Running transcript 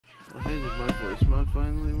Oh, hey, did my voice mod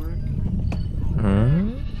finally work?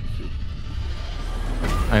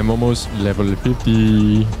 I'm almost level 50.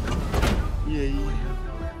 Yay.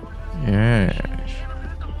 Yes.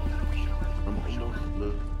 I'm almost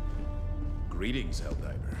the... Greetings,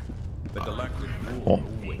 Helldiver. The galactic war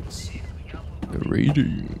awaits.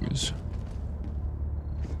 Greetings.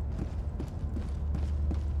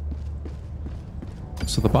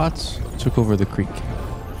 So the bots took over the creek.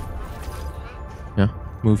 Yeah,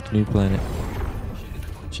 moved to new planet.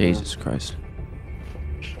 Jesus Christ.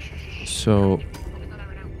 So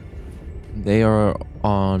they are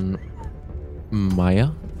on Maya,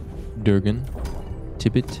 Durgan,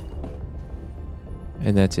 Tibet,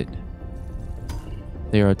 and that's it.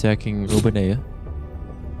 They are attacking Obanea,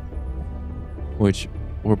 which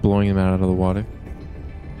we're blowing them out of the water.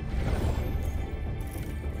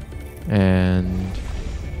 And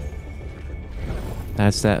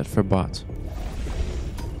that's that for bots.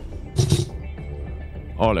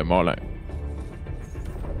 Ole mole.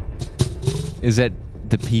 Is that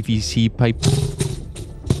the PVC pipe?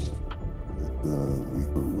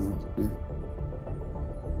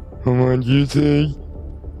 How much you say?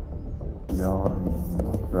 No,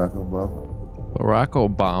 Barack Obama. Barack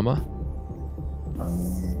Obama?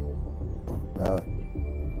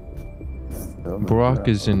 Barack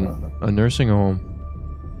is in a nursing home.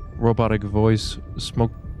 Robotic voice,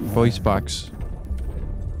 smoke voice box.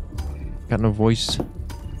 Got no voice.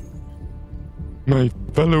 My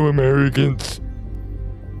fellow Americans,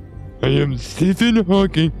 I am Stephen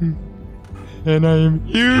Hawking, and I am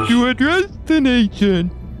here to address the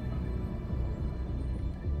nation.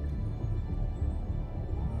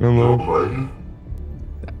 Hello. Joe Biden?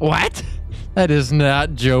 What? That is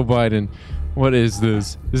not Joe Biden. What is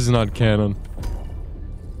this? This is not canon.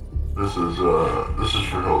 This is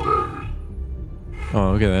for Helldivers.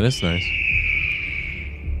 Oh, okay, that is nice.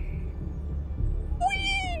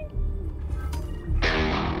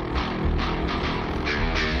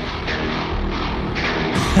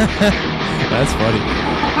 That's funny.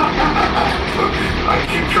 I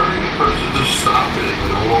keep trying to press it to stop it,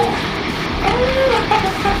 and it won't.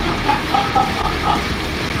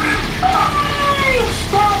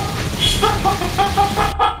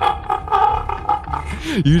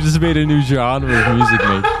 You just made a new genre of music,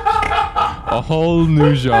 mate. A whole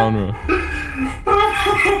new genre.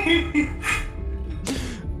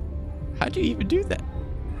 How'd you even do that?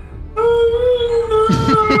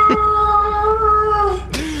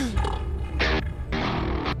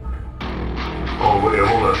 Oh, wait,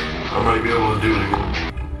 hold on. I might be able to do it again.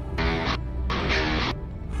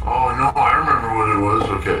 Oh, no, I remember what it was.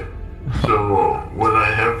 Okay. So, when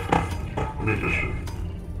I have... Let me just show you.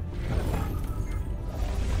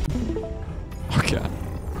 Okay.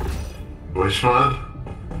 Voice mod?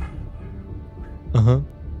 Uh-huh.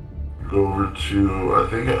 Go over to... I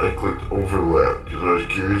think I clicked overlap, because I was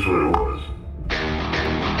curious what it was.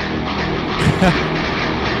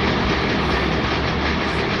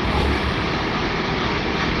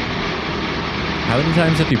 How many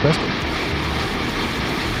times have you pressed it?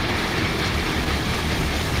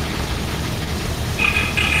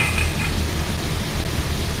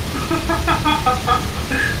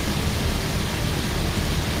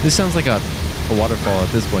 This sounds like a waterfall at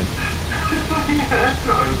this point.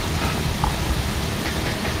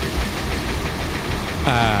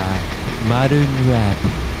 Modern rap.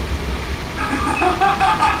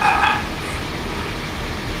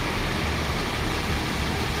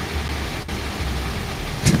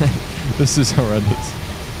 This is horrendous.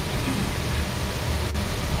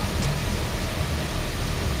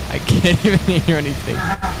 I can't even hear anything.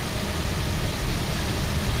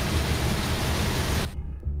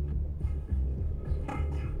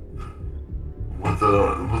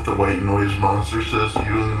 What the white noise monster says to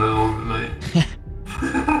you in the middle of the night?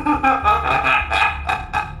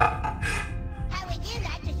 How would you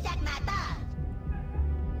like to suck my balls?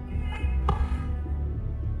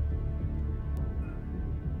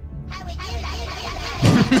 How would you like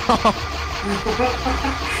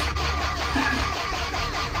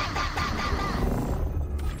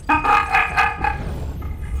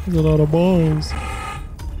There's a lot of balls.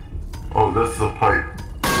 Oh, that's the pipe.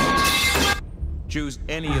 Choose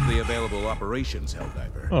any of the available operations,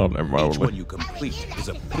 Helldiver. Oh, never mind. Each one you complete is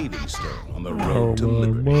a paving stone on the road to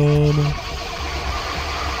liberty.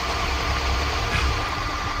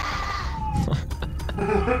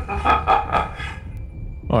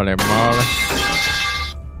 Holy moly.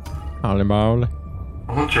 Holy moly.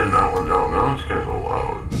 I'm gonna turn that one down. That one's kind of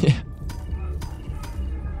loud. Yeah.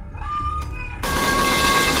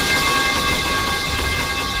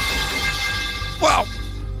 Wow!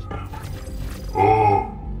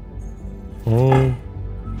 Oh. Oh.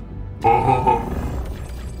 Oh.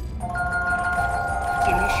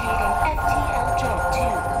 Initiating FTL jump to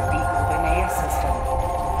the Urbanaea system.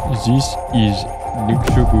 This is not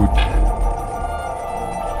so good.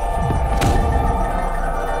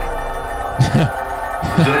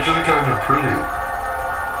 It's actually kind of pretty.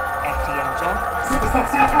 FTL jump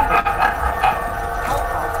successful.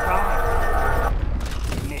 Hellpods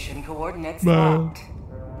prime. Mission coordinates locked.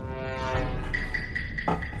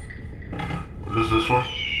 What is this one?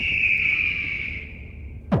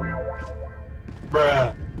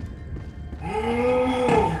 Bruh.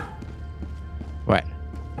 What?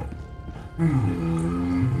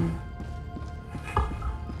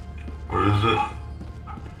 What is it?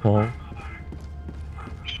 Oh.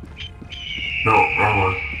 No, wrong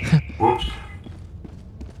one. Whoops.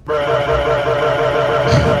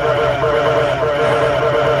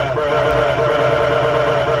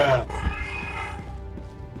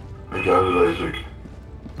 I got it, Isaac.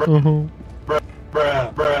 Uh-huh.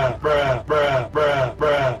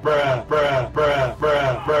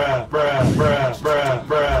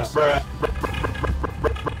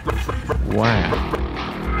 Wow.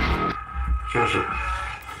 Sure.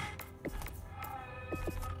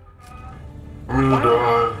 I'm gonna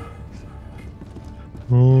die.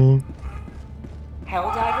 Oh.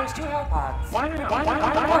 Helldivers to Hellpods. Wow.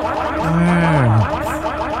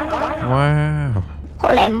 Wow.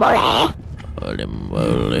 Holy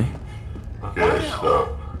moly. Okay, stop.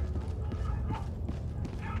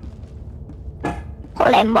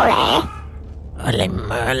 Holy moly. Holy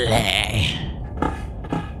moly.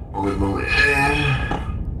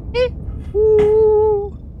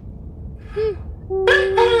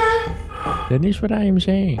 That is what I am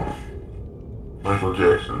saying. Michael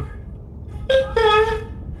Jackson.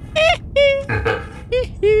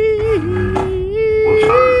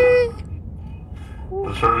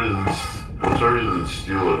 What's harder than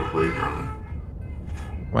steal at a playground?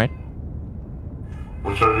 What?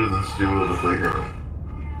 What's harder than steal at a playground?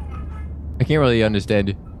 I can't really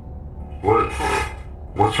understand.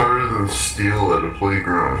 What's harder than steal at a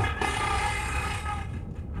playground?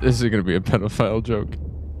 This is gonna be a pedophile joke.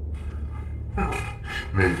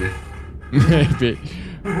 Maybe. Maybe.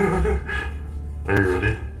 Are you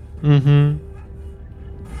ready? Mm-hmm.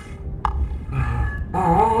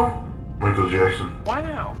 Michael Jackson.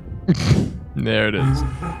 Wow. There it is.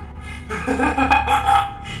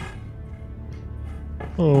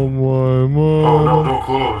 Oh my mom. Oh no, don't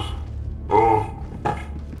close. Oh.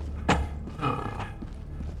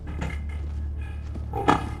 Oh,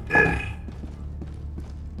 Daddy.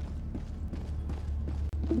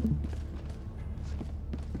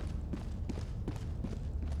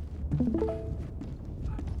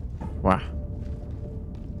 Wow.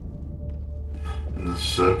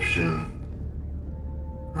 Inception.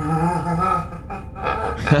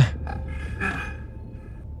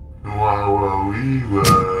 Wow, wee,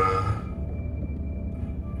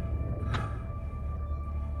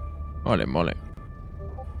 Ole mole.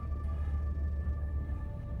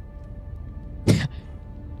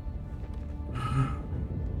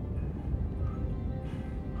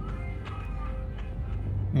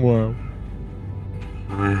 Wow.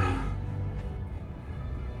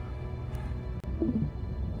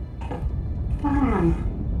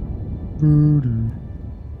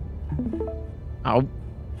 Ow.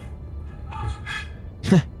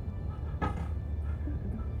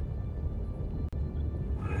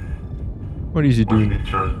 What is he doing?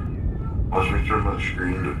 Watch me turn my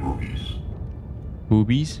screen to boobies.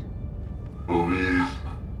 Boobies? Boobies.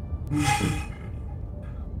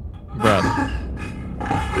 Bruh.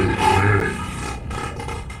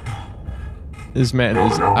 This man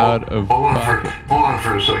is out of pocket. Hold on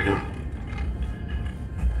for a second.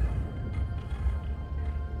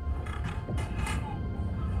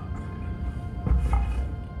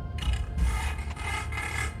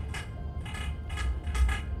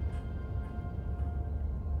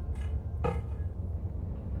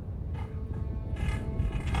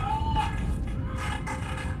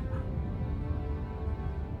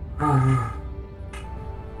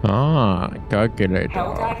 Ah, calculator.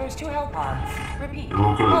 Helldivers to Hellpods. Repeat.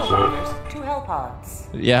 Look what it says. Helldivers to Hellpods.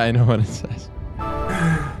 Yeah, I know what it says.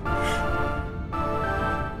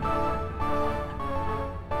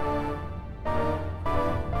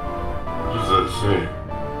 What does that say?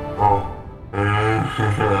 Oh.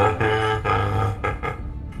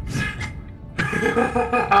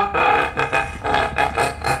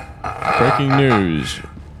 Breaking news.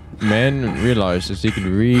 Man realizes he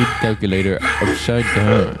can read calculator upside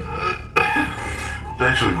down. It's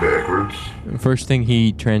actually backwards. First thing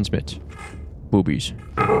he transmits. Boobies.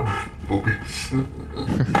 boobies.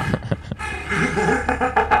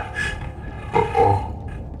 Uh-oh.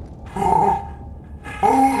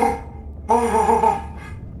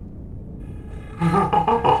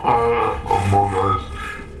 Among Us.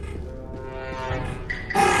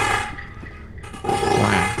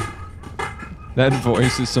 Wow. That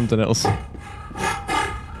voice is something else.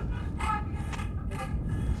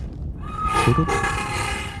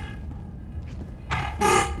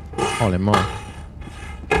 Holy moly.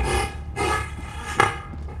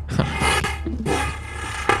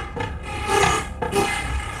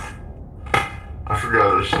 I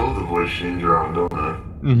forgot I still the voice changer on, don't I?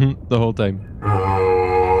 Mm-hmm. The whole time.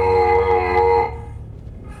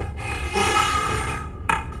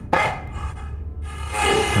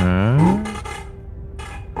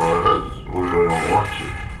 Well, that's what I don't watch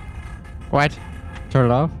it. What? Turn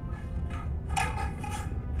it off?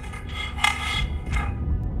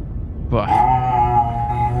 What?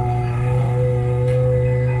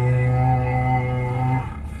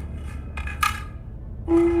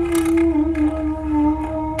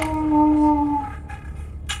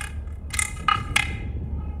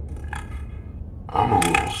 I'm a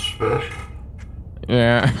little special.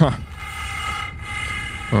 Yeah.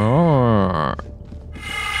 Oh.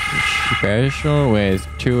 Special with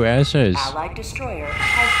 2 S's. Allied destroyer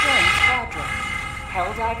has joined squadron.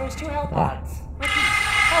 Helldivers to Hellpods. Repeat.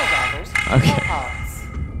 Helldivers to Okay. Hellpods.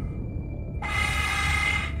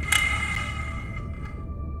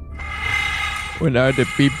 When are the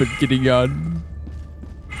people getting on?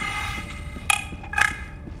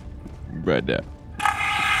 Brother.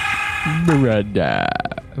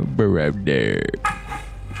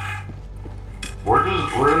 Where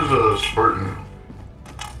is Spartan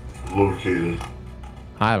located?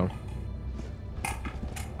 I don't.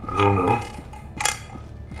 I don't know.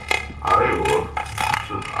 Iowa. Is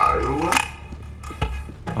it Iowa?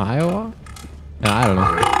 Iowa? No, I don't know.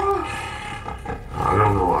 Iowa? I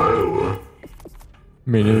don't know Iowa.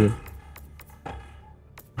 Me neither.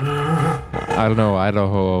 I don't know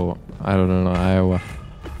Idaho. I don't know Iowa.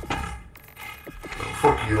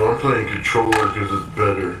 Fuck you, I'm playing controller because it's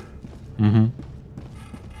better. Mm-hmm.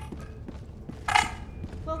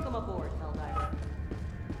 Welcome aboard, Helldiver.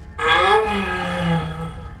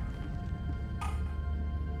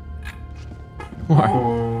 Why?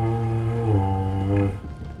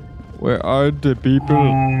 Where are the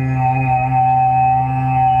people?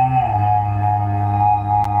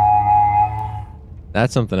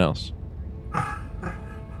 That's something else.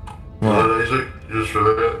 What, Isaac? Just for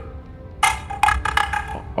that?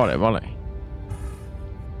 Ole, ole.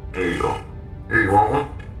 There you go. Here, you want one?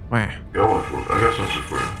 Wow. Got one for I got some shit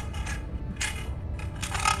for you.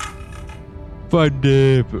 Fun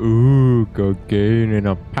dip. Ooh, cocaine in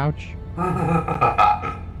a pouch.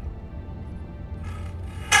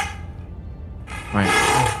 Wow.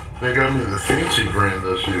 They got me the fancy brand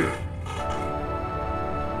this year.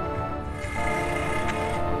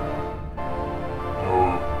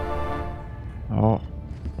 Oh,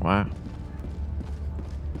 wow.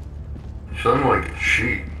 You sound like a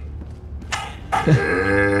sheep.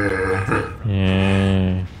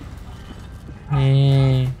 Yeah.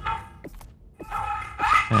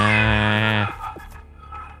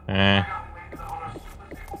 Yeah.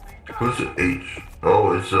 Who's the H?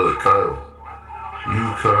 Oh, it's Kyle.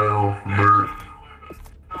 You, Kyle, Bert.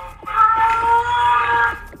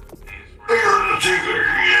 You're the ticker,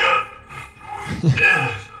 yeah. Yeah.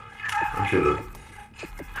 I'm kidding.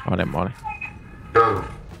 Ole, ole. Got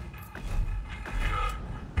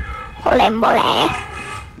him.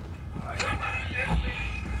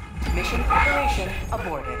 Mission preparation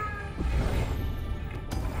aborted.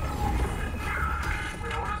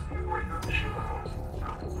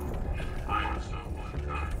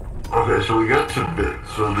 Okay, so we got to bit.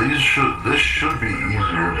 So this should be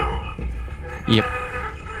easier now. Yep.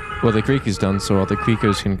 Well, the creek is done, so all the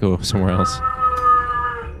creekers can go somewhere else.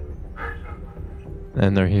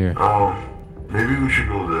 And they're here. Maybe we should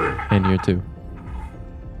go there. And here too.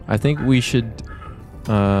 I think we should,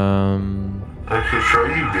 Actually, try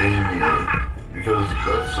evading the end, because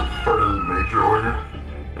that's a part of the major order.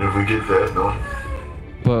 And if we get that done,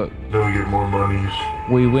 but then we get more monies.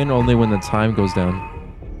 we win only when the time goes down.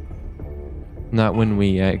 Not when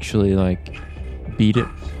we actually, like, beat it.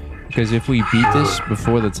 Because if we beat this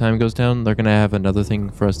before the time goes down, they're gonna have another thing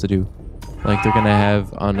for us to do. Like, they're gonna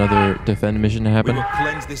have another defend mission happen We will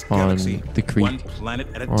cleanse this on galaxy, the creek one planet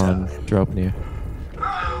at a or on time. Dropnir.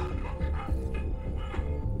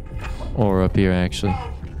 Or up here, actually.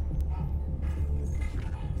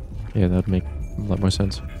 Yeah, that'd make a lot more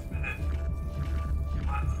sense.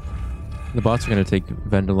 The bots are gonna take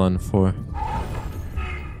Vendelon for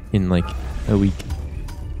in like a week.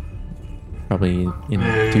 Probably in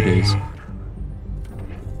 2 days.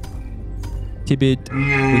 Tibet.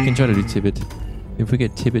 We can try to do Tibet. If we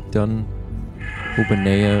get Tibet done,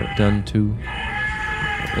 Obanea done too.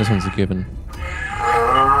 This one's a given.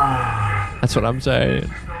 That's what I'm saying.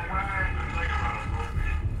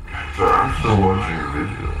 So I'm still watching your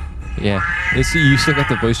video. Yeah. You still got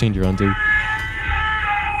the voice changer on too.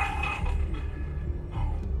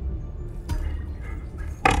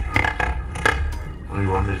 Oh, you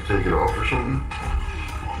want me to take it off or something?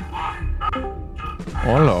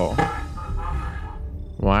 Hello.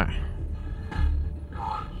 What?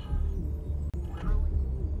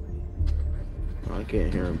 I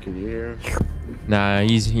can't hear him. Can you hear him? Nah,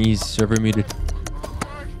 he's server muted.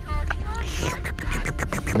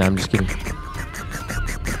 Nah, I'm just kidding.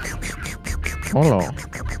 Hello.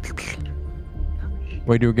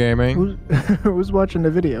 We do gaming. Who's watching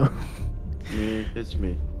the video? Me. It's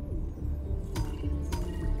me.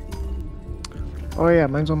 Oh yeah,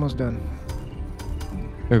 mine's almost done.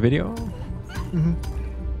 Our video? Mhm.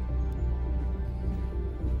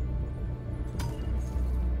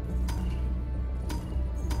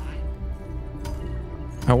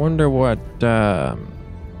 I wonder what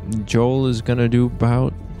Joel is gonna do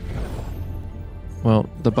about, well,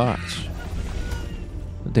 the bots.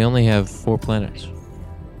 They only have 4 planets,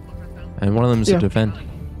 and one of them is to Yeah. defend.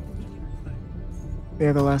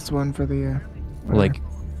 Yeah, the last one for the. Like,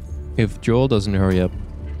 if Joel doesn't hurry up,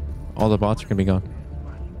 all the bots are gonna be gone.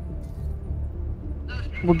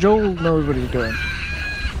 Well, Joel knows what he's doing.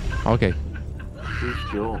 Okay. Who's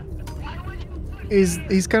Joel?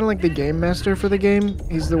 He's kind of like the game master for the game.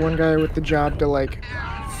 He's the one guy with the job to like,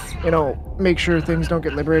 make sure things don't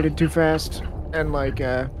get liberated too fast, and like,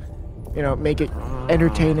 make it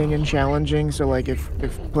entertaining and challenging. So like, if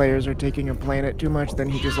players are taking a planet too much, then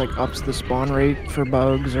he just like ups the spawn rate for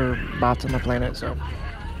bugs or bots on the planet. So.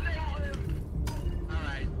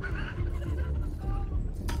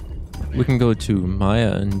 We can go to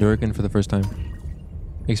Maya and Durgan for the first time.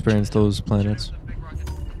 Experience those planets.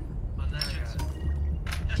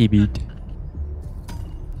 He beat.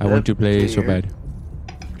 I want to play so bad.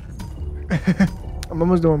 I'm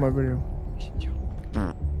almost done with my video.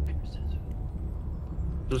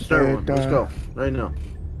 Let's start one. Let's go. Right now.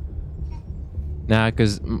 Nah,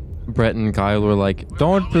 because Brett and Kyle were like,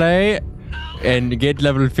 don't play and get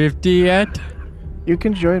level 50 yet. You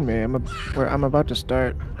can join me. I'm about to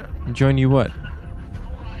start. Join you what?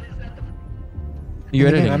 You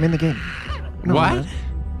In the editing? game, I'm in the game. No, What? I'm not.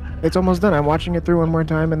 It's almost done. I'm watching it through one more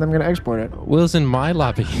time, and then I'm gonna export it. Will's in my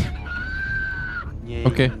lobby. Yeah.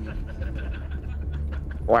 Okay.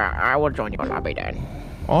 Well, I will join your lobby then.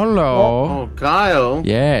 Hello. Oh, Kyle.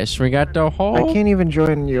 Yes, we got the whole. I can't even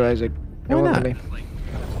join you, Isaac. It Why won't not? let me.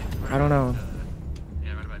 I don't know.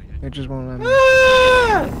 It just won't let me.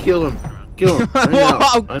 Ah! Kill him. Kill him. Right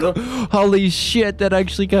now. I know. Holy shit! That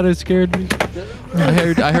actually kind of scared me.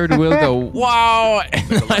 I heard Will go wow,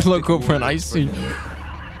 and I look over and I see.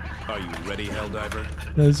 Are you ready, Helldiver?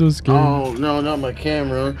 That's so scary. Oh, no, not my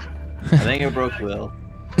camera. I think it broke Will.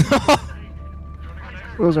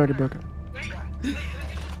 Will's already broken.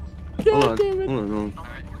 Hold on. Hold on.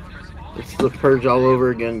 It's the purge all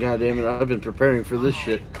over again. God damn it! I've been preparing for this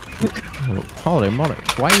shit. Holy moly!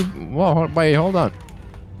 Why? Whoa! Wait, hold on.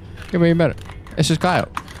 Give me a minute. It's just Kyle.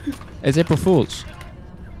 It's April Fools.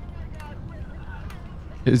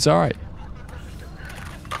 It's alright.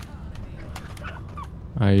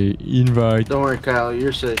 I invite. Don't worry, Kyle.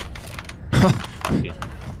 You're safe.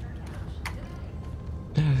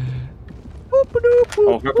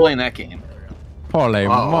 Oh, we're playing that game. Holy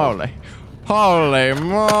moly! Holy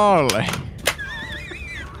moly!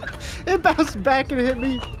 It bounced back and hit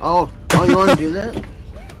me. Oh, you want to do that?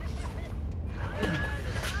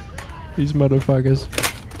 These motherfuckers.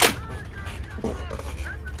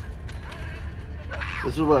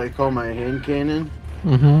 This is what I call my hand cannon.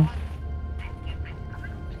 Mm-hmm.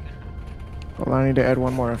 Well, I need to add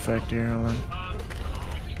one more effect here. Hold on.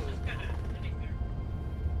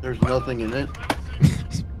 There's nothing in it.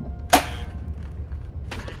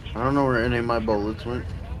 I don't know where any of my bullets went.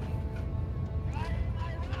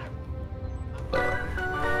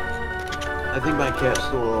 I think my cat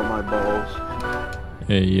stole all my balls.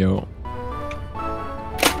 Hey yo.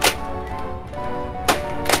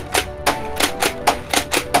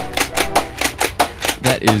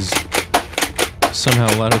 That is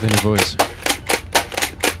somehow louder than your voice.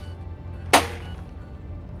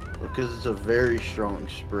 Because it's a very strong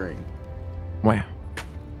spring. Wow.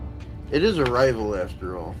 It is a rival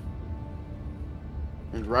after all.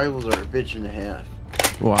 And rivals are a bitch and a half.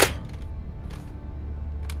 Wow.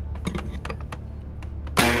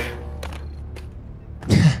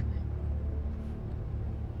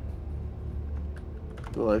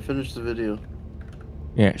 Well, I finished the video.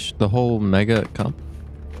 Yes, the whole mega comp.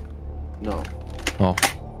 No, Oh,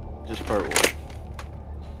 just part 1.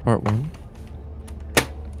 part 1.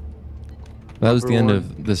 That was the end Number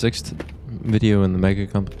of the 6th video in the mega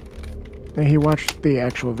comp. And he watched the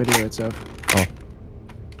actual video itself. Oh,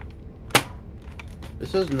 It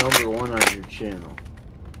says number 1 on your channel.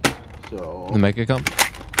 So, the mega comp.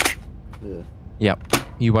 yeah. Yep.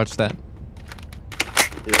 You watched that?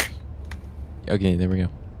 Yes. Okay, there we go.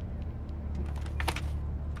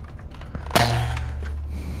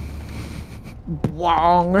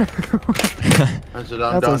 Wrong. I said I'm That's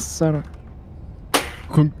a done. son of...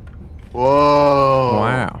 Whoa.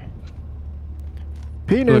 Wow.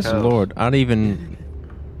 Penis. Good lord. I don't even...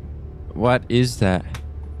 What is that?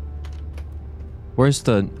 Where's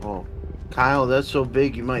the... Oh, Kyle, that's so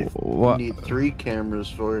big you might What? need 3 cameras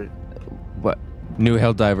for it. What? New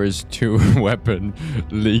Helldivers 2 weapon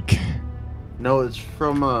leak. No, it's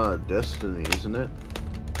from Destiny, isn't it?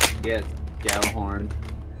 Yeah, Gallahorn.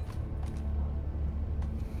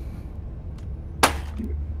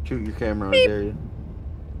 Shoot your camera on there. You.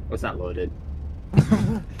 Oh, it's not loaded.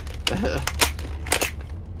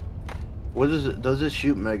 What is it? Does it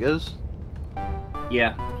shoot megas?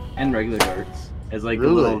 Yeah, and regular darts. As like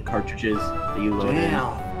Really? the little cartridges that you load in.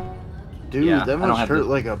 Damn. Dude, Yeah, that I don't must have hurt the-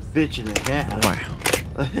 like a bitch and a half. Wow.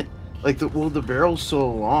 Like the barrel's so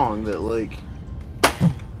long that like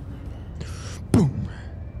Boom.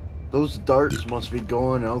 those darts must be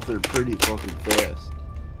going out there pretty fucking fast.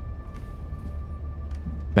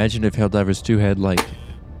 Imagine if Helldivers 2 had, like,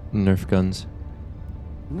 Nerf guns.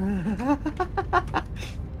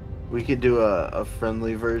 We could do a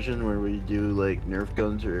friendly version where we do like Nerf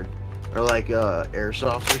guns or like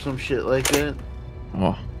airsoft or some shit like that,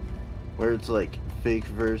 Oh. where it's like fake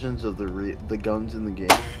versions of the guns in the game.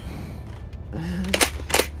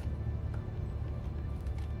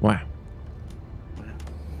 Wow.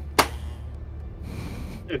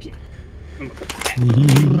 Okay.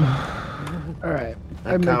 Alright.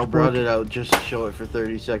 And Kyle brought it out just to show it for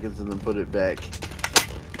 30 seconds and then put it back.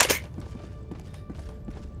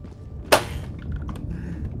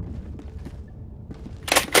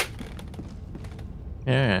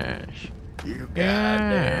 Yes. You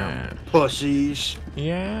goddamn pussies.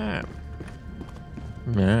 Yeah.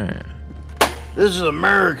 Yeah. This is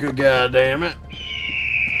America, goddammit.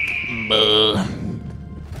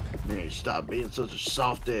 Man, stop being such a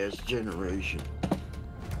soft ass generation.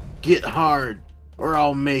 Get hard, or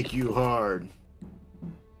I'll make you hard.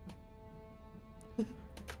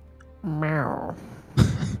 Meow.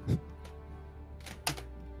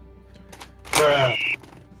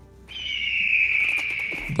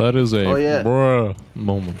 That is a Oh, yeah. bruh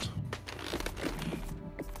moment.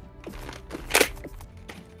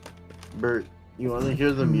 Bert, you want to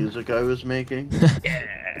hear the music I was making?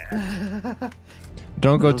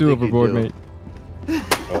 Don't go I don't too think you overboard, do. mate.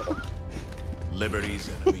 Liberty's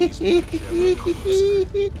enemies will never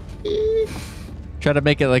lose. Try to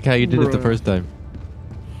make it like how you did it the Bruh. first time.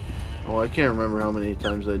 Oh, I can't remember how many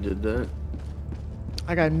times I did that.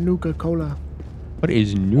 I got Nuka Cola. What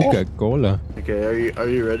is Nuka Cola? Okay, are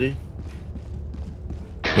you ready?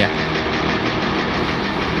 Yeah.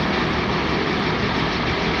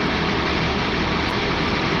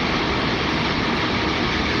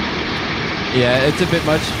 Yeah, it's a bit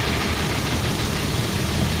much.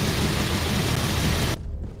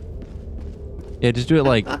 Yeah, just do it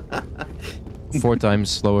like 4 times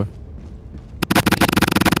slower.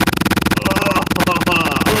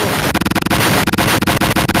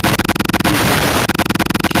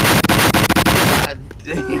 God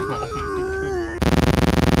damn.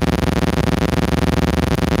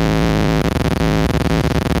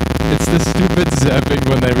 It's the stupid zapping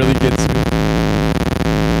when that really gets me.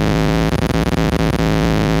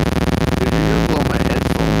 Dude, you're gonna blow my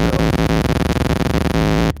headphones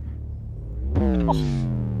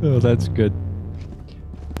out. Oh, that's good.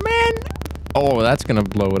 Man! Oh, that's gonna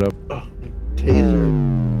blow it up. Taser.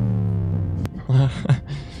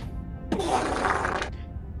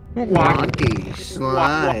 Wonky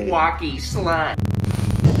slime. Walkie slime.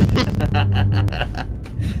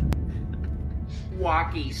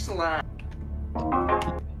 Walkie slime.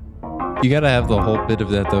 You gotta have the whole bit of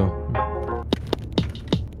that though.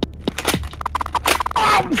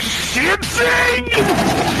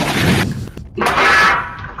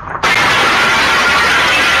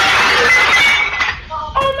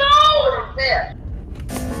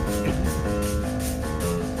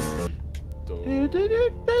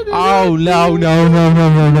 Oh no no no no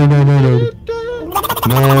no no no no no.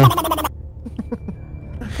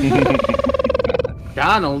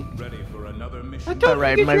 Donald. Ready for another mission?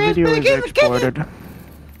 Alright, my video is exported.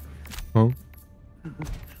 Huh?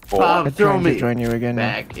 Bob, I'm throw trying to me join you again.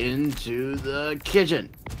 back into the kitchen.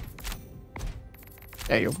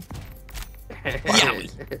 There you.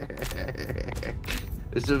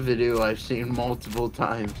 It's a video I've seen multiple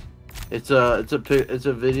times. It's a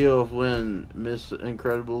video of when Miss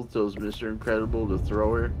Incredible tells Mr. Incredible to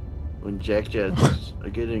throw her when Jack Jet's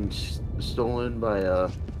getting stolen by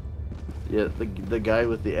the guy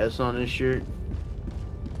with the S on his shirt.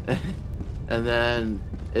 And then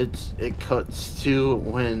it cuts to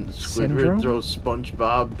when Squidward Syndrome? throws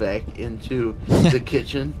SpongeBob back into the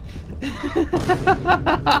kitchen.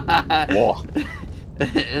 Whoa.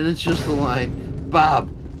 And it's just the line, Bob,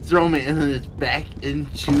 throw me, and then it's back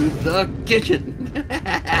into the kitchen.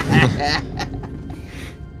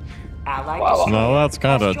 Allied Wow. destroyer No, that's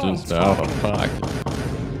kind of has joined just out of squadron. pocket.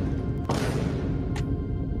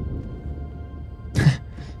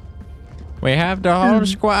 We have the whole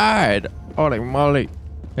squad. Holy moly.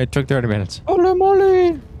 It took 30 minutes. Hola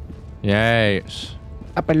moly. Yes.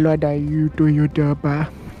 Upload YouTube.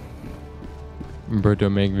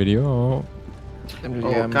 Berto make video. I'm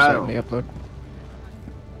Oh, I'm Kyle. starting the upload.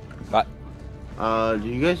 What? Do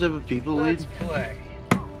you guys have a people lead?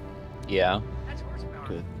 Yeah.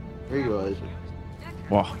 Okay. Here you go, Isaac.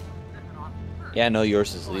 Wow. Yeah, I know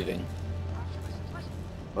yours is leaving.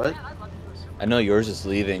 What? I know yours is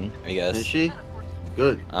leaving, I guess. Is she?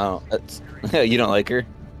 Good. Oh, that's... you don't like her?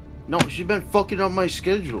 No, she's been fucking up my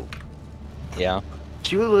schedule. Yeah.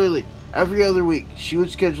 She would literally, every other week, she would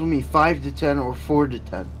schedule me 5 to 10 or 4 to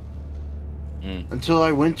 10. Until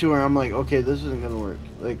I went to her, I'm like, okay, this isn't gonna work.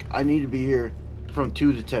 Like, I need to be here from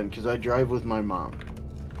 2 to 10 because I drive with my mom.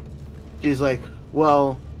 She's like,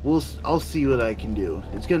 well, I'll see what I can do.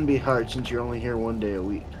 It's gonna be hard since you're only here 1 day a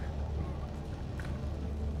week.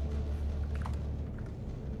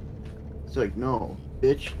 It's like, no,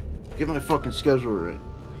 bitch, get my fucking schedule right.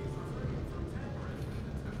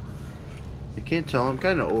 I can't tell, I'm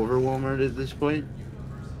kind of overwhelmed at this point.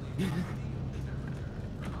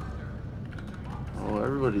 Oh,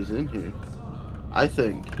 everybody's in here. I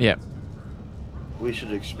think Yeah. we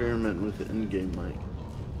should experiment with the in-game mic.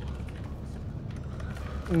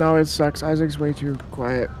 No, it sucks. Isaac's way too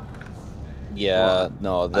quiet. Yeah,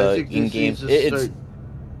 no, the Isaac just in-game... needs to It's... start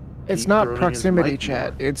It's deep not throating his proximity mic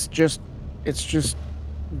chat. more. It's just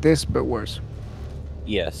this, but worse.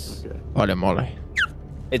 Yes. Okay. Holy moly.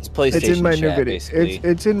 It's PlayStation It's in my chat, new video. basically.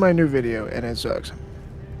 It's in my new video, and it sucks.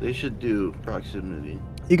 They should do proximity.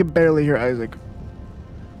 You can barely hear Isaac.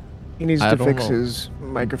 He needs I to don't fix know. his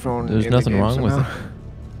microphone. There's in the nothing game wrong with somehow.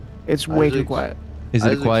 It's way too Isaac's- quiet. Is it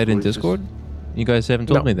Isaac's quiet in voice is- Discord? You guys haven't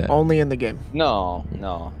told No, me that. only in the game. No.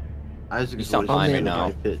 Isaac's You sound voice fine is right really now.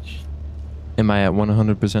 high pitch. Am I at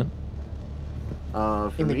 100%?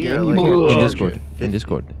 For In the me, game, I you like can it In change at Discord. 50. In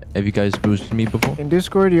Discord. Have you guys boosted me before? In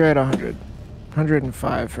Discord, you're at 100.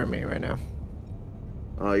 105 for me right now.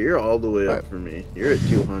 You're all the way up What? for me. You're at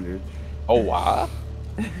 200. Oh, wow.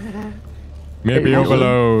 Maybe Hey,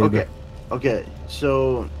 overload. Okay.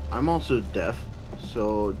 So I'm also deaf.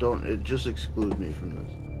 So just exclude me from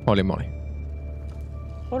this. Holy moly.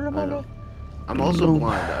 I know. I'm also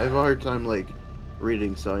blind. I have a hard time like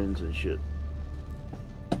reading signs and shit.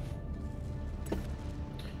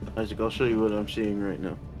 Isaac, I'll show you what I'm seeing right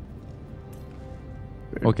now.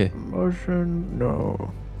 Okay. Motion,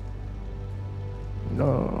 no.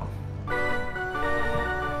 No.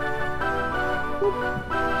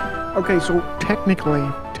 Okay, so technically.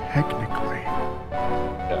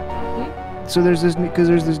 So there's this because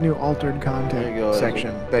there's this new altered There content you go, Isaac.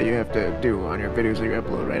 section that you have to do on your videos that you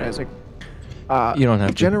upload, right, Isaac? You don't have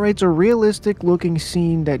It to. generates a realistic looking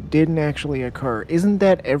scene that didn't actually occur. Isn't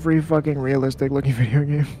that every fucking realistic looking video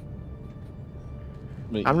game?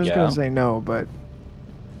 I'm just Yeah. gonna say no, but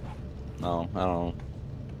No, I don't...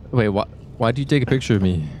 Wait, why do you take a picture of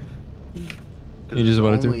me? 'Cause You just it's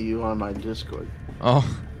wanted to? only you on my Discord. Oh.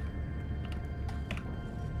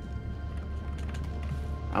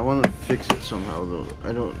 I want to fix it somehow though.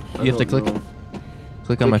 I don't. You have to click- know.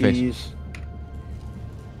 Click on my face. Clickies.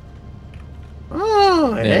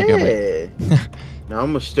 Oh, There you go, hey! Now I'm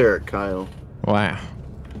gonna stare at Kyle. Wow.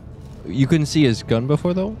 You couldn't see his gun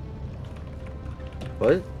before though?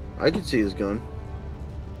 What? I could see his gun.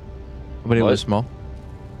 But it What? was small.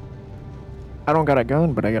 I don't got a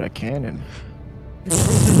gun, but I got a cannon.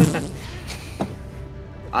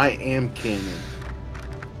 I am canon.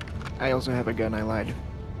 I also have a gun, I lied.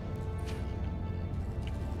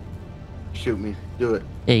 Shoot me. Do it.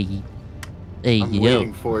 Hey. Hey, I'm yo.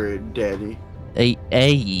 waiting for it, Daddy. Hey,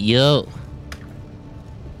 yo.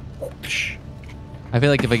 I feel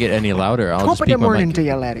like if I get any louder, I'll Top just of speak the my morning mic. to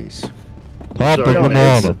you, laddies. Pop the Sorry, No,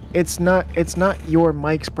 banana. it's not your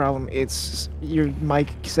mic's problem. It's your mic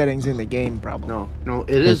settings in the game problem. No, it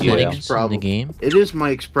is His Mike's legs in the problem. game? It is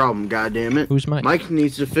Mike's problem. God damn it. Who's Mike? Mike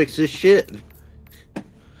needs to fix this shit.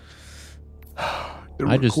 The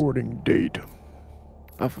I just- recording date.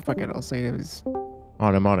 Oh, fuck it, I'll say it was.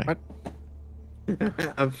 Automatic. What?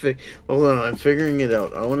 Hold on, I'm figuring it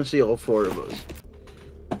out. I want to see all 4 of us.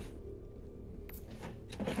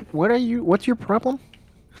 What's your problem?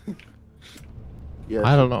 Yes.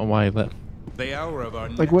 I don't know why he left. The hour of our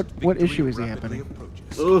Like, next what victory issue is he rapidly happening?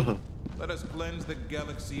 approaches. Ugh. Let us cleanse the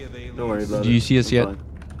galaxy of aliens. Don't worry about it. Do you see us I'm yet? fine.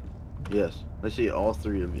 Yes. I see all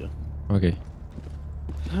 3 of you. Okay.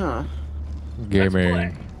 Huh.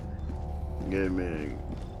 Gaming. Gaming.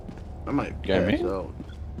 I might pass Gaming? out.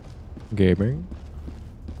 Gaming.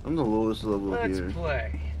 I'm the lowest level Let's here.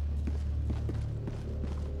 play.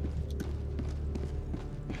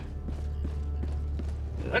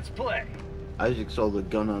 Let's play. Isaac saw the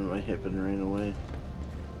gun on my hip and ran away.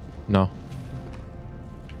 No.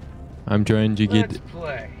 I'm trying to Let's get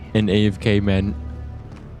play. an AFK man.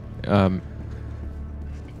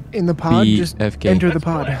 In the pod, just BFK. enter the Let's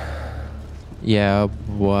pod. play. Yeah,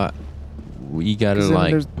 what? We gotta 'Cause then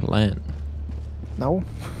like there's- plan. No.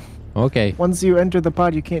 Okay. Once you enter the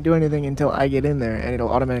pod, you can't do anything until I get in there, and it'll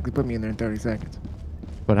automatically put me in there in 30 seconds.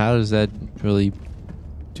 But how does that really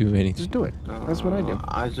do anything? Just do it. That's what I do.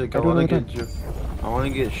 Isaac, I I do it all want the to get you. I want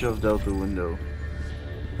to get shoved out the window.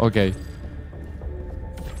 Okay.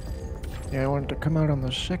 Yeah, I want to come out on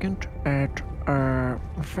the 2nd at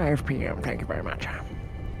 5 p.m. Thank you very much.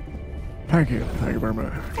 Thank you. Thank you very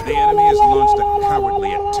much. The enemy has launched a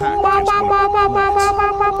cowardly attack against one of our planets.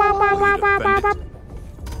 Will you defend it?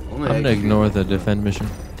 Only I'm I gonna can ignore the defend mission.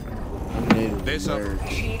 I'm native This up. American.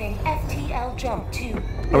 Initiating FTL jump to.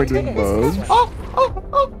 Are we doing Lieutenant's bugs?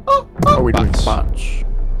 Squadron. Are we doing Bots. bots?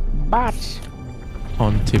 Bots.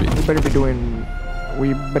 On Tibet.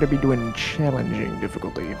 We better be doing challenging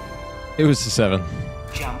difficulty. It was a 7.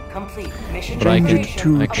 Jump complete. Mission But I Change can- it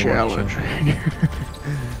duration to I can challenge.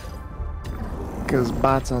 Because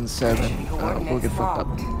bots on 7, we'll get fucked up.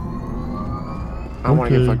 locked. I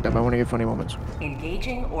want to get fucked up. I want to get funny moments.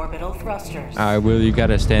 Engaging orbital thrusters. Alright, Will, you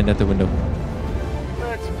gotta stand at the window.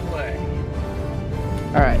 Let's play.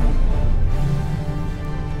 Alright.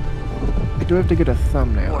 I do have to get a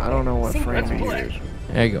thumbnail. I don't know what Orbit frame to synchronized. use.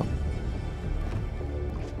 There you go.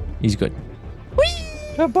 He's good.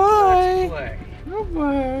 Let's play.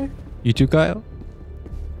 You too, Kyle?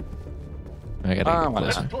 I gotta Ah, get well,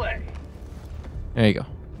 Let's closer. play. There you go.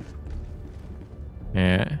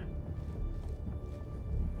 Yeah.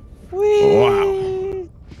 Wow.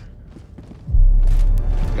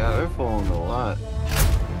 God, they're falling a lot.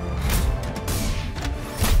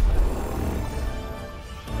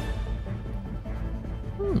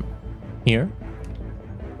 Here.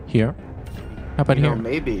 Here. How about You know, here?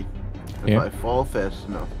 maybe if Yeah. I fall fast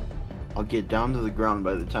enough, I'll get down to the ground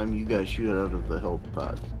by the time you guys shoot out of the help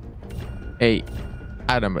pod. Hey,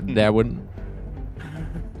 Adam, that wouldn't.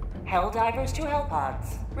 Helldivers to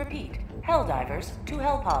Hellpods. Repeat. Helldivers to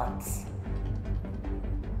Hellpods.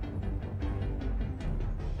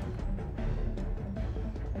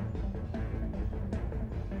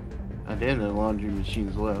 I damn, that laundry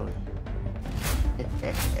machine's loud.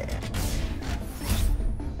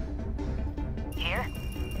 Here?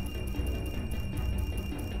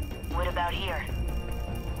 What about here?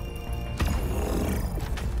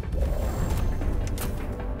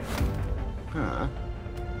 Huh.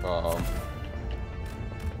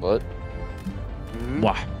 What? Hmm?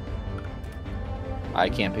 Wah. I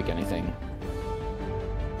can't pick anything.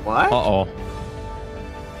 What? Uh-oh.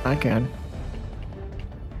 I can.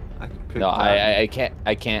 I can pick No, that. I can't.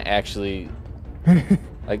 I can't actually.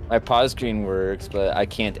 Like my pause screen works, but I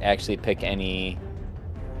can't actually pick any.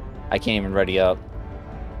 I can't even ready up.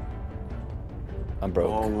 I'm broke.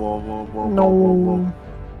 Whoa, whoa, whoa, whoa, whoa, whoa, whoa.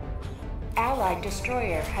 Allied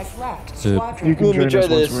destroyer has left Zip. squadron. You can Let me join try us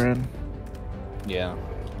once this. we're in. Yeah.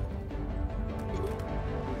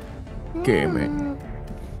 Gaming.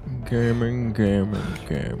 Gaming, gaming,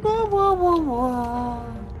 gaming. Blah, blah, blah, blah.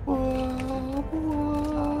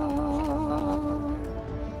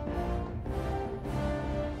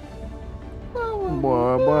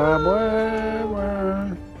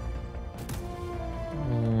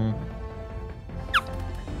 Mm.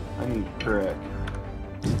 I need crack.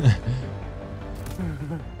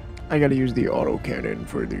 I gotta use the autocannon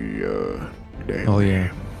for the, damn. Oh,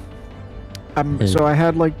 yeah. So I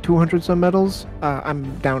had like 200 some medals.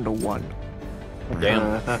 I'm down to 1.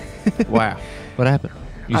 Damn. Wow. What happened?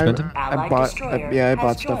 You spent them? Allied bought- destroyer yeah, I has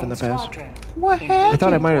bought stuff in joined the past. squadron. I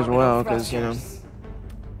thought I might as Orbital well, because, you know. thrusters.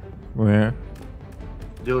 Where?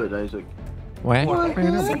 Do it, Isaac. What? What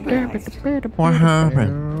happened?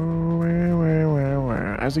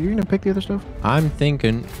 Isaac, you gonna pick the other stuff? I'm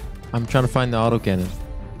thinking. I'm trying to find the autocannon.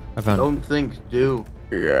 I found it. Don't think, do.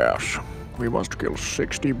 Yes. We must kill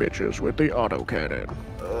 60 bitches with the autocannon.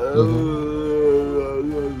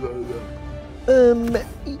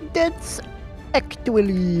 That's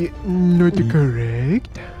actually not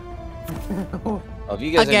correct. Oh, if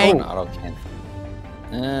you guys Okay. are going auto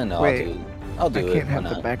cannon. No, Wait, I'll do I it. can't Why have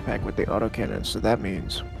the not? backpack with the autocannon, so that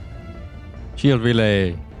means... Shield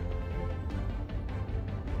relay.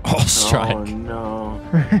 Oh, strike. Oh no.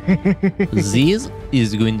 This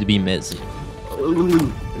is going to be messy.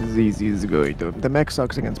 Easy is going to... The mech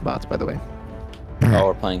sucks against bots, by the way. Oh,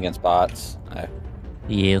 we're playing against bots. I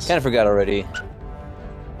Yes. kind of forgot already.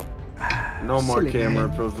 No more Silly camera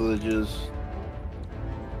man. privileges.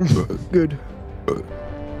 Good.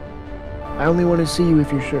 I only want to see you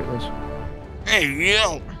if you're shirtless. Hey,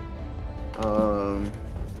 yo.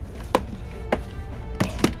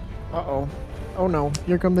 Uh-oh. Oh no,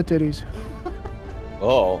 here come the titties.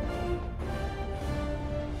 Oh.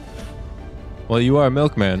 Well, you are a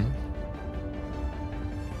milkman.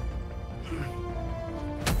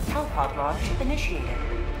 Hellpod launch initiated.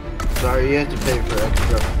 Sorry, you have to pay for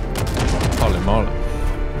extra. Holy moly.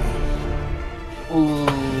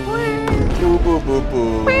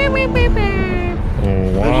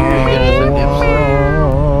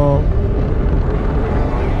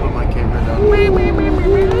 Put my camera down.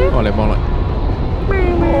 Holy moly.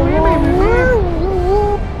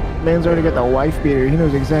 Man's already got the wife beater. He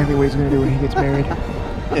knows exactly what he's gonna do when he gets married.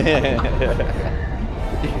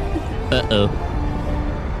 Uh-oh.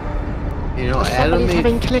 You know, Adam made,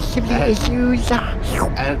 issues.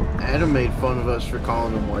 Adam made fun of us for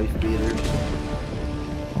calling them wife beaters.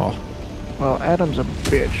 Oh. Well, Adam's a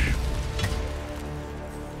bitch.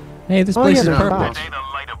 Hey, this Oh, place yeah, is they're purple. bots.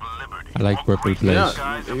 I like purple place.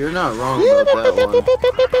 You're not wrong about that one.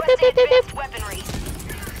 Weaponry.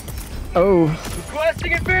 Oh,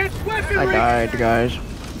 Requesting advanced weaponry. I died, guys. Oh,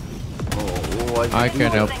 why'd you I do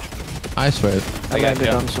can't that? help. I swear. I landed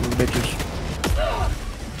on some bitches.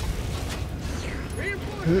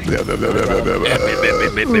 Ooh,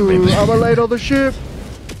 I'm gonna light on the ship.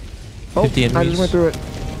 Oh, 50 I just enemies. went through it.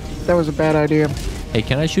 That was a bad idea. Hey,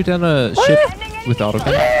 can I shoot down a ship with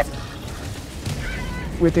autocannon?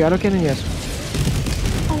 With the autocannon, yes.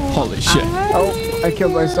 Holy shit. Oh, I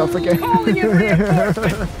killed myself again.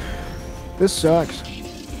 This sucks.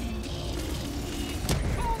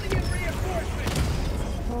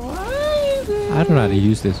 I don't know how to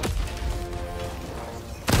use this.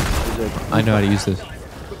 I know how to use this.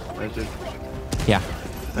 Yeah.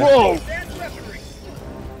 Whoa!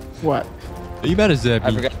 What? You better zap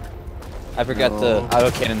I forgot the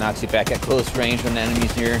autocannon knocks you back at close range when the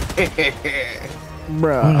enemy's near.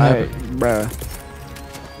 Bruh.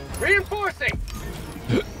 Reinforcing.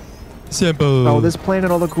 Simple. Oh, this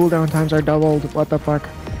planet, all the cooldown times are doubled. What the fuck?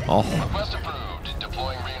 Oh.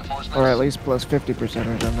 Or at least plus 50%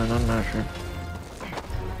 or something. I'm not sure.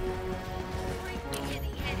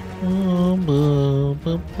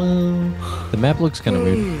 The map looks kind of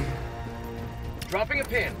weird. Dropping a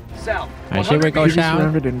pin. South. Alright, here we go, It is shout.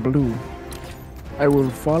 surrounded in blue. I will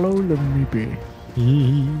follow the Meepy.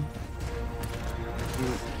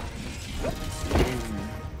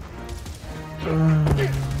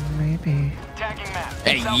 Maybe. Tagging map.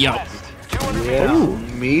 Hey, yo. Yeah,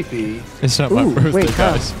 Meepy. It's not my Ooh, birthday, wait,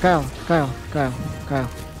 Kyle, guys. Kyle.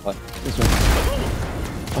 What? This way.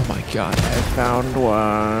 Oh my god. I found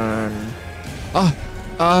one.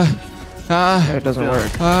 It doesn't work.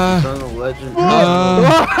 Son of legend. You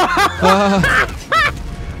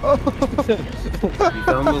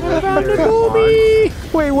found the legendary wand.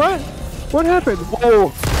 Wait, what? What happened?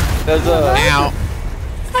 Whoa! There's a. Ow.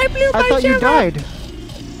 I thought you died.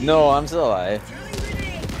 No, I'm still alive.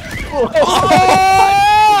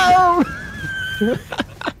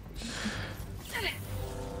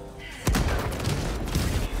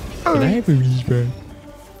 Can I have a respawn?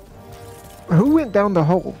 Who went down the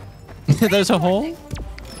hole? There's a hole?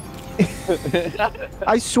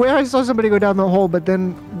 I swear I saw somebody go down the hole, but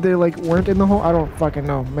then they like weren't in the hole. I don't fucking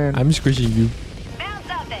know, man. I'm squishing you. Found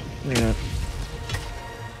something. Yeah.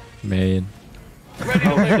 Man. Ready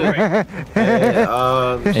to liberate. Hey,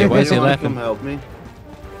 why is he anybody wanna laughing? Come help me.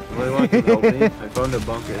 Anybody want to come help me? I found a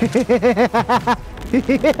bunker.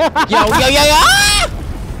 Yo! Ah!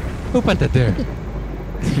 Who put that there?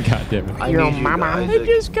 God damn it. I Your need you mama. guys I to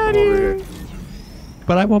just got come over here.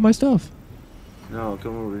 But I want my stuff. No,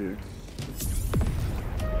 come over here.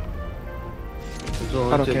 It's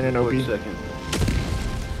only take Autocannon a quick OP. second.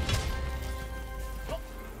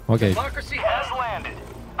 Okay. Democracy has landed.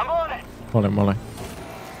 I'm on it. Mole.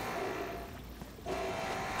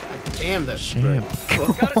 Damn, that's Shit.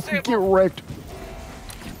 Got a sample. Get wrecked.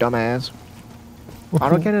 Dumbass.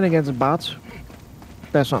 Autocannon against bots?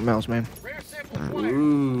 That's something else, man. Rare sample acquired.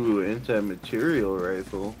 Ooh, anti-material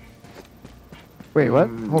rifle. Wait, what?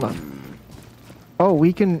 Hold on. Oh,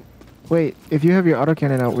 we can... Wait, if you have your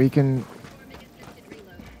autocannon out, we can...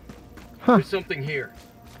 Huh. There's something here.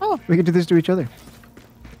 Oh, we can do this to each other.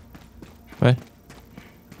 What?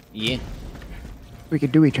 Yeah. We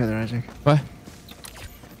could do each other, Isaac. What?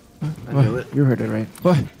 I knew it. You heard it right.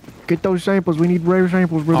 What? Get those samples. We need rare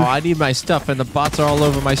samples, Oh, brother. I need my stuff, and the bots are all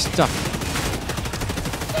over my stuff.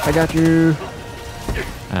 I got you.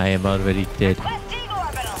 I am already dead.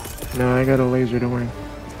 No, I got a laser, don't worry.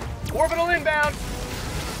 Orbital inbound.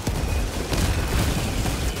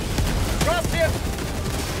 Drop tip.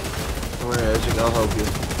 Don't worry, Isaac, I'll help you.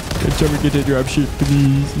 Can we get a drop ship,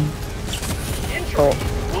 please? Injury. Oh.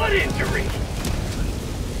 What injury?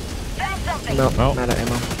 No, Oh. not an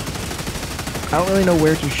ammo. I don't really know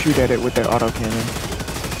where to shoot at it with that autocannon.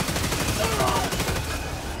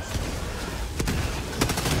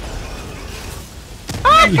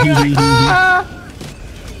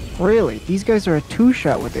 Really? These guys are a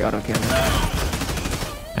two-shot with the autocannon.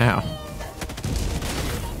 Ow.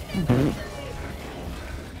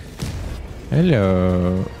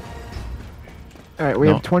 Hello. Alright, we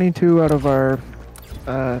No. have 22 out of our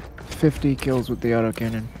 50 kills with the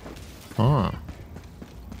autocannon. Oh.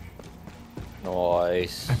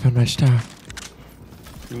 Nice. I found my stuff.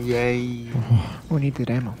 Yay. We need that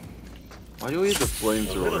ammo. Why do we have the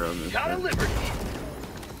flamethrower on this Got a thing? liberty.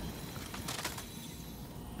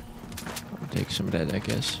 I'll take some of that, I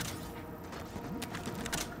guess.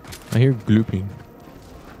 I hear glooping.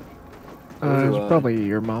 It's probably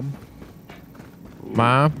your mom.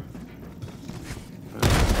 Mom?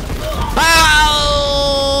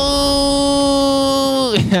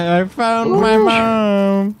 I found my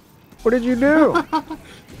mom. What did you do?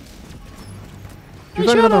 You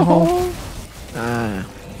found another hole. Ah.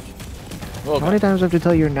 How many times do I have to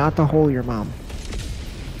tell you not to hole your mom?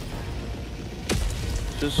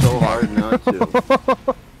 It's just so hard not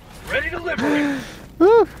to. Ready to liberate.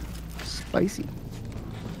 Woo. Spicy.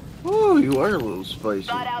 Oh, you are a little spicy.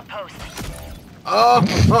 Bot outpost.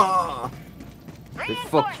 Oh! They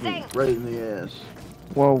fucked me right in the ass.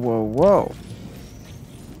 Whoa, whoa, whoa.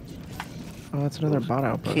 Oh, that's another Those bot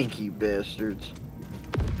outpost. Kinky bastards.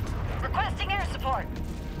 Requesting air support.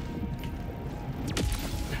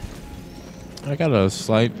 I got a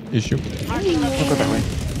slight issue. Marking Don't go location. that way.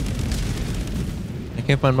 I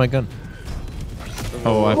can't find my gun.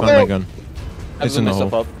 Oh, I found my gun. I It's blew in the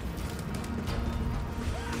myself hole. up.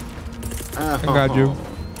 I got you.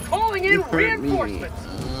 Calling in You hurt me. reinforcements.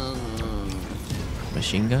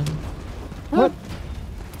 Machine gun? What?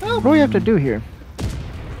 What do we have to do here?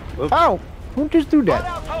 Whoops. Ow! Who just do Bot that?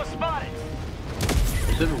 outpost spotted.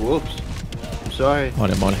 I said whoops. I'm sorry.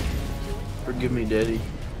 Mole. Forgive me, Daddy.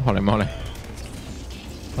 Mole. A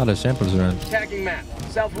lot of samples around. Tagging map.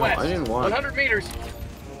 Southwest. No, I didn't want it. 100 meters.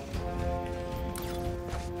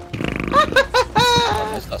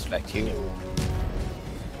 I'm a suspect here.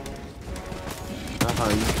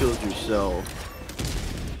 You killed yourself.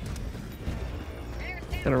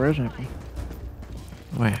 Got a rare sample.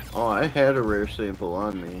 Where? Oh, I had a rare sample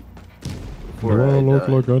on me. Before I I look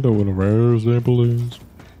died. like I know what a rare sample is.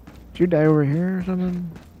 Did you die over here or something?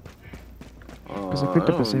 Because I picked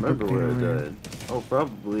up a don't sample remember container where I over here. died. Oh,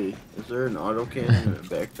 probably. Is there an auto cannon in a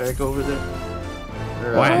backpack over there?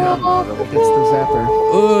 Or, Wow. not an auto It's the zapper.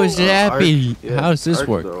 Oh, Zappy! Arc- yeah, How's this arc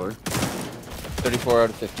work? thrower. 34 out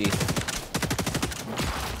of 50.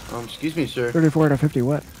 Excuse me, sir. 34 out of 50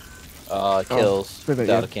 what? Kills for the-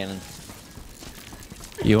 without yeah. a cannon.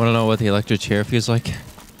 You want to know what the electric chair feels like?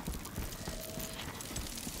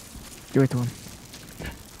 Do it to him.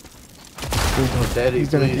 Oh, Daddy, He's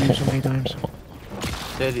done it to you please. so many times.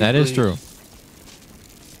 Daddy, That is please. true.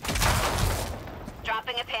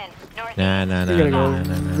 Dropping a pin. North. Nah. You gotta go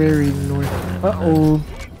very north. Uh-oh.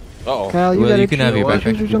 Uh-oh. Kyle, you Well, got you can have your issues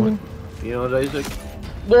backpack or if you want. something? You know what, Isaac?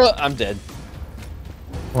 I'm dead.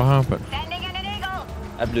 What happened? Sending in an eagle.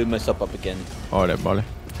 I blew myself up again. Mole.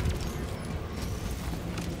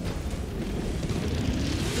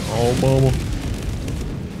 Oh, mama.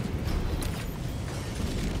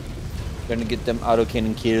 Gonna get them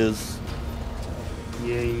autocannon kills.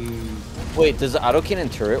 Yay. Wait, does the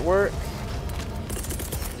autocannon turret work?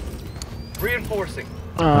 Reinforcing.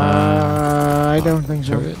 I don't think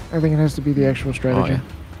so. turret. I think it has to be the actual strategy.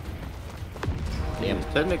 Damn.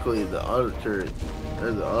 Technically, the auto turret,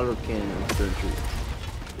 or the auto cannon infantry,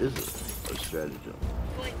 is a stratagem.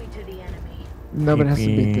 No, but it has to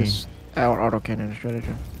beat this autocannon strategy.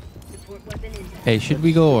 Hey, should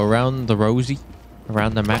we go around the Rosie?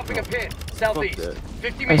 Around the map? Dropping a pin. Southeast.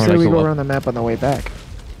 50 I meters. say we go go up. around the map on the way back.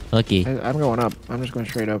 Okay. I'm going up. I'm just going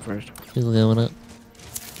straight up first. Who's going up?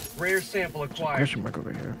 Rare sample acquired. Question mark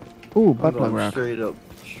over here. Ooh, butt I'm plug going rock. straight up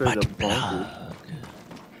bonkers.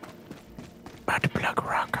 Butt plug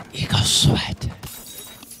rock. Eagle sweat.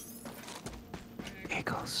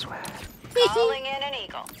 Eagle sweat. Calling in an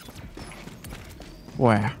eagle.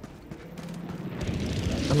 Where?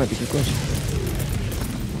 That might be too close.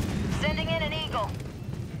 Sending in an eagle.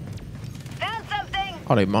 Found something.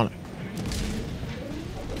 Holy moly.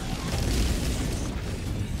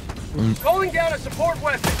 Calling down a support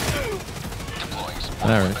weapon.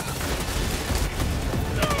 Alright.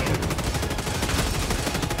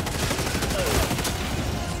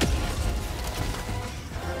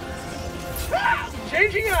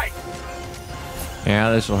 Changing height.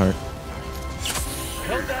 Yeah, this will hurt.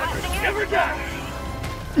 Helldivers never die.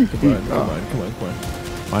 Come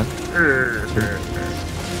on.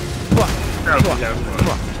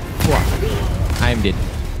 I'm dead.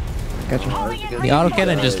 Gotcha. The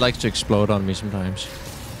autocannon just likes to explode on me sometimes.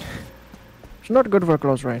 It's not good for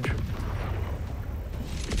close range.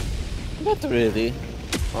 Not really.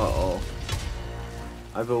 Uh-oh.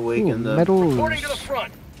 I've awakened them. Metals. Reporting to the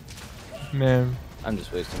front. Man. I'm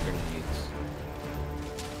just wasting grenades.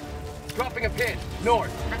 Dropping a pin.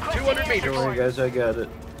 North. 200 meters. Don't worry, guys, I got it.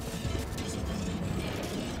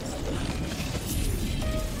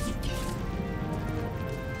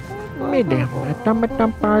 Medium.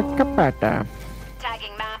 Kapata.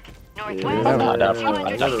 Tagging map. Yeah, Northwest.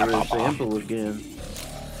 200 another meters. sample again.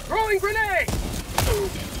 Throwing grenade.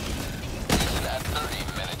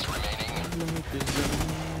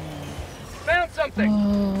 Found something.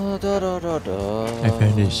 I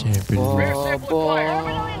found a sample. Rare sample acquired.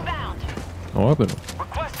 Orbital inbound. Orbital.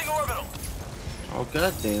 Requesting orbital. Oh,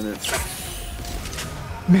 god damn it.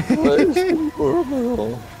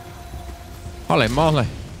 Holy moly.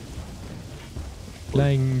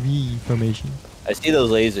 Flying V formation. I see those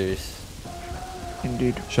lasers.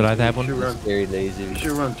 Indeed. Should I have one? You should run, Scary you lasers.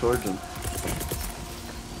 should run towards them.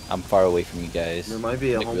 I'm far away from you guys. There might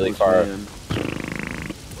be a Like, homeless really far. man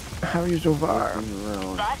How are you so far? walking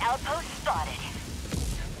around. Bot outpost spotted.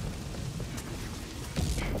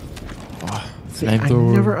 See, I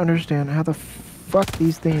never understand how the fuck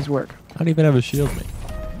these things work. I don't even have a shield, mate.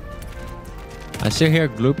 I still hear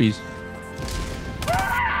gloopies.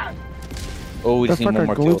 Oh, we The just need fuck one are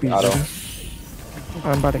more kill. gloopies? Auto. Dude?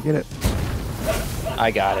 I'm about to get it.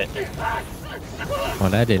 I got it. Oh,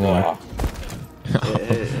 that didn't work. Aw.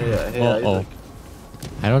 Hey, Uh-oh. Isaac.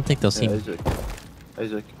 I don't think they'll see Hey, me.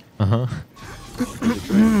 Isaac. Uh-huh.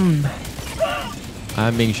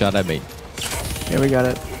 I'm being shot at, mate. Yeah, we got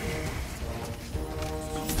it.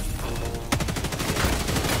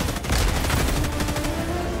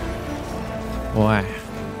 Why?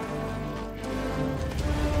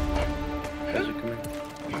 Isaac, come here.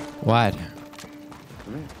 What?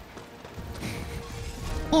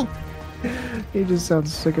 Come He just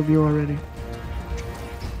sounds sick of you already.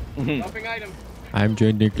 Dropping item. I'm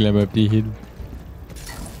trying to climb up the hill.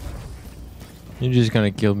 You're just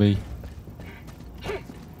gonna kill me.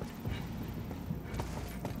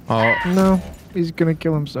 Oh. No, he's gonna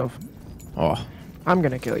kill himself. Oh. I'm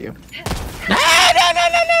gonna kill you.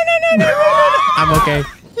 I'm okay.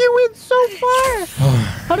 You went so far!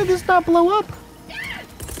 How did this not blow up?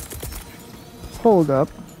 Hold up.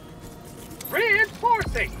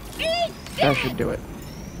 Reinforcing. That should do it.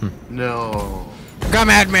 here. No. Come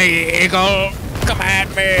at me, Eagle! Come at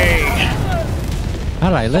me! How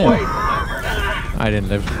did I live? I didn't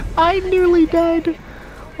live. I nearly died.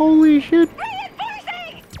 Holy shit.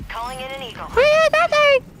 Reinforcing. Calling in an eagle.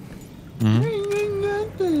 Hmm?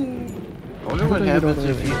 I wonder what happens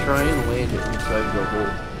if you try and land it inside the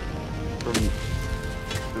hole from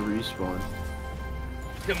the respawn.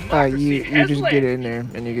 You just get in there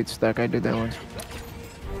and you get stuck. I did that once.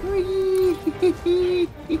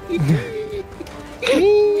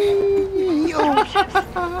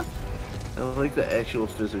 I like the actual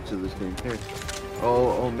physics of this game. Here.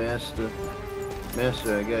 Oh, Master.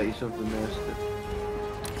 Master, I got you something, Master.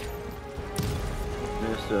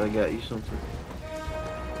 Master, I got you something.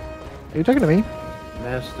 Are you talking to me?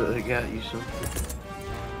 Master, I got you something.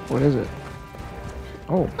 What is it?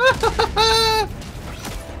 Oh.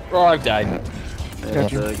 Oh, I died.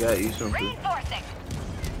 Master, I got you something. Reinforcing.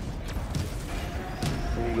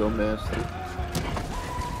 Here you go, Master.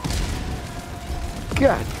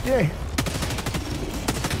 God dang.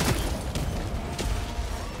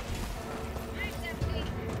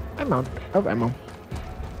 I'm out of ammo.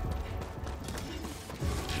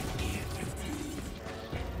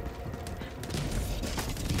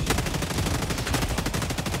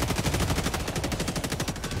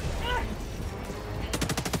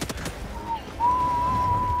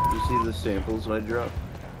 see the samples I dropped?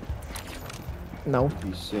 No.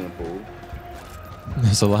 You sampled.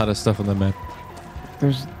 There's a lot of stuff on the map.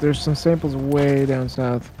 There's some samples way down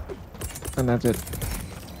south, and that's it.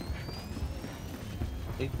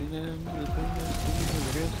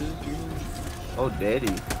 Oh, daddy.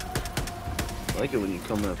 I like it when you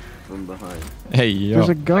come up from behind. Hey, yo. There's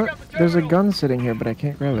a gun. There's a gun sitting here, but I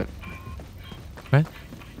can't grab it. What?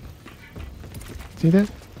 See that?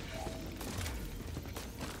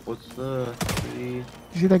 What's the 3, You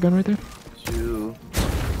see that gun right there? 2?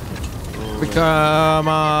 Become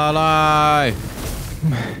alive!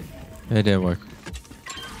 It didn't work.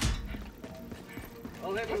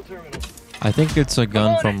 I'll head to the terminal. I think it's a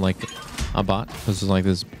gun from like a bot. This is like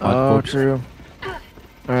this bot Oh, corpse. true.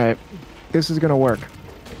 All right, this is gonna work.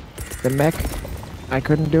 The mech, I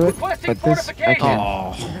couldn't do it, but this I can.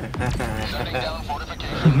 Oh.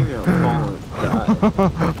 You're gonna fall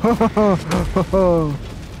and die.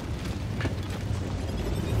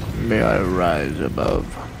 May I rise above?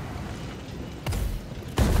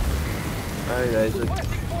 Alright, Isaac.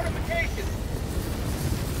 Requesting fortification.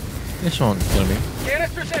 This one's gonna be.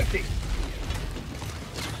 Canister's empty.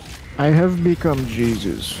 I have become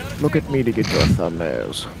Jesus. Look at me to get your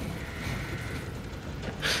thumbnails.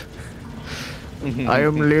 I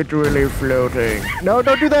am literally floating. No,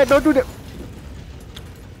 don't do that! Don't do that!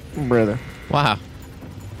 Brother. Wow.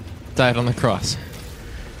 Died on the cross.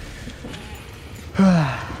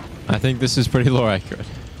 I think this is pretty lore accurate.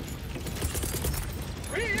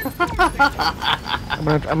 I'm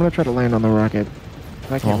gonna try to land on the rocket.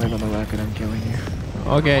 If I can't land on the rocket, I'm killing you.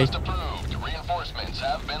 Okay. Reinforcements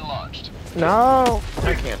have been launched. No!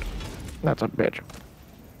 I can't. That's a bitch.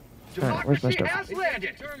 Alright, where's my stuff? Has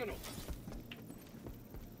landed. Terminal.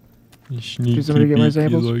 Did somebody get my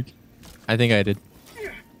samples? I think I did.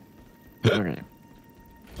 Okay.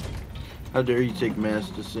 How dare you take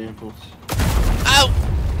master samples? Ow!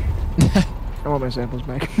 I want my samples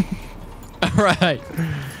back. Alright.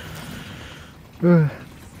 Hey,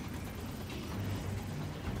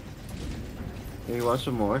 you want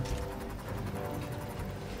some more?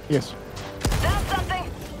 Yes. Found something.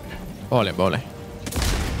 Bole.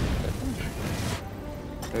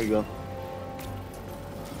 There you go.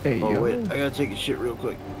 Hey, Oh, yo. wait. I gotta take a shit real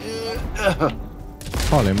quick.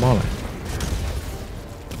 Bole.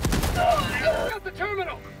 At the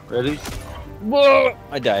terminal. Ready? Whoa!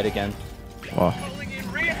 I died again. Oh. Calling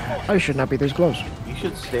in reinforcements. I should not be this close. You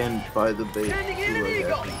should stand by the base. Sending in See an what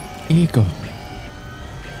eagle. happens. Eagle.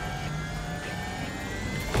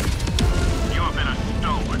 You have been a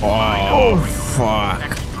stalwart. Oh, fuck.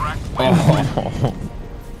 Oh.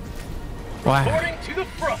 Wow. Reporting to the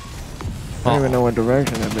front. I don't even know what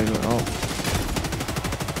direction that big went. Oh.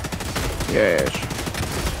 Yes.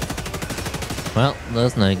 Well,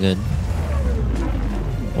 that's not good.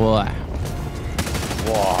 Wow.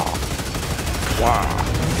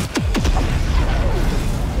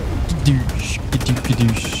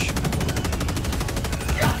 Kadoosh.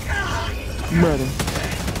 Brother.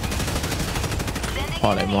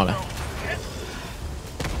 Mole.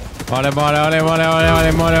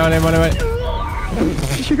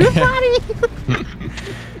 Your body!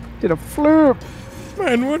 Did a flip.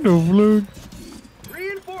 Man, what the fluke?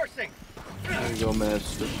 Reinforcing. There you go,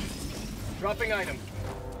 master. Dropping item.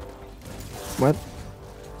 What?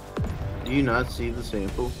 Do you not see the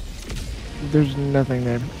sample? There's nothing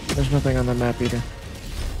there. There's nothing on the map either.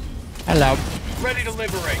 Hello. Ready to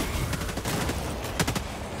liberate.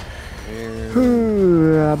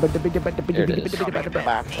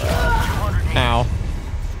 Ow.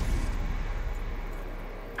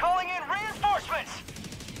 Calling in reinforcements.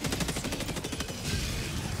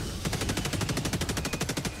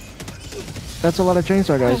 That's a lot of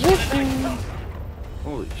chainsaw guys.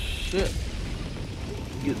 Holy shit.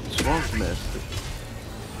 You get swamped, master.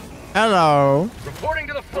 Hello. Reporting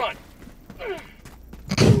to the front.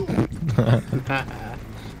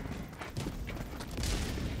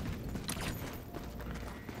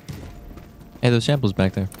 Hey, those samples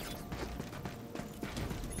back there.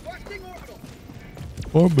 Requesting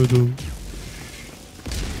orbital. Orbital.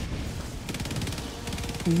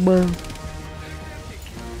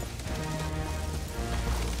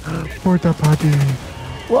 Porta potty.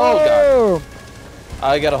 Whoa! God.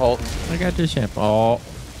 I got a halt. I got this sample. Oh.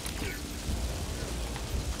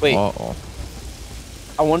 Wait. Uh-oh.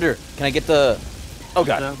 I wonder, can I get the... Oh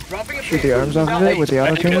god. Dropping a Shoot the arms off of it with the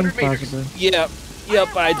auto cannon? 200 meters. Possibly.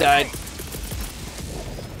 Yep, I died.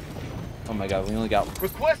 Oh my god, we only got...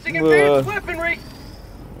 Requesting advanced weaponry.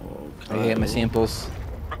 I hit my samples.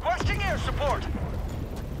 Requesting air support.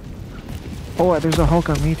 Oh, there's a Hulk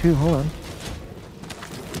on me too. Hold on.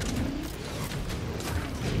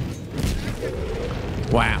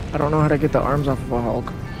 Wow. I don't know how to get the arms off of a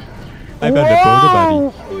Hulk. I'm on the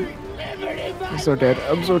border, buddy. I'm so dead.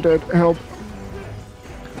 I'm so dead. Help.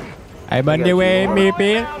 I'm on the way,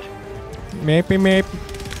 Meepy. Meepy.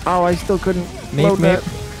 Oh, I still couldn't Meep, load that.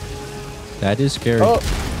 That is scary. Oh,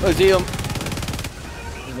 I see him.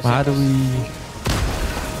 How do we...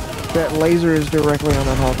 That laser is directly on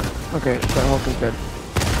that Hulk. Okay, that Hulk is dead.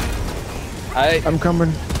 I'm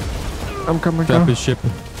coming. I'm coming. Drop his ship.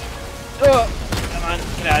 Oh, come on,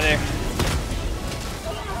 get out of there.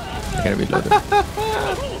 I gotta reload it.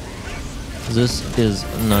 This is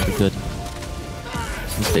not good.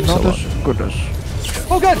 This takes so long. Goodness.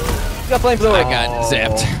 Oh god! Got flamethrower. I got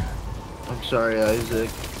zapped. I'm sorry, Isaac.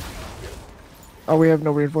 Oh, we have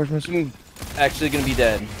no reinforcements. Actually gonna be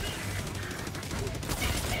dead.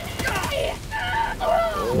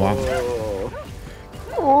 Wow.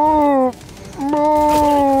 Oh,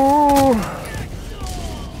 no.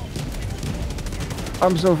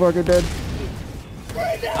 I'm so fucking dead.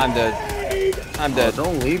 I'm dead. I'm dead. Oh,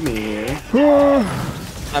 don't leave me here.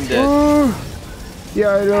 I'm dead.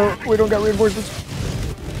 Yeah, I know. We don't got reinforcements.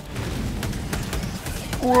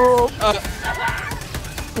 Whoa.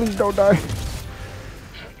 Please don't die.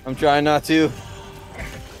 I'm trying not to.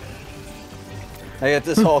 I got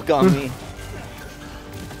this Hulk on me.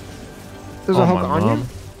 There's a Hulk on you?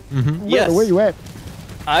 Mm-hmm. Yes. Where you at?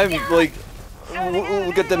 I'm like,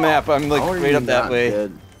 look at the map. I'm like How are right you up that not way.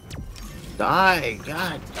 dead? Die!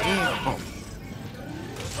 God damn!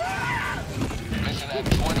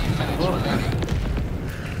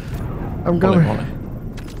 I'm going.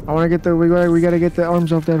 I want to get the. We gotta get the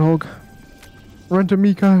arms off that Hulk. Run to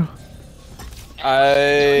me, Kyle. I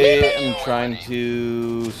am trying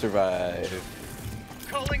to survive.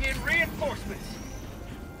 Calling in reinforcements.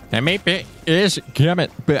 And Meepy is coming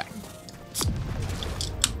back.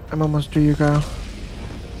 I'm almost to you, Kyle.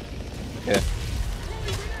 Yeah.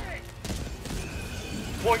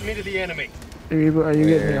 Point me to the enemy. Are you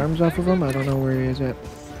getting the arms off of him? I don't know where he is at.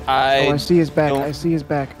 I see his back. I see his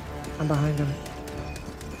back. I'm behind him.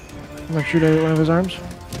 I'm gonna shoot at one of his arms.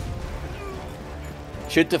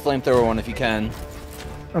 Shoot the flamethrower one if you can.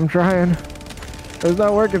 I'm trying. It's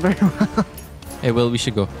not working very well. Hey, Will, we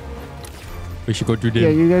should go. We should go do Yeah,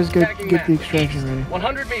 the... you guys get the extraction ready.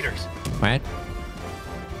 100 meters. What?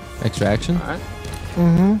 Extraction?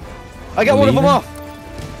 Mm-hmm. I got one of them off.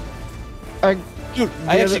 Dude,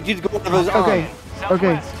 I actually did go one of his arms.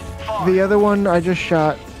 Okay. The other one I just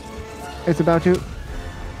shot. It's about to.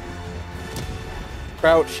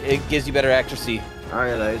 Crouch. It gives you better accuracy.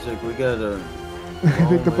 Alright, Isaac, we gotta... I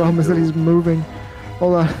think the problem is that he's moving.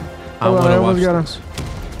 Hold on. I Hold on, I wanna almost got watch him.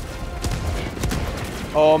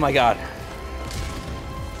 Oh my god.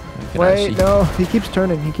 Wait, no. He keeps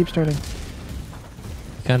turning. He keeps turning.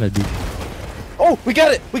 Kinda do. Oh, we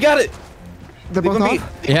got it. We got it. The both off?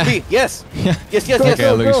 Yeah. Yes. Yeah. Yes. Okay,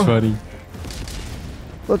 that looks funny.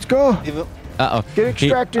 Let's go. Uh-oh. Get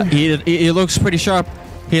extracted. He looks pretty sharp.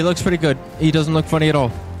 He looks pretty good. He doesn't look funny at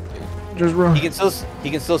all. Just run. He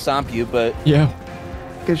can still stomp you, but Yeah.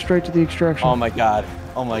 Get straight to the extraction. oh my god.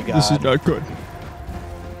 Oh my god. This is not good.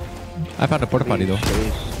 I found a porta potty though.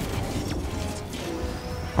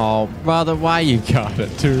 Oh, brother, why you gotta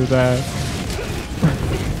do that?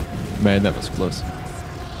 Man, that was close.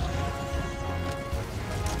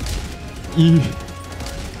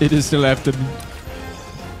 It is still after me.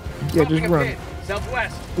 Yeah, just run.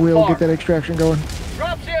 Southwest. We'll get that extraction going.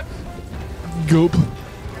 Dropships. Gulp.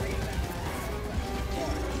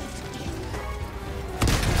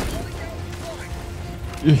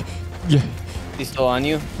 Yeah. He's still on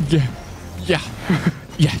you? Yeah.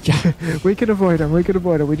 We can avoid him. We can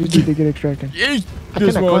avoid him. We just need to get extracting.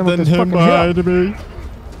 There's more than him behind me.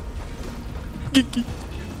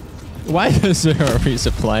 Why is there a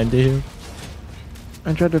resupply to him?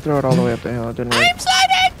 I tried to throw it all the way up the hill. It didn't work. I'm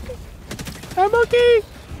sliding! I'm okay.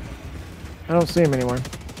 I don't see him anymore.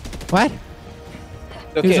 What?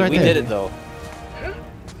 Okay, right we there. did it though.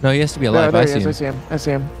 No, he has to be There, alive. there I he see is. him. I see him. I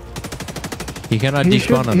see him. He cannot He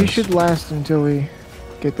despawn on he us. should last until we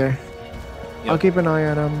get there. I'll keep an eye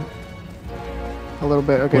on him a little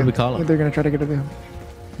bit. Okay. What do we call him? They're gonna try to get to him.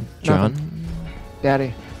 John?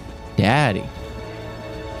 Daddy. Daddy.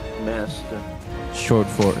 Master. Short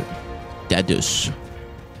for Dadus.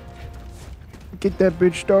 Get that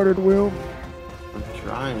bitch started, Will. I'm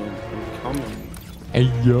trying. I'm coming. Hey,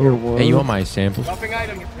 yo. Here, what? Hey, you want my sample? Dropping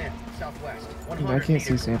item pin. Southwest. I 100 can't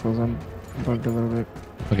see meters. samples. I'm bugged a little bit.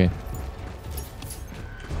 Okay.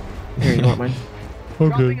 Here, you want mine?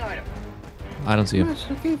 Dropping item. I don't see him.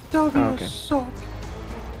 Oh, okay.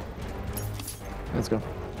 Let's go.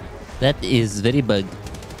 That is very bug.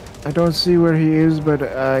 I don't see where he is, but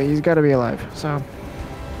he's got to be alive. So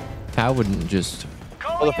I wouldn't just.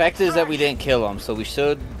 Well, the fact is that we didn't kill him, so we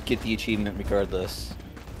should get the achievement regardless.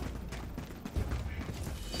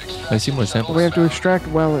 I see more samples. We have to extract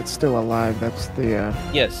while it's still alive. That's the.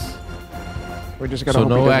 Yes. We just gotta So hope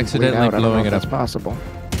no he doesn't accidentally bleed out. I don't know blowing if it that's up. possible.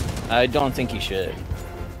 I don't think you should.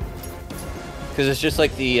 Because it's just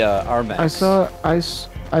like the RMAX.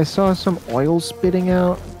 I saw some oil spitting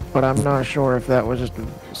out, but I'm not sure if that was just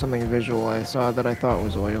something visual I saw that I thought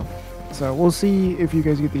was oil. So we'll see if you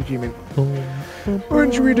guys get the achievement.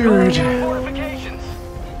 Once we do it.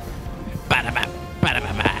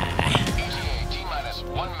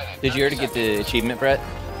 Did you already get the achievement, Brett?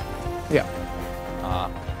 Yeah.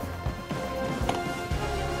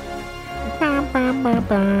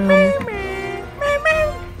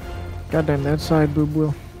 Goddamn, that side boob,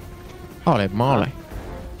 Will. Holy moly.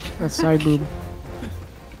 That side boob.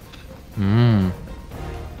 Mmm.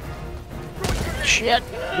 Shit.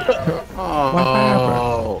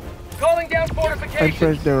 Oh. Calling down I fortifications.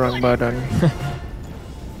 pressed the wrong button.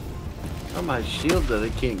 Oh, my shield that I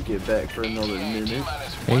can't get back for another minute.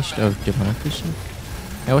 Taste of democracy.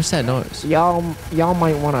 Hey, what's that noise? Y'all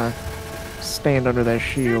might want to stand under that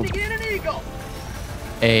shield. Sending in an eagle.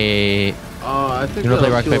 A. I think You wanna play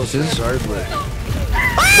that'll rock, kill paper, us scissors? regardless.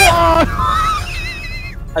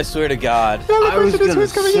 I swear to God. I was gonna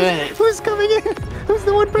Who's coming say. in? Who's coming in? Who's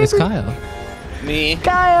the one It's person? Kyle. Me.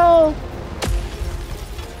 Kyle!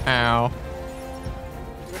 Ow.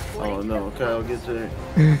 Oh no, Kyle gets there.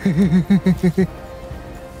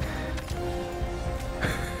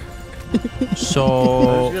 I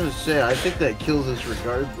So. was gonna say, I think that kills us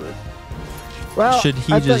regardless. Well, Should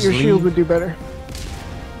he I thought just your shield leave? would do better.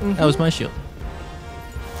 That was my shield.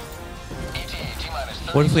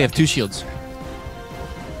 What if we have two shields?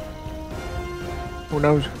 Who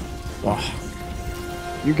knows? Oh.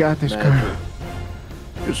 You got this, Magic. Kyle.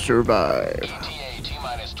 You survive.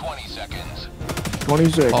 20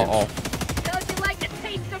 seconds. Oh. Don't you like the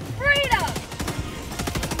taste of freedom?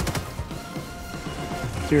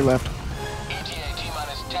 To your left.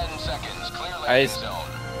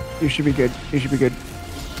 You should be good. You should be good.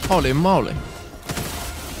 Holy moly.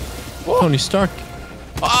 Tony Stark.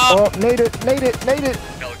 Oh, nade it.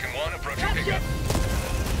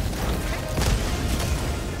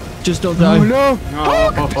 Just don't die. Oh no!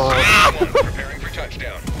 Preparing for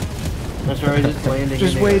touchdown. That's right, it's landing.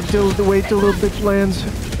 Just in wait till the little bitch lands.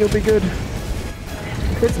 You'll be good.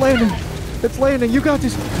 It's landing. It's landing. You got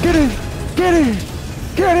this. Get in. Get in.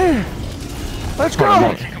 Get in. Let's go.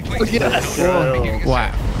 Yes. Whoa.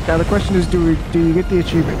 Wow. Now the question is, do you get the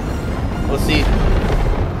achievement? We'll see.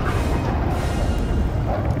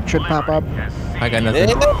 It should pop up. I got nothing.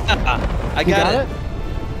 I got it.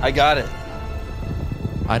 I got it.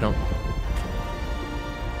 I don't.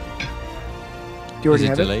 Do you Is already it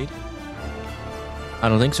have delayed? I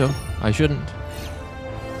don't think so. I shouldn't.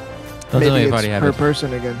 Don't Maybe tell me if I it's already have per it.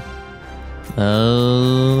 person again.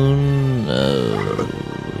 Oh no.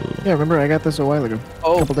 Yeah, remember I got this a while ago.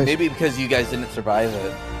 Oh, Couple days. maybe because you guys didn't survive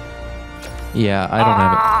it. Yeah, I don't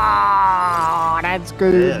have Ah, that's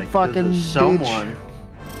good, Yeah, 'cause fucking of bitch. someone.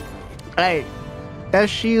 Hey, that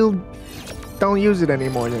shield, don't use it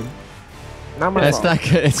anymore then. Not my it. That's fault. not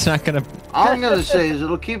good. It's not gonna. All I'm gonna say is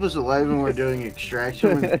it'll keep us alive when we're doing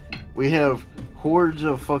extraction. When we have hordes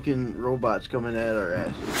of fucking robots coming at our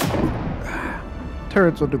asses.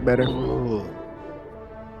 Turrets will do better.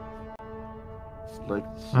 Like,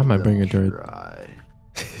 I might bring a turret. try.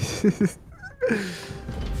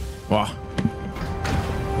 Wow.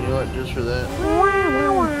 You know what? Just for that.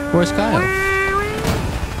 Where's Kyle?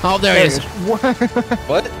 Oh, there he is.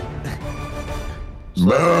 What?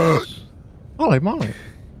 Holy moly.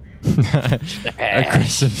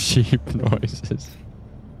 Aggressive sheep noises.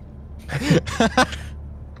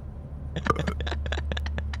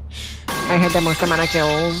 I had the most amount of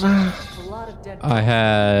kills. I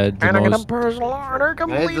had the And I got a most. personal order I had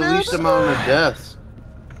completed. the least amount of deaths.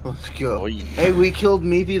 Let's go. Hey, we killed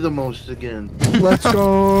Meepy the most again. Let's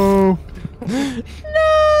go. No.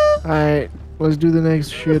 Alright, let's do the next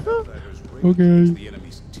shit. Okay.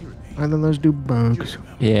 And then let's do bugs.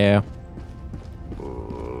 Yeah.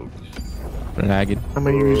 Lagged. I'm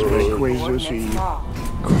gonna use my Quasar seed.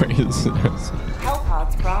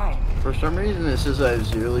 Hellpods prime. For some reason, it says I have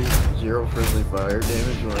zero friendly fire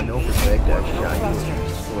damage when I know for a fact I shot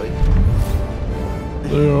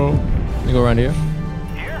you. Yeah. You go around here?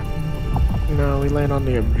 No, we land on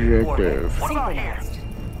the objective. Synchronized.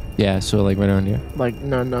 Yeah, so like right around here. Like,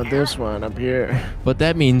 no, this one up here. But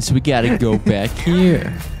that means we gotta go back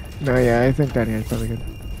here. No, yeah, I think that here's probably good.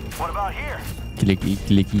 What about here? Clicky,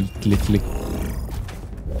 clicky, click, click.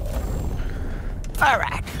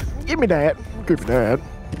 Alright, give me that. Give me that.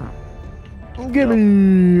 Give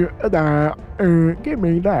me that. Give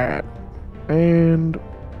me that. And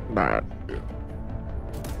that.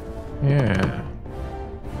 Yeah.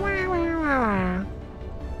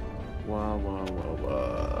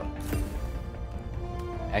 Wow.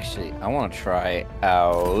 Actually, I want to try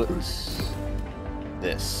out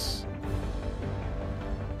this.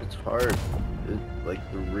 It's hard. Like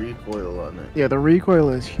the recoil on it. Yeah, the recoil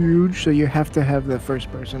is huge, so you have to have the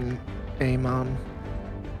first person aim on.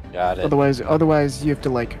 Got it. Otherwise you have to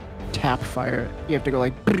like tap fire. You have to go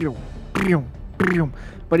like boom, boom, boom.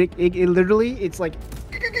 But it literally it's like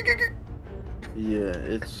Yeah,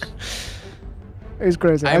 it's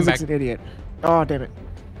crazy. I'm Isaac's back. an idiot. Oh damn it.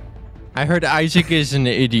 I heard Isaac is an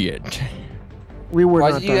idiot. We were Why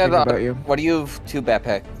not do talking you have about you. Why do you have two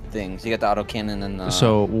backpack things? You got the autocannon and the...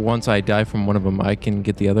 So once I die from one of them, I can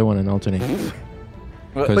get the other one and alternate.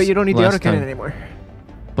 But you don't need the last autocannon time- anymore.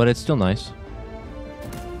 But it's still nice.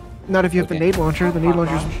 Not if you have the Okay. nade launcher. The nade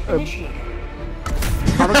launcher's Initiated.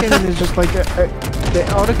 autocannon is just like the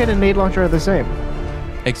autocannon and nade launcher are the same.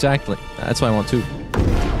 Exactly. That's why I want two.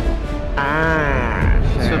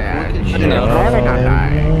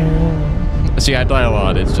 See, I die a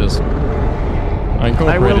lot. It's just I I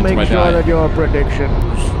incorporate will into my make sure diet. that your predictions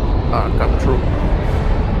come true.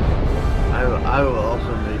 I will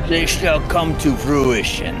also make They shall come to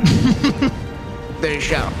fruition. They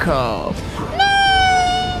shall come.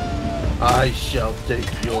 I shall take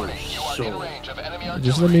your soul.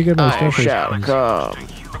 Just let me get my stuff. first, Shall please. come.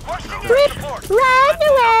 Run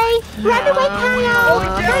away! Run away, Kyle!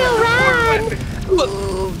 Kyle, run!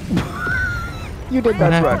 You did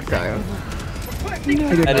not run, Kyle. I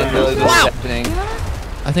didn't know this was happening.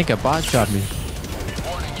 I think a bot shot me.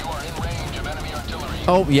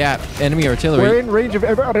 Oh yeah, enemy We're artillery. in range of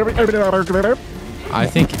I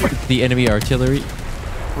think the enemy artillery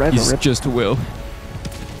is just Will.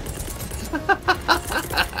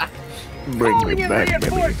 Bring me back,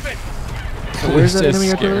 baby. Reinforcement! Where's This that is enemy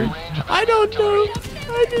scary. artillery? I don't know.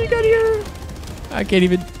 I think I got here. I can't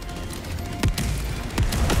even.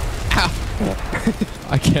 Ow.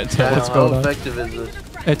 I can't tell what's How going on. effective is this?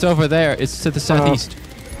 It's over there. It's to the southeast.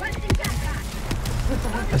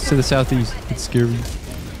 It's to the southeast. It's scary.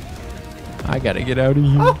 I gotta get out of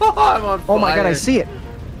here. I'm on fire. Oh my god, I see it.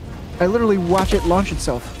 I literally watch it launch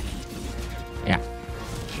itself. Yeah.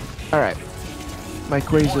 Alright. My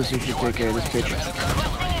Quasars should take care of this bitch.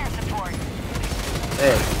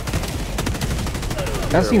 Hey,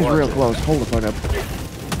 That seems watch real it. close. Hold the phone up.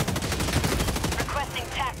 Requesting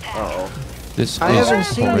tac. uh-oh. This I is haven't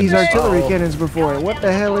seen these horrendous. artillery cannons before. What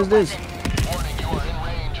the hell is this?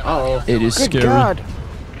 Uh-oh. It is Good scary. god.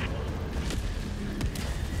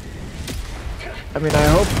 I mean,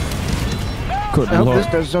 I Good hope lord. this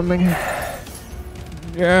does something.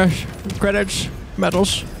 Yes. Credits.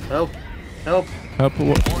 Medals. Help. Help. Help.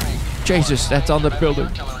 Jesus, that's on the building.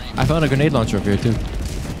 I found a grenade launcher over here too.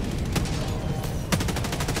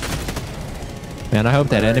 Man, I hope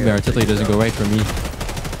that enemy artillery doesn't go right for me.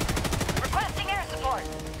 Requesting air support.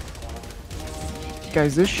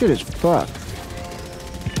 Guys, this shit is fucked.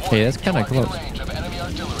 Hey, that's kind of close.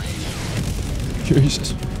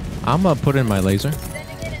 Jesus. I'm gonna put in my laser.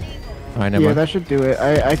 Alright, never Yeah, mind. that should do it.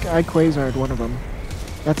 I quasared one of them.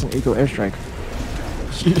 That's an eco airstrike.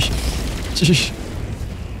 Sheesh.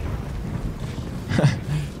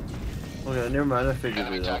 Okay, never mind. I figured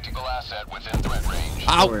it out.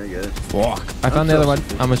 Ow! Don't worry, guys. Fuck. I found the other one.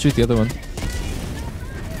 I'm gonna shoot the other one.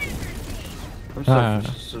 I'm Ah.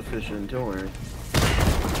 self-sufficient. Don't worry.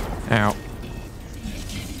 Ow.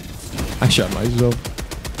 I shot myself.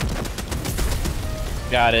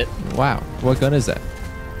 Got it. Wow. What gun is that?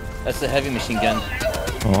 That's the heavy machine gun.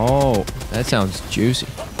 Oh, that sounds juicy.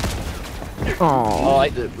 Oh,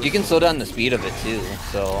 You can slow down the speed of it too.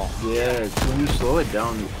 So Yeah, when you slow it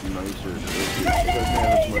down, it's nicer. It doesn't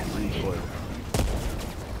have as much recoil.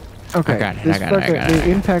 okay. I got it, This I got it, I fucking- got it. The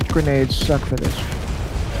impact grenades suck for this.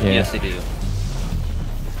 Yeah. yes, they do.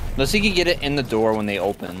 Unless you can get it in the door when they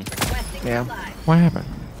open. Yeah. What happened?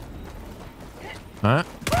 Huh?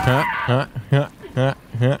 Huh? Huh? Huh? Huh?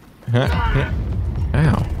 Huh? Huh? Huh?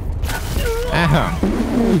 Ow. Ow.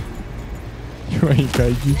 Wait,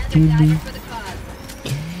 guys, you kidding me?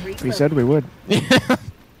 We said we would.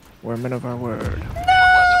 We're men of our word.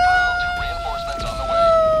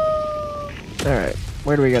 Alright,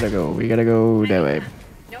 where do we gotta go? We gotta go that way.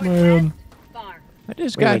 Man, I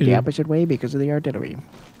just We got went the here. opposite way because of the artillery.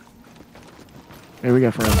 Here we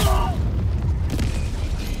go, friends.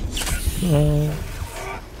 Right.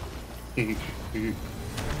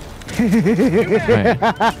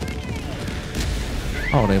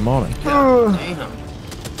 Holy moly. Damn.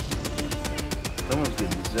 Someone's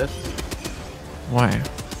getting zesty. Why?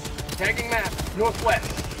 Tagging map.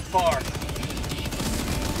 Northwest. Far.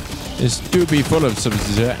 It's to be full of some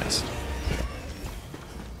zest.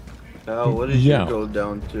 Oh, what did Yeah. you go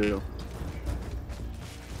down to?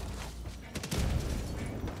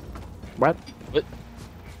 What?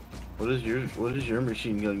 What does your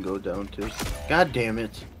machine gun go down to? God damn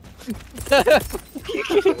it! Are you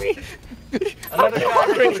kidding me? Another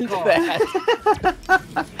guy Crazy call. that.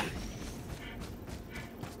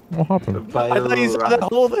 What happened? I thought you saw that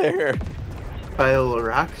hole there. Pile of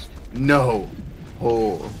rocks? No.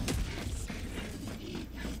 Hole.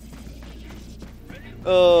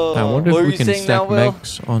 Oh, I wonder what if were we you can saying now, stack Will?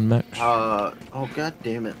 mechs on mechs. Oh god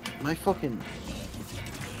damn it. My fucking...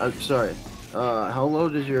 I'm sorry. How low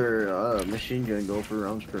does your machine gun go for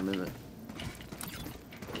rounds per minute?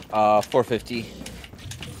 450.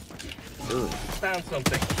 Really? Found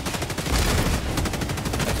something.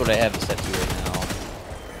 That's what I have it set to right now.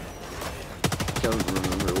 I don't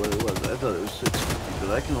remember what it was. I thought it was 650,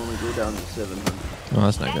 but I can only go down to 700. Oh,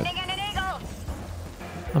 that's not good. Sending in an eagle.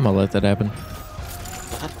 I'm gonna let that happen.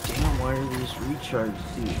 God damn, why are these recharge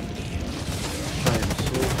seats trying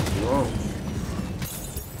so slow?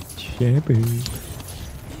 Champion.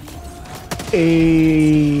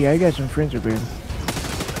 Hey, I got some friends over here.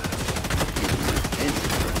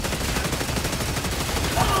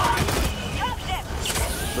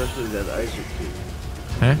 Especially that Isaac dude.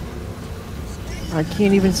 Huh? I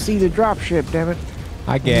can't even see the drop ship, damn it.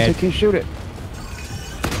 I I get. can't shoot it.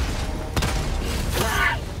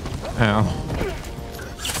 Ow.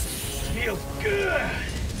 Feels good.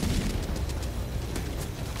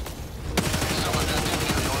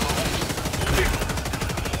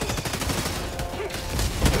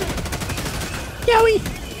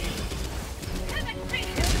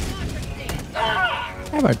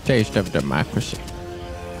 Have a taste of democracy.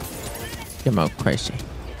 Democracy.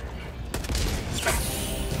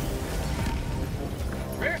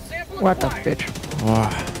 Rare sample What the acquired. bitch?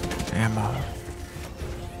 Oh, ammo.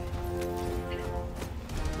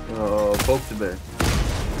 Poke the bear.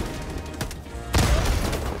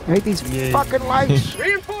 I hate these Yeah. fucking lights.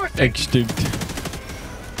 Reinforcing. Extinct.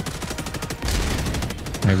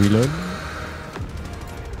 I reload.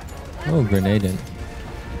 Oh, grenade in.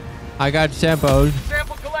 I got samples.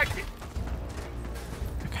 Sample collected.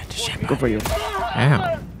 I got the sample. Good for you.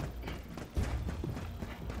 Ow.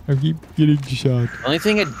 I keep getting shot. The only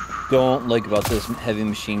thing I don't like about this heavy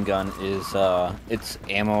machine gun is its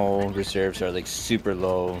ammo reserves are like super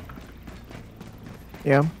low.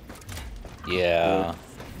 Yeah. Yeah.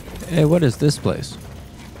 Hey, what is this place?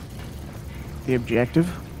 The objective.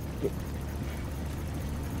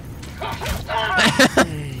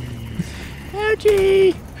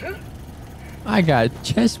 Ouchie! I got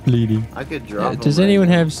chest bleeding. I could drop him Does right anyone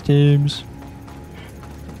now. have stims?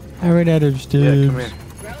 I ran out of Yeah, stims. come here.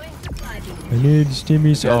 I need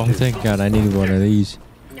stimmies. Got Oh, you. thank God! I needed one of these.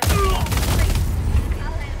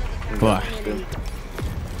 Fuck.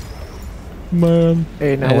 Man.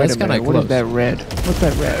 Hey, now Hey, wait that's a minute. kinda What is close. that red? What's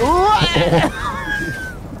that red?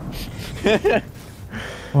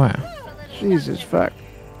 Wow. Jesus fuck.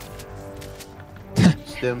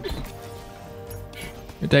 Stims,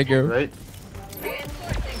 Thank you. right?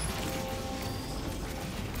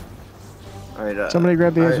 Alright, Somebody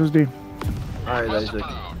grab the SSD. Alright, Isaac.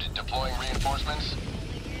 Deploying reinforcements.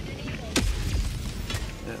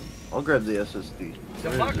 Yeah, I'll grab the SSD.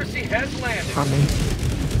 Democracy has landed. On me.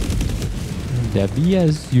 The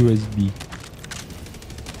BS USB.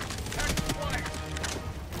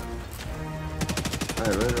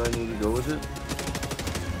 Alright, where do I need to go with it?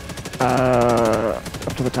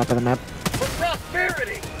 Up to the top of the map. For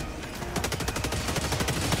prosperity.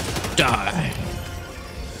 Die.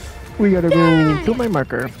 We gotta go to my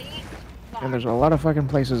marker. And there's a lot of fucking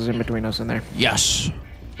places in between us and there. Yes.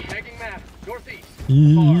 Tagging map. Northeast.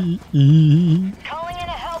 Calling in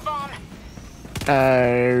a hell bomb.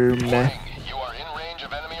 You are in range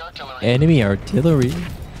of enemy artillery. Enemy artillery.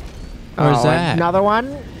 Where's Oh, that? another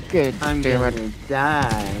one? Good. I'm damn gonna it.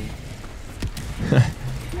 die.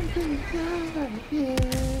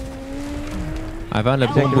 I found a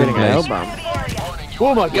boom boom Activating a hell place. bomb.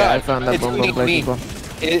 Oh my god! Yeah, I found that it's boom aiming boom at me. place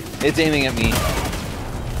before. It's aiming at me.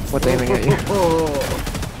 What's aiming at you?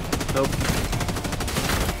 Nope.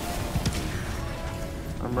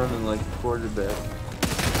 I'm running like a quarterback.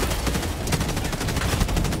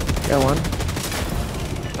 Got one.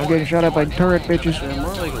 I'm getting shot at by turret bitches. I'm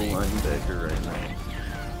more like a linebacker right now.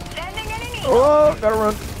 Sending in an eagle. Oh, gotta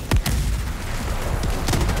run.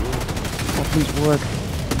 Oh, please work.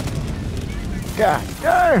 God,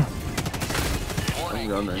 damn. I'm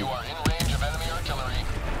gunning. You are in range of enemy artillery.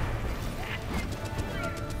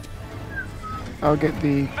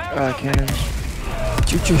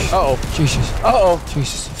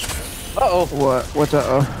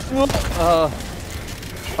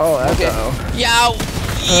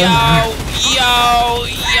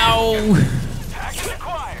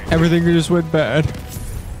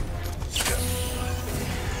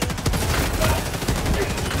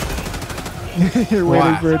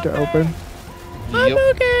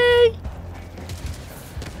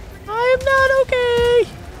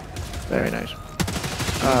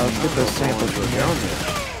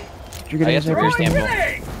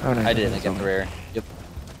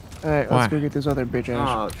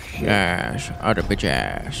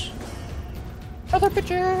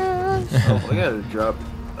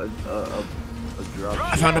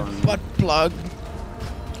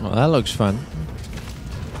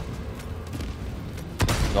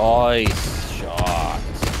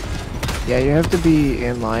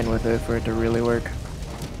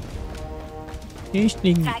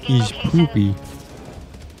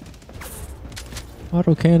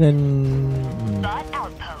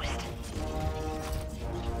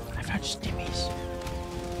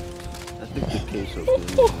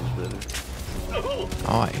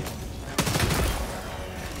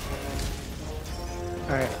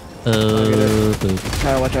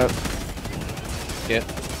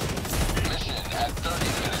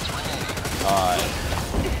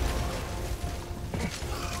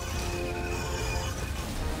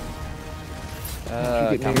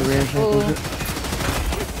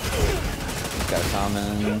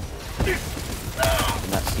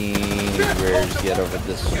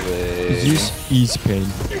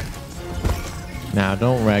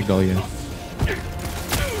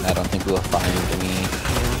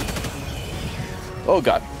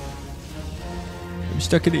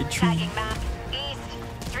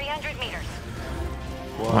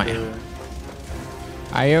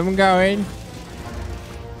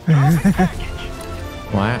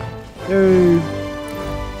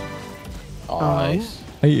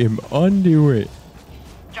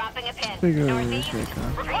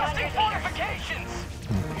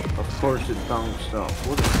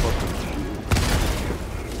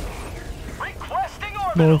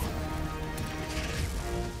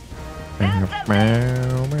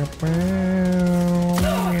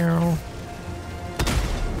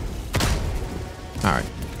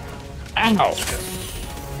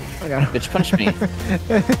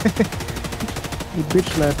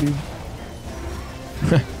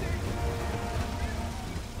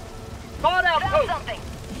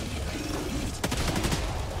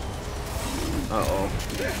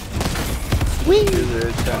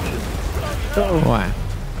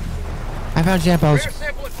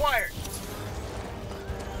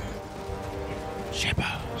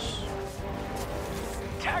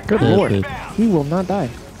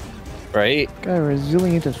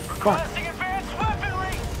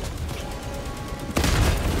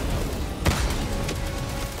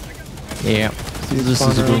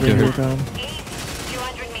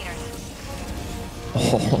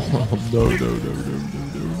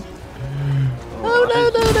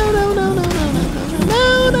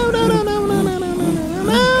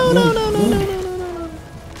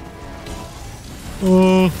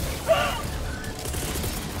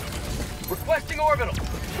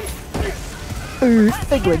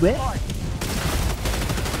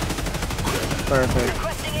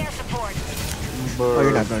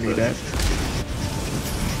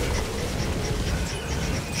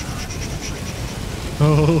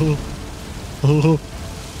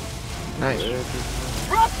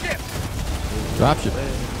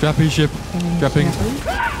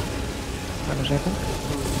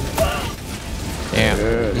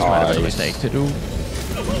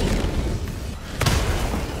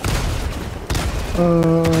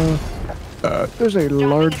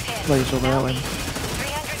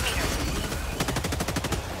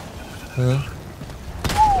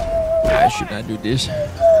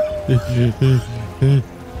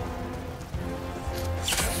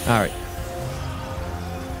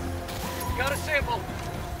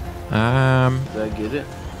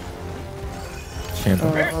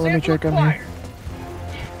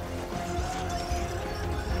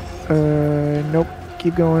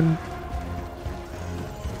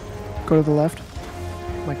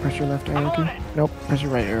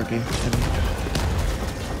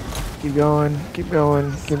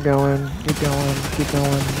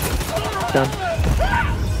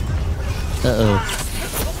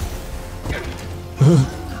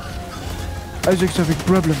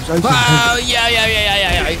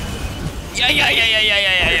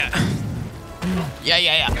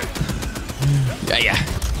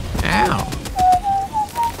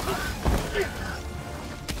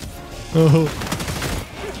 Oh.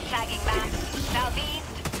 Tagging map. Southeast.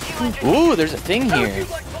 200. Ooh, there's a thing here.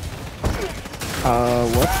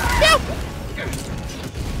 What?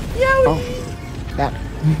 Oh, that.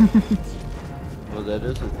 Well, that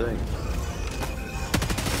is a thing.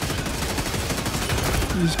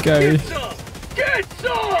 This guy. Get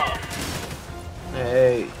some!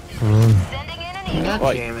 Hey. Sending in an email.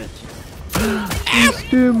 God damn it. He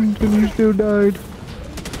stimmed and he still died.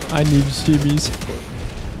 I need stimmies.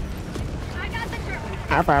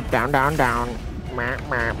 Up, up, down, down, down. Meh,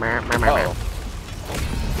 meh, meh, meh, meh, meh.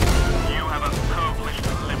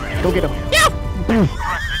 Go get him.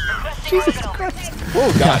 Jesus Christ.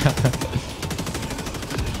 Oh God.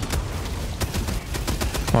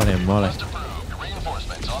 Holy moly.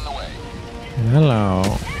 Reinforcements on the way. Hello.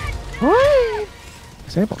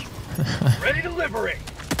 Sample. Ready to liberate.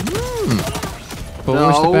 But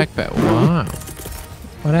where's the backpack? Wow.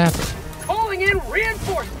 What happened? Calling in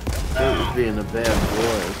reinforcements. That was being a bad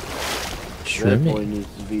boy. That boy Shrimmy.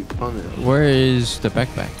 needs to be punished. Where is the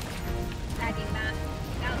backpack? Tagging map.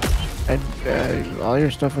 Southeast. And all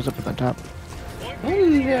your stuff was up at the top.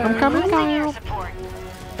 I'm coming, Kyle. Support.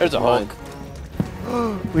 There's a Hulk.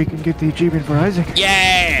 We can get the achievement for Isaac.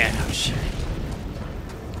 Yeah. Oh, shit. Hey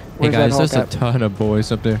Where's guys, that there's a Hulk at? ton of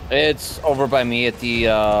boys up there. It's over by me at the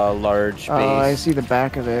large base. Oh, I see the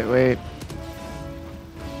back of it. Wait,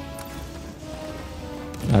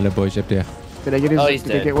 A lot of boys up there. did I get his? Oh, he's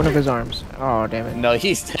did I dead. get one of his arms? Oh, damn it. No,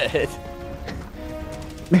 he's dead.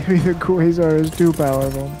 Maybe the Quasar is too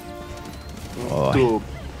powerful. Oh. Cool.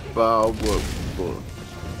 Bow, bow, bow.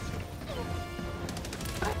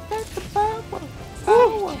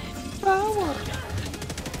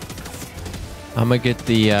 I'm gonna get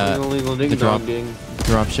the drop Ding.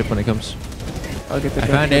 drop ship when it comes. I'll get the I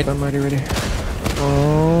found ship. it. I'm ready.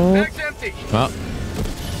 Oh. Bag's empty. Well.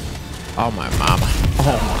 Oh my mama.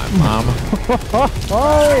 Oh my mama.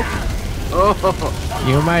 Oh.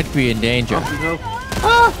 You might be in danger. No.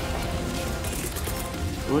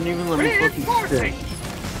 Wouldn't even let me fucking Reinforcing. spin.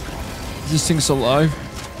 Is this thing's alive?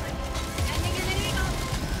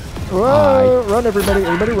 Whoa! Run, everybody!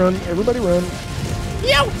 Everybody run! Everybody run!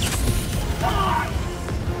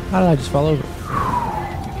 How did I just fall over?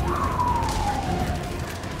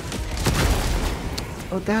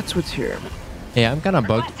 Oh, that's what's here. Hey, I'm kind of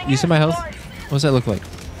bugged. You see my health? What's that look like?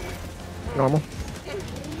 Normal.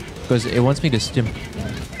 Because it wants me to stim.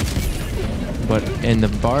 And the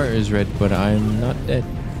bar is red, but I'm not dead.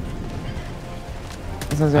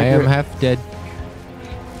 That sounds I am accurate. half dead.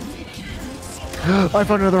 I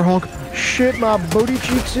found another Hulk. Shit, my booty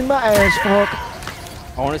cheeks in my ass, Hulk.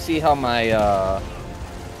 I want to see how my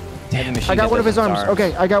heavy machine I got gun one of does his arms.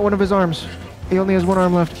 Okay, I got one of his arms. He only has one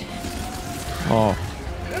arm left. Oh.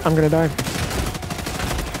 I'm gonna die.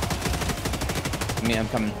 I'm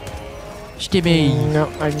coming. Stimmy. No,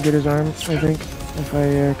 I can get his arm, I think. If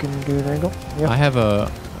I can get an angle. Yep. I have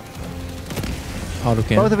a auto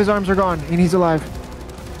cannon. Both of his arms are gone, and he's alive.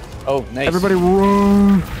 Oh, nice. Everybody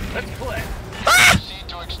run! Let's play. Proceed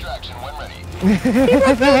to extraction when ready.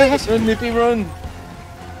 Run, Meepy, run.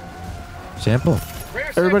 Sample.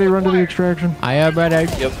 Everybody run to the extraction. I am ready.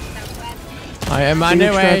 Yep. I am on The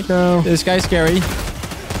the way. extract now. This guy's scary.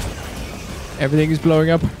 Everything is blowing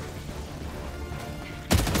up.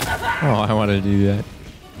 Oh, I want to do that.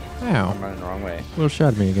 Ow. I'm running the wrong way. Will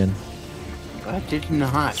shot me again. I did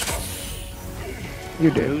not. You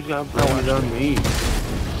did. Who's got blame it on me?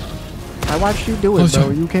 I watched you do it, bro.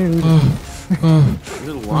 You can't.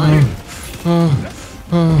 You're lying.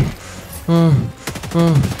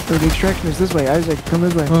 So the extraction is this way. Isaac, come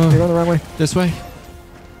this way. You're going the wrong way. This way.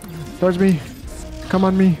 Towards me. Come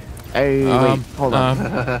on me. Hey, wait. Hold on.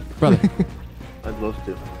 Brother. I'd love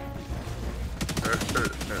to.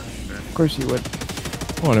 Of course you would.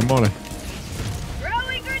 Morning, morning.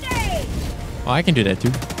 Throwing grenade. Oh, I can do that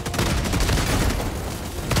too.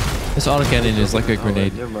 This autocannon is like a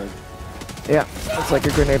grenade. Never mind. Yeah, it's like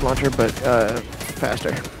a grenade launcher, but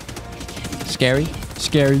faster. Scary.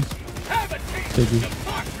 Scary. Biggie.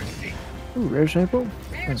 Ooh, rare sample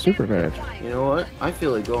and super badge. You know what? I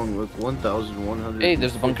feel like going with 1,100. Hey,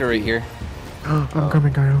 there's a bunker right here. I'm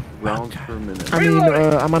coming, Kyle. Rounds per minute. I mean,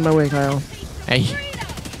 I'm on my way, Kyle. Hey.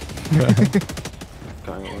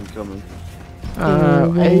 Kyle, I'm coming.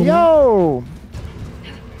 Hey, yo!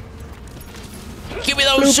 Give me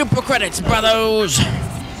those super credits, brothers.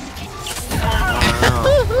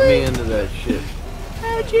 Wow. Me into that shit.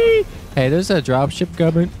 Hey, there's a dropship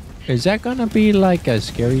coming. Is that gonna be like a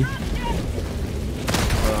scary?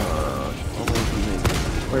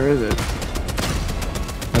 Where is it?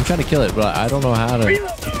 I'm trying to kill it, but I don't know how to.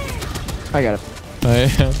 I got it. I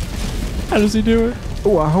am. How does he do it?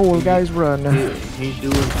 Oh, a whole guy's run. He's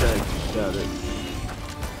doing that. Got it.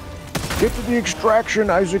 Get to the extraction.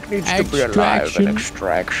 Isaac needs to be alive. An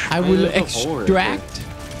extraction. I will extract.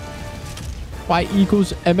 Y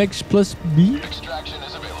equals mx plus b. Extraction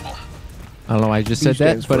is available. I don't know why I just said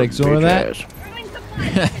that, but ignore that.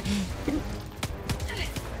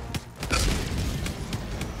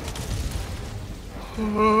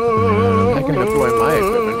 I can deploy my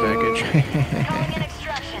equipment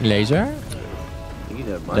package. Laser?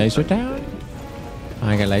 Laser down?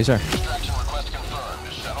 I got laser.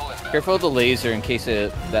 Careful of the laser in case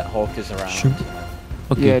that Hulk is around. Shoot.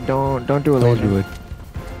 Okay. Yeah, don't do a laser. Don't do it.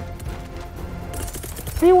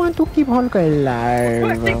 We want to keep Hulk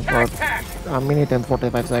alive for a minute and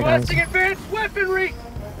 45 seconds. I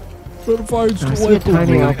see a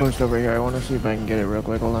tiny outpost over here. I want to see if I can get it real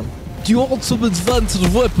quick. Hold on. Do you want some advanced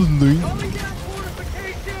weaponry?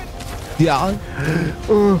 Yeah.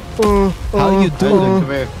 How you doing,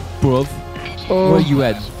 bruv? Where you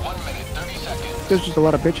at? There's just a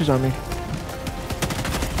lot of bitches on me.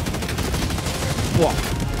 What?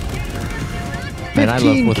 Man, I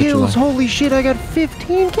love 4th of kills! July. Holy shit, I got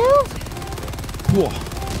 15 kills? Whoa.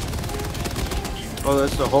 Oh,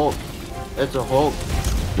 that's the Hulk. That's a Hulk.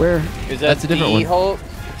 Where? Is that That's a different the one. Hulk?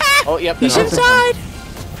 Oh, yep. He's that's inside!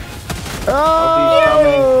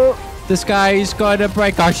 Oh! This guy's gonna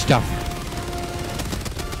break our stuff.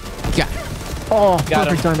 Yeah. Oh, Got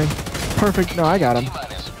perfect timing. Perfect. No, I got him.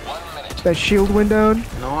 That shield went down.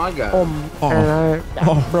 No, I got it.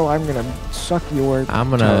 And bro, I'm gonna suck your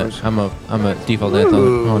I'm toes. a default death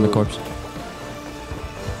on the corpse.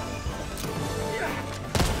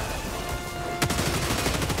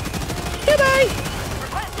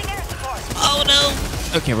 Oh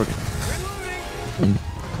no! Okay, we're good.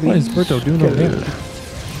 What is Berto doing over there?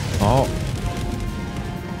 Oh.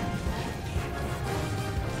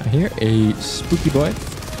 I hear a spooky boy.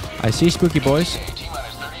 I see spooky boys.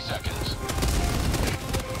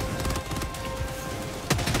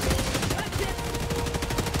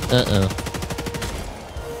 Uh-oh.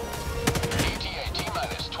 ETA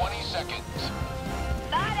T-minus 20 seconds.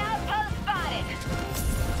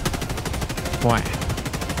 Why?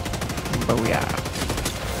 Booyah.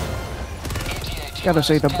 Gotta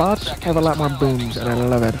say, the bots have a lot more booms, and I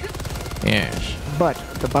love it. Yes. But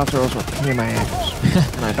the bots are also a pain in my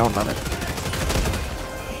ass, and I don't love it.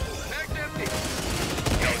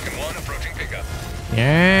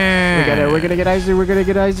 Yeah. We're gonna get Isaac. We're gonna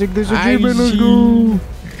get Isaac. There's a achievement. Let's go.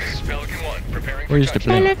 Where's the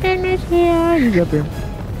plane? Pelican is here. He's up here.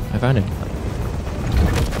 I found him.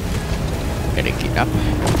 Gotta get up.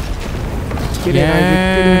 Get in,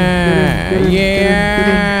 Isaac. Get in.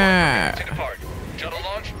 Yeah.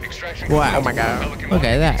 Wow. Oh my god. Look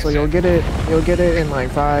at that. So you'll get it. You'll get it in like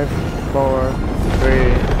 5, 4,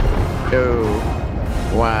 3, 2,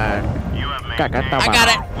 1. I got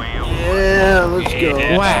it. Yeah, let's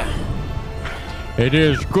go. Wow. It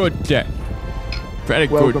is good day. Very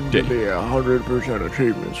Welcome good to day. the 100%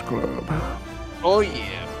 Achievements Club. Oh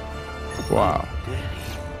yeah. Wow.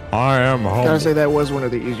 I am home. Gotta say that was one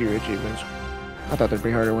of the easier achievements. I thought there'd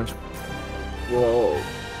be harder ones. Whoa.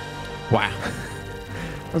 Wow.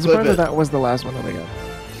 I was surprised that was the last one that we got.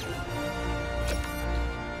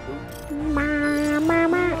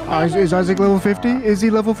 Is Isaac level 50? Is he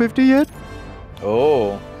level 50 yet?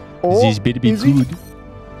 Oh. Oh, This better be is he? good.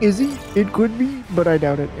 Is he? It could be, but I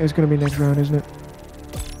doubt it. It's gonna be next round, isn't it?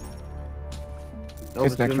 Oh,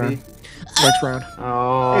 It's next gonna round. be- Next round.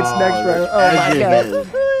 Oh, It's next round. Oh my god.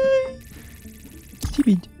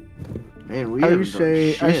 Man, we I haven't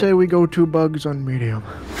say, done I shit. say we go 2 bugs on medium.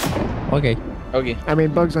 Okay. Okay. I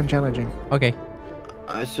mean, bugs on challenging. Okay.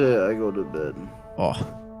 I say I go to bed. Oh.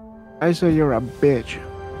 I say you're a bitch.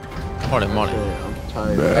 Morning, morning. Okay, I'm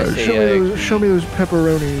tired. I say, Show me those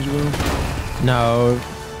pepperonis, Will. No.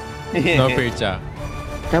 No pizza.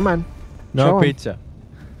 Come on. No Show 'em. pizza.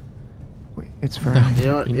 Wait, it's for You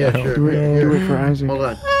know what? Yeah, No. sure. Do it, Here, do here. it for Isaac. Hold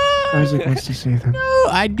on. Isaac wants to see them. No,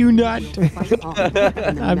 I do not.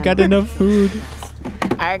 I've got enough food.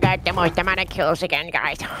 I got the most amount of kills again,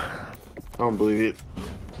 guys. I don't believe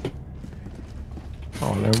it.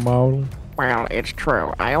 Oh, no more. Well, it's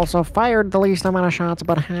true. I also fired the least amount of shots,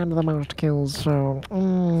 but had the most kills, so...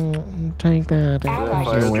 take that. Allied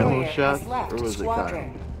Thank you, Will. destroyer shot, has left or was it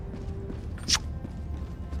squadron.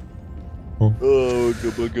 oh,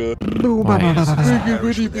 good God.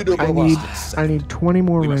 I need 20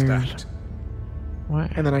 more We must rares, act.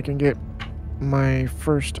 What? and then I can get my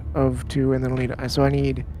first of 2, and then I'll need... So I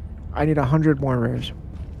need 100 more rares.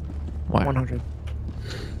 Why? 100.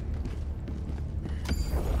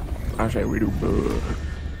 I say we do.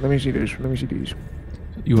 Let me see this. Let me see these.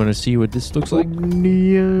 You want to see what this looks like?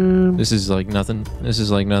 Obnium. This is like nothing. This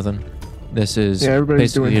is like nothing. This is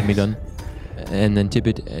everybody's basically doing gonna be done. And then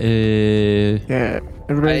Tibbet. Yeah,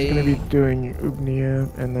 everybody's gonna be doing Ubnia,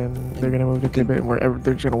 and then they're gonna move to Tibbet, and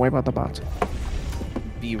they're just gonna wipe out the bots.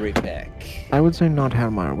 Be right back. I would say not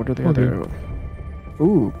Hellmeyer. What are the other?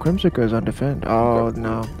 Ooh, Crimsica is on defend. Oh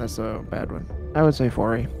no, that's a bad one. I would say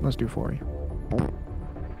Fori. Let's do Fori.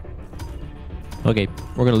 Okay,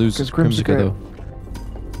 we're gonna lose Crimsica though.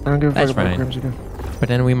 I don't give a fuck That's about fine. Crimsica. But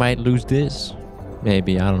then we might lose this.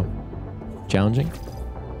 Maybe, I don't know. Challenging?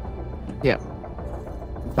 Yeah.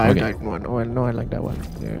 Biotite one. Oh, no, I like that one.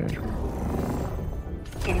 Yeah.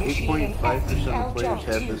 8.5% of players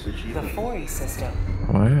have this The achievement. Fori system.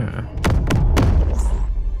 Wow.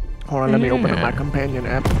 Hold on, let me open up my companion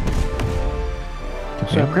app.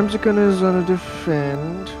 So Crimsican is on a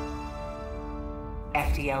defend.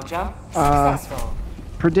 FTL jump successful.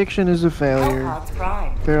 Prediction is a failure. Hellpods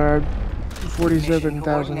prime. There are 47,000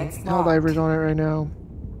 coordinates locked. Helldivers on it right now.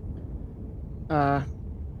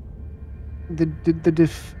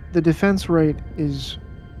 The defense rate is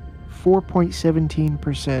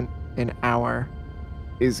 4.17% an hour.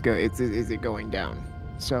 Is it going down?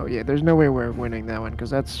 So yeah, there's no way we're winning that one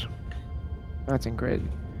because that's incredible.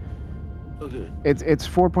 Okay. It's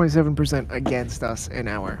 4.7% against us an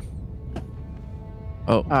hour.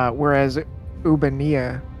 Oh. Whereas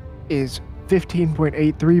Ubania is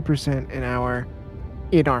 15.83% an hour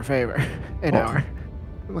in our favor. An hour.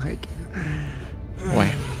 Like.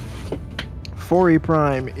 Wow. Fori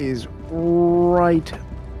Prime is right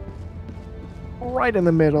in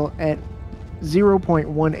the middle at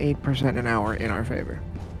 0.18% an hour in our favor.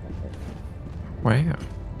 Wow.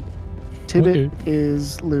 Tibbet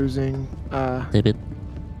is losing Tibbet.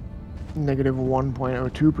 negative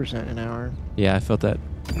 1.02% an hour. Yeah, I felt that.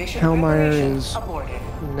 Mission Hellmeyer preparation is aborted.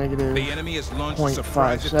 negative The enemy has launched a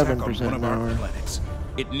surprise attack on 0.57% one of an our hour. planets.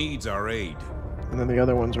 It needs our aid. And then the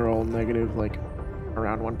other ones are all negative, like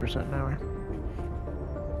around 1% an hour.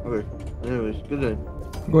 Okay. Anyways, good day.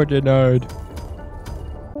 Good denied.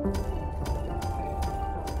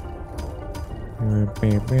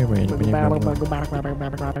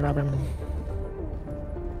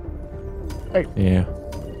 Yeah.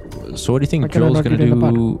 So what do you think Why can't I Joel's not gonna get in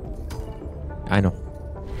the do? I know.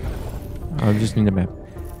 I just need a map.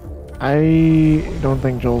 I don't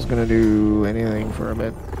think Joel's gonna do anything for a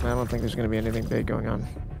bit. I don't think there's gonna be anything big going on.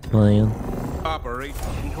 Lion. Operate.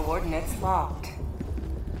 Coordinates locked.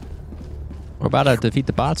 We're about to defeat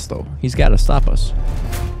the bots, though. He's got to stop us.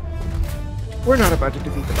 We're not about to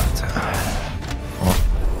defeat the bots.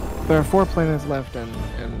 Oh. There are 4 planets left, and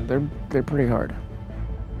they're pretty hard.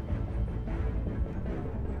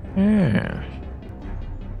 Yeah.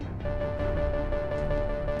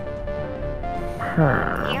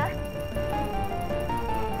 Here?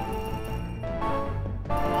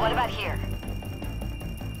 What about here?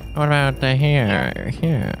 What about the here?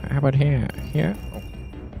 Here. How about here? Here?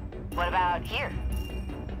 What about here?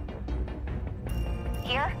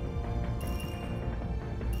 Here?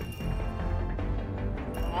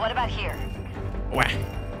 What about here? Wah.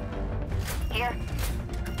 Here?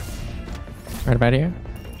 Right about here?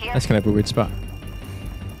 Here? That's kind of a weird spot.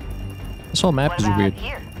 This whole map What is about weird.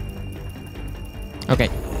 here? Okay.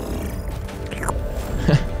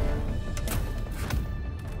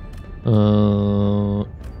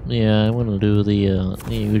 Yeah, I want to do the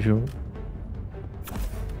usual.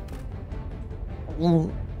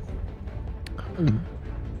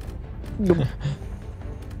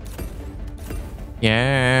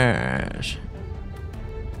 Yes.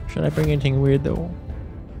 Should I bring anything weird though?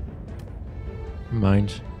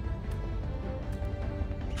 Mines.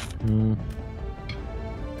 I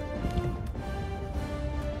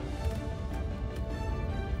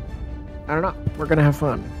don't know. We're gonna have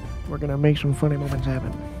fun. We're gonna make some funny moments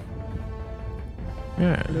happen.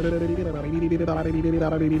 Yeah.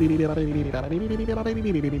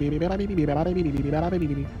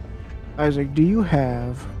 Isaac, do you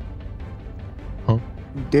have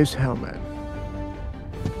this helmet?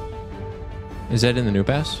 Is that in the new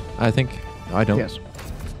pass? I think I don't. Yes.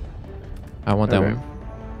 I want that Okay. one.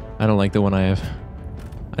 I don't like the one I have.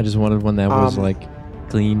 I just wanted one that was like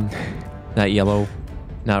clean, not yellow,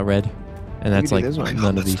 not red, and that's do like this one.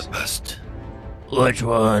 none of these. Which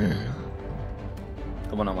one?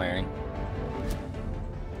 The one I'm wearing.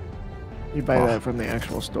 You buy that from the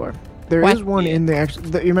actual store. There What? is one in the actual.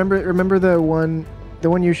 You remember the one. The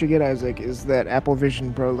one you should get, Isaac, is that Apple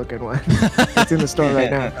Vision Pro looking one. It's in the store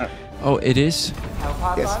right now. Oh, it is.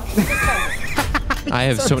 Hellpod Yes. launch suspended. I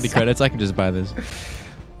have so many credits. I can just buy this.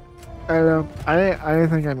 I know. I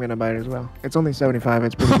think I'm gonna buy it as well. It's only $75.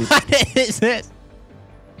 It's pretty cheap. What is it?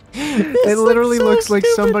 It literally looks like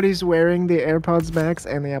somebody's wearing the AirPods Max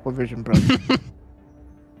and the Apple Vision Pro.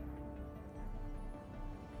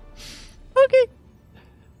 Okay.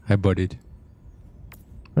 I butted.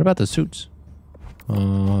 What about the suits?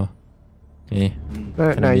 Yeah.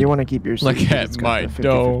 No, you want to keep your suit. Look at my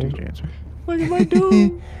dome. Look at my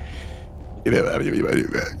dome. You're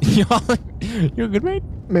good, mate.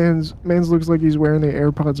 Man's looks like he's wearing the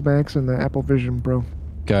AirPods Max and the Apple Vision Pro.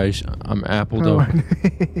 Guys, I'm appled up.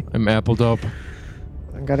 I'm appled up.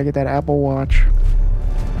 I gotta get that Apple Watch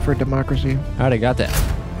for democracy. I already got that.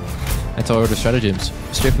 That's all I ordered stratagems.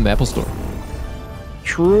 Straight from the Apple Store.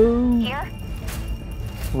 True. Here?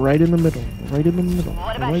 Right in the middle. Right in the middle.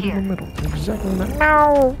 What about right here? in the middle. Exactly in the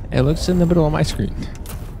No! It looks in the middle of my screen.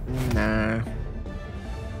 Nah.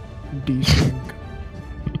 Desync.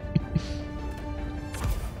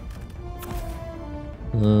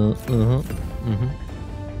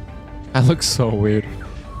 I look so weird.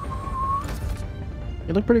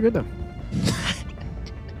 You look pretty good though.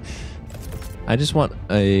 I just want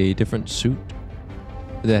a different suit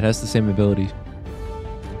that has the same abilities.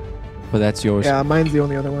 But that's yours. Yeah, mine's the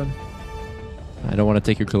only other one. I don't want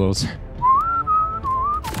to take your clothes.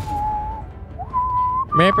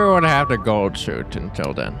 Maybe we would have the gold suit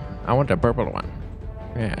until then. I want the purple one.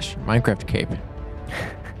 Yes, Minecraft cape.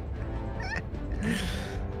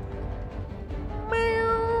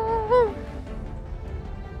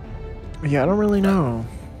 Yeah, I don't really know.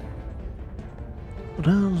 What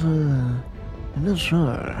else, in this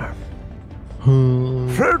one?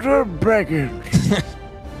 Photo Baggins.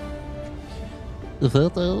 The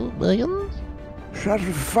photo Baggins? Shut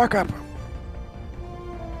the fuck up.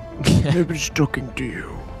 Nobody's talking to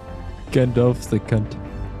you. Gandalf the cunt.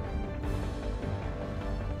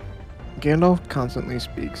 Gandalf constantly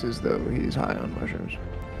speaks as though he's high on mushrooms.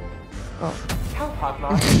 Oh. Hellpod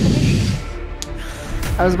launch initiated.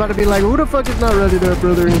 I was about to be like, who the fuck is not ready to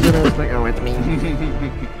brother? And then I was like, oh, it's me.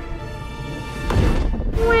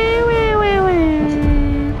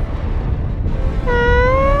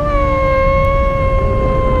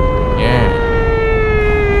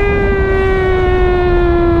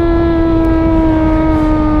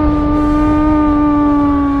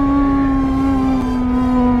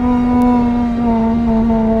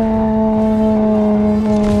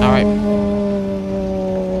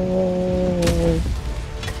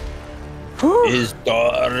 It's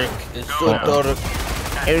dark. It's so dark.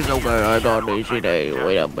 It's okay, I don't need to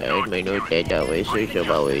wait a minute,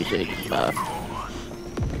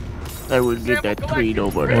 I will get that tweet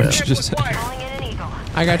over there. What you just say?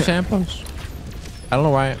 I got samples. I don't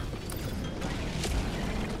know why.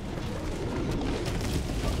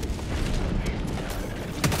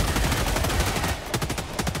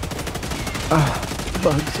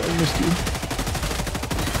 Bugs, I missed you.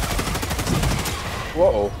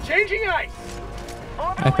 Whoa. Changing ice.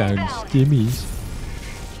 I found skimmies.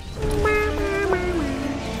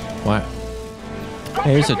 What?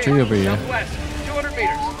 Hey, there's a tree over here. 200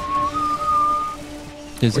 meters.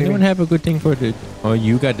 Does anyone have a good thing for the... Oh,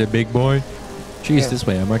 you got the big boy? Tree's this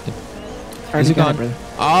way, I marked it. Is it gone?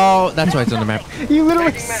 Oh, that's why it's on the map. You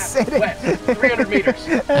literally said it. West, 300 meters.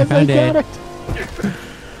 I found it.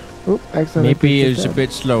 Oop, accidentally. Meepy is a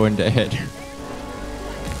bit slow in the head.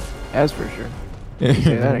 As for sure.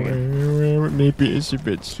 Say that again. Meepy is a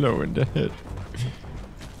bit slow in the head.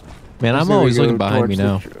 Man, I'm always looking behind me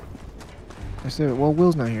now. I said, well,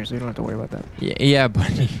 Will's not here, so you don't have to worry about that. Yeah,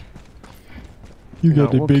 buddy. You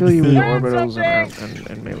got the we'll big kill you with thing. orbitals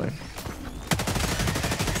and melee.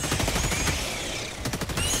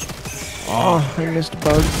 Oh, I missed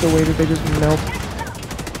bugs the way that they just melt.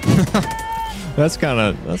 That's kind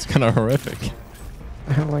of horrific.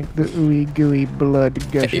 I like the ooey gooey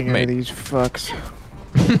blood gushing out of these fucks.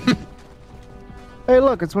 Hey,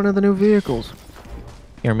 look, it's one of the new vehicles.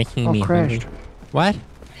 You're making me crashed. hungry. What?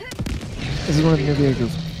 This is one of the new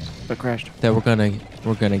vehicles that crashed. That we're gonna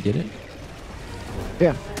get it?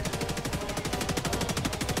 Yeah.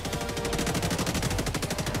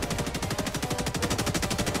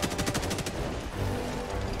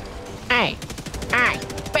 Hey,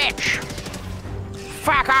 bitch!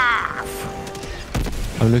 Fuck off!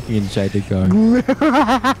 I'm looking inside the car.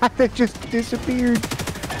 They just disappeared.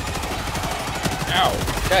 Ow.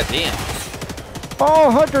 God damn.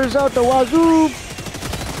 All hunters out the wazoo!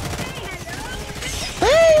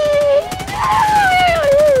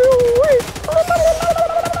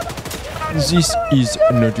 This is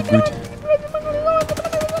not good.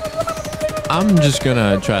 I'm just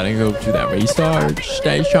gonna try to go to that restart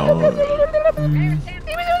station.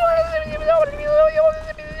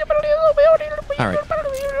 Alright.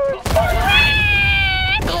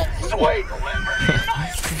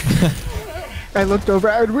 I looked over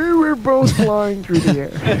and we were both flying through the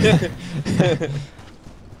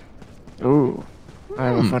air. Ooh, I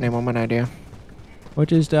have a funny moment idea.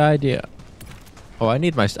 What is the idea? Oh, I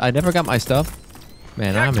need my. I never got my stuff.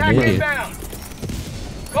 Man, I'm an idiot.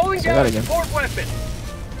 Calling Say that down again. support weapon.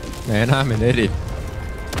 Man, I'm an idiot.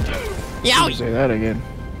 Yow! Say that again.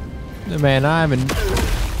 Man, I'm an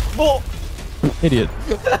idiot.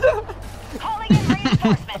 Calling in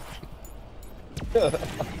reinforcements.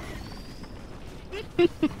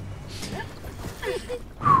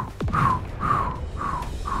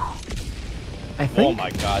 I think. Oh my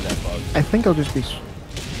god, that bug. I think I'll just be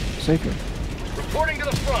safer. Reporting to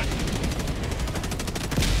the front.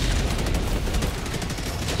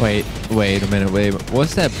 Wait a minute, wait.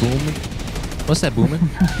 What's that booming? What's that booming?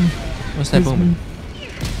 What's that booming?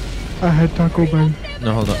 I had Taco Bell.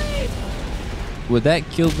 No, hold on. Would that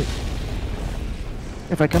kill me?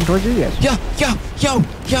 If I come towards you, yes. Yo!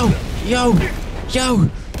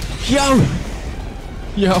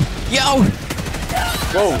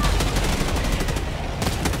 Whoa.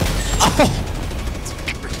 Oh!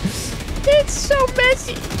 It's so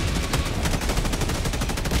messy.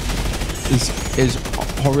 This is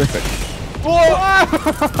horrific.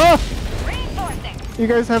 Reinforcing. You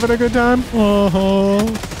guys having a good time?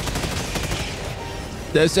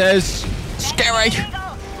 This is scary.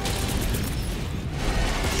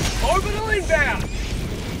 Orbital inbound.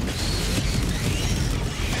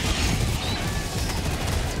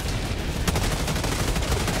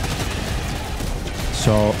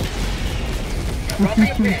 So, Dropping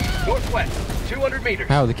a pin. Northwest. 200 meters.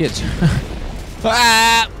 how are the kids?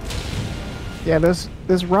 Ah! Yeah, this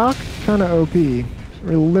rock kind of OP.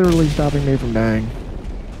 We're literally stopping me from dying.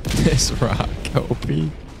 This rock OP.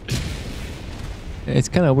 It's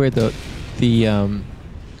kind of weird though.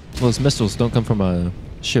 Those missiles don't come from a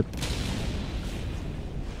ship.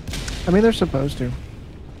 I mean, they're supposed to.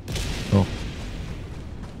 Oh.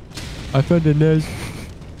 I found a nest.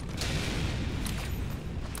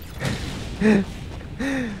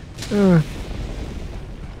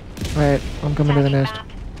 Alright, I'm coming to the nest.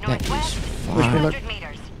 That is Wish me luck. 100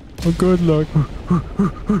 meters. Oh, good luck.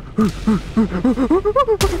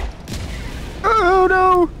 Oh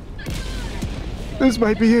no! This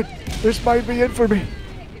might be it. This might be it for me.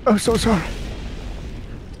 I'm so sorry.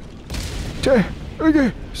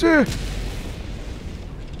 Okay, see ya.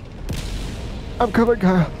 I'm coming,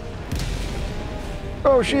 Kyle.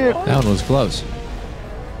 Oh shit. That one was close.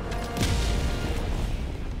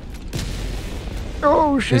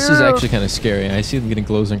 Oh shit. This is actually kind of scary. I see them getting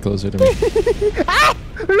closer and closer to me. Ah!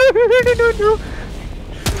 No.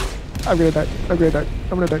 I'm gonna die. I'm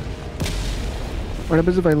gonna die. What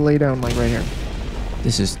happens if I lay down like right here?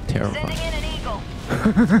 This is terrifying. Sending in an eagle.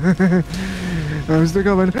 I'm still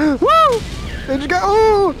coming. Woo! They just got.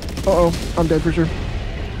 Oh! Uh-oh. I'm dead for sure.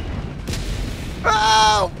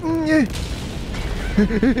 Oh! Yeah.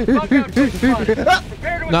 Lockout takes fire.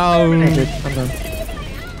 Prepare to No. I'm good. I'm done.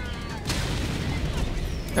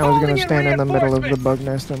 I was gonna stand in the middle of the bug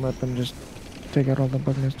nest and let them just take out all the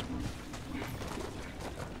bug nest.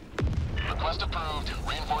 Request approved.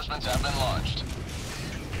 Reinforcements have been launched.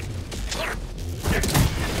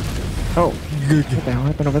 Oh. What the hell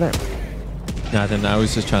happened over there? Nothing. I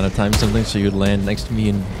was just trying to time something so you'd land next to me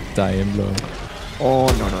and die in blow. Oh,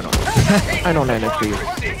 no. I don't land next to you.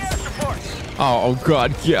 Oh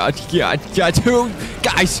god, God, who?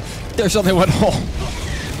 Guys, there's only one hole.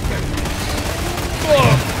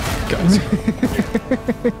 Guys.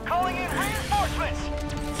 Calling in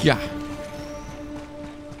reinforcements. Yeah.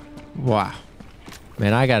 Wow.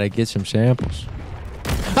 Man, I gotta get some samples.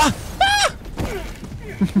 Ah!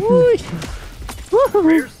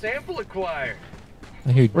 Rare sample acquired.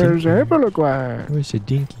 I hear Where's dinky. sample acquired? Where's the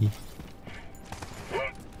dinky?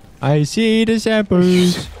 I see the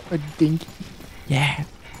samples. A dinky. Yeah.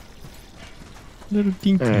 Little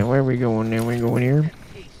dinky. Alright, where are we going now? We going here?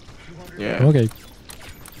 Yeah. Okay.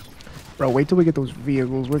 Bro, wait till we get those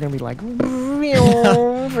vehicles. We're gonna be like.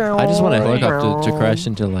 I just want a helicopter to crash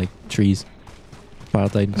into like trees. Fire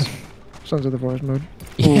Titans. Sons of the Forest mode.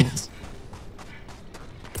 Yes.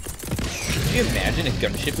 Can you imagine a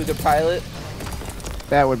gunship we could pilot?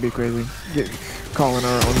 That would be crazy. Calling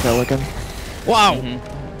our own Pelican. Wow.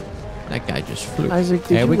 That guy just flew. Isaac,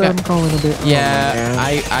 did Yeah, you we let got- him call in a bit? Yeah, Oh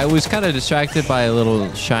my God. I was kind of distracted by a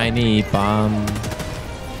little shiny bomb.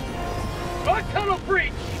 Rock tunnel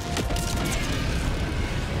breach.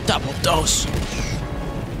 Double dose.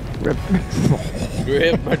 Rip.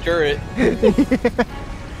 Rip my turret.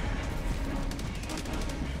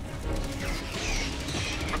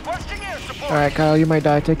 Requesting air support. Alright, Kyle, you might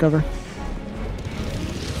die. Take cover.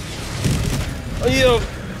 Oh, yo.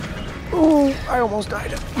 Oh, I almost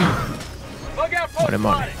died. Bug out What am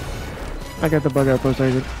I? I got the bug out post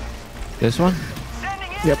exit. This one?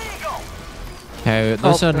 Yep. Hey,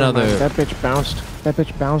 there's never mind. another. That bitch bounced. That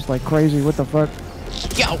bitch bounced like crazy. What the fuck?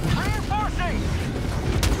 Yo!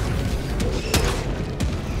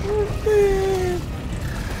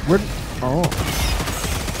 Where? Oh.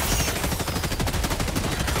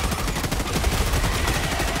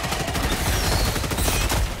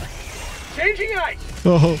 Changing ice.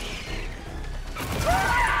 Oh.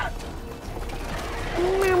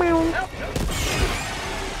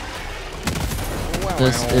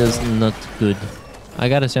 This is not good. I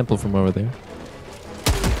got a sample from over there.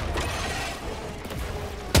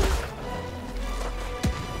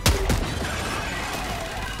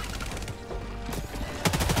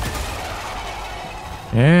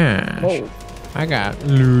 Yeah. Oh. I got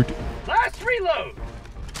loot. Last reload.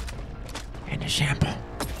 And a sample.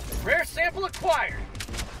 Rare sample acquired.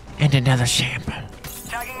 And another sample.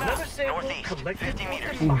 Another sample collected. 50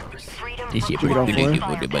 meters. This Did you get all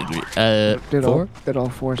four? four? Did all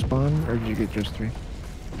four spawn, or did you get just 3?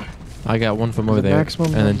 I got one from over The there, maximum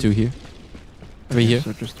and then one? 2 here. Right here.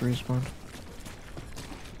 So just 3 spawned.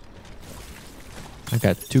 I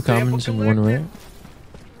got 2 commons and 1 rare.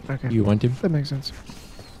 Okay. You want him? That makes sense.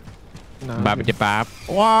 No. Bobbity bop.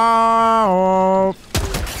 Wow.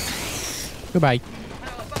 Goodbye.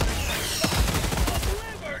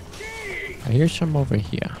 I hear some over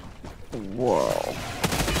here. Whoa.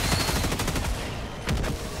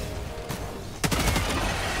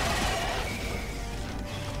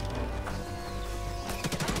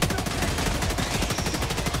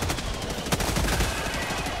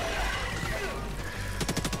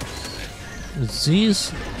 This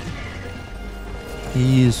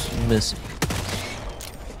is missing.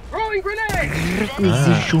 Throwing grenade.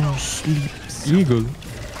 Eagle.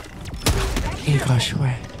 Eagle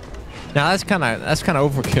way. Now that's kind of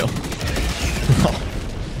overkill.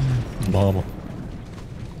 Mama.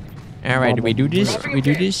 All right, do we do this? We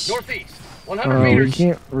do this? Northeast. 100 meters. We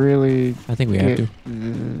can't really. I think we have to.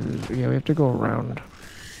 Yeah, we have to go around.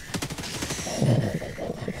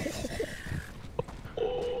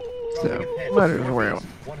 So, might as well.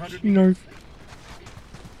 No.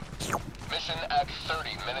 Mission at 30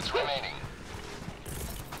 minutes remaining.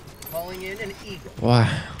 Calling in an eagle. Wow.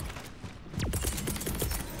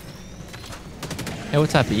 Hey, what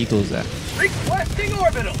type of eagle is that? Requesting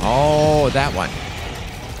orbital. Oh, that one.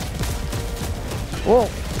 Whoa.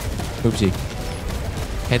 Oopsie.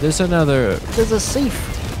 Hey, there's another. There's a safe.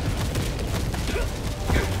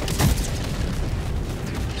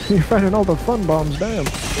 You're finding all the fun bombs, damn.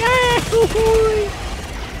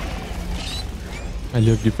 I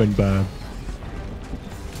love the fun bomb.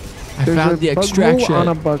 I There's found a the bug extraction. hole on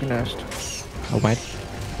a bug nest. Oh, what?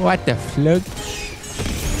 What the flug?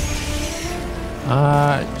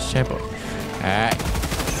 Sample. Alright.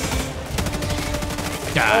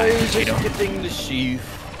 Getting the sheath.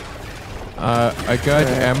 I got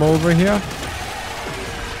ammo over here.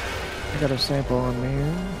 I got a sample on me.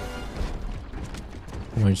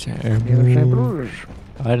 What's that? The other sample is.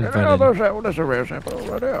 I didn't find Another any. sample. That's a rare sample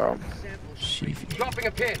right there. Dropping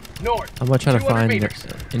a pin. North. I'm not trying to 200 find meters.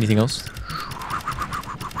 anything else.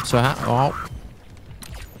 So how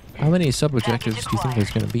many sub-objectives do you think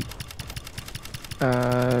there's gonna be?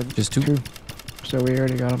 Just 2? So we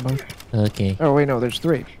already got them both. Okay. Oh wait, no, there's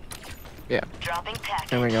 3. Yeah. Dropping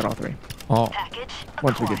package. And we got all 3. Oh. Package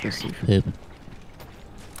Once we get this safe. Poop.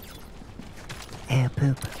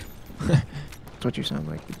 Poop. That's what you sound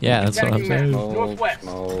like. Yeah, that's what I'm saying. Northwest.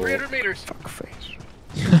 300 meters. Fuck face.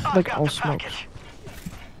 Like all smoke.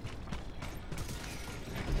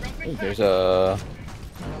 There's a.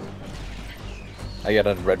 I got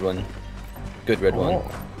a red one. Good red one.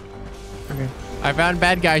 Okay. I found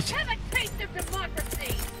bad guys.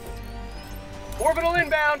 Orbital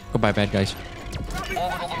inbound. Goodbye, bad guys.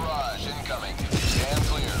 Orbital barrage incoming. Stand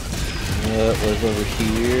clear. What was over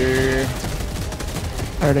here?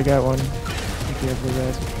 I already got one. Be careful with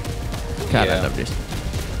that. God, Yeah. I love this.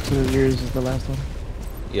 So yours is the last one.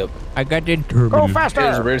 Yep. I got the terminal. Go faster!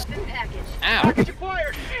 There's a red. Ow! Package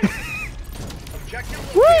acquired.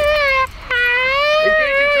 Objective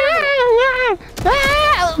engaging terminal.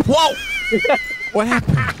 Whoa! What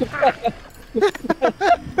happened?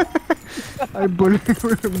 I bullied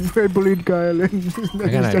Kyle and then he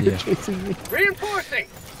got an started idea. chasing me. Reinforcing.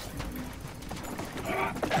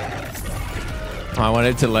 Oh, I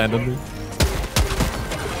wanted to land on me.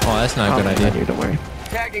 Oh, that's not a good idea. Don't worry.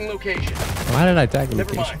 Tagging location. Why did I tag the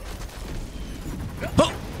Never location? mind.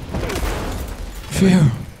 Oh!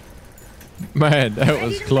 Phew. Man, that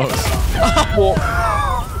was close.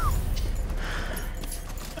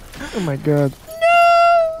 my god.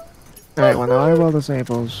 Alright, well now I have all the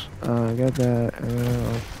samples. Get that, and then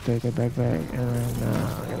I'll take it back. And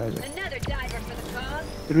then, get Isaac. Another diver for the cause.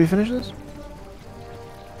 Did we finish this?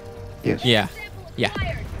 Yes. Yeah. Yeah.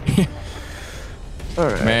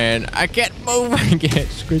 Alright. Man, I can't move. I get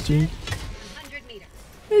squishy. 100 meters.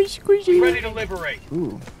 It's squishy. Ready to liberate.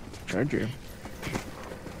 Ooh, charger.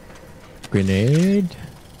 Grenade.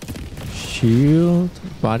 Shield.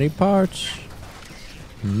 Body parts.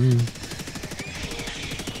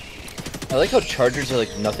 I like how chargers are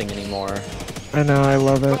like nothing anymore. I know, I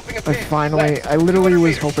love it. I literally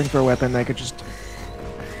was hoping for a weapon that could just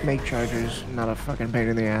make chargers not a fucking pain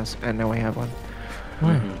in the ass, and now we have one.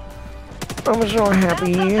 I'm so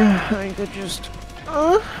happy I could just...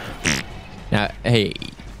 Now, hey.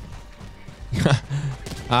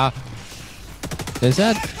 Is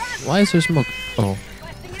that... Why is there smoke? Oh.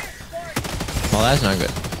 Well, that's not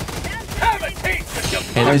good.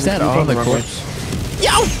 Hey, is that on the corpse? Yo!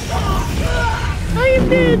 I am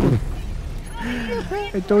dead!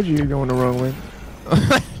 I told you you're going the wrong way.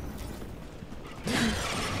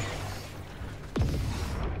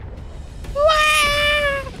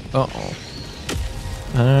 Uh-oh.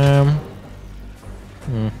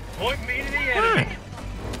 Point me to the enemy.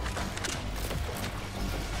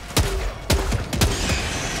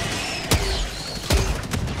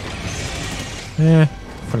 Yeah,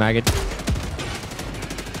 flag.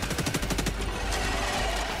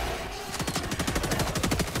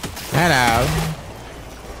 Hello.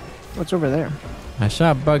 What's over there? I saw Is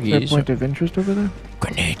there a buggies. point of interest over there?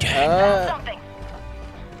 Grenade. Something.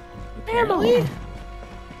 Apparently?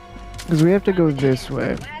 Because we have to go this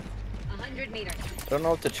way. 100 meters. I don't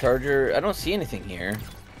know if the charger... I don't see anything here.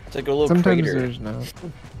 It's like a little Sometimes crater. there's no.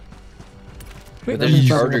 But There's there's something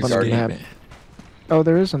chargers up on the already. map. Oh,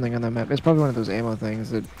 there is something on that map. It's probably one of those ammo things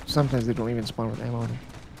that sometimes they don't even spawn with ammo in them.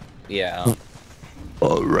 Yeah.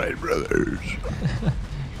 Alright, brothers.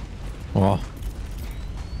 Oh.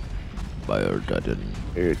 Fire Titan.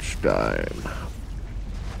 It's time.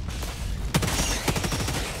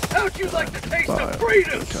 How'd you like the taste Fire of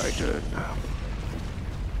freedom? Titan.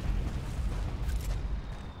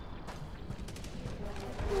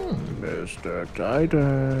 Mr.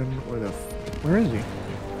 Titan. Where is he?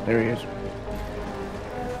 There he is.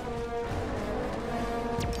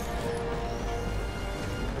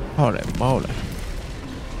 Holy moly.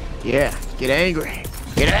 Yeah, get angry.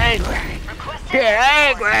 Get angry. Get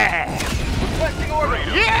angry. Requesting order.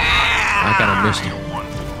 I kinda missed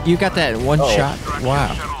it. You got that in one shot?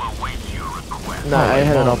 Wow. No, I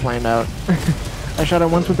had it all planned out. I shot it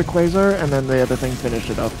once with the quasar, and then the other thing finished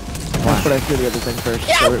it up. But I threw the other thing first,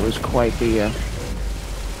 so it was quite the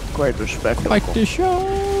spectacle. Like the show.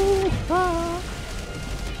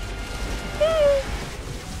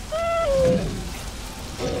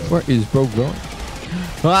 Where is bro going?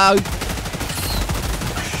 Wow.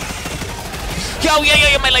 Yo,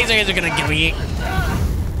 my lasers are gonna kill me.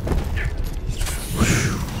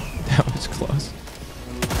 That was close.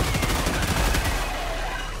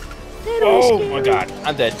 Oh my god.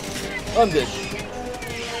 I'm dead. I'm dead.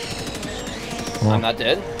 Oh. I'm not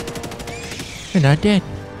dead. You're not dead.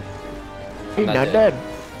 He's not dead.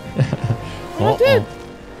 Oh.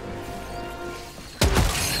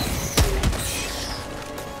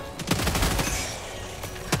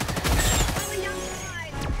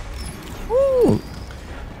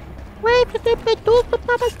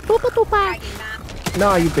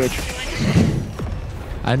 No, you bitch.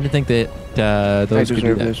 I didn't think that those I could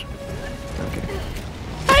do deserve that. this. Okay.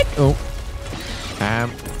 Oh. I'm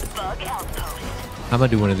gonna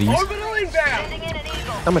do one of these. Orbital inbound.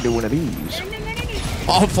 I'm gonna do one of these.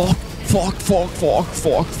 Oh fuck.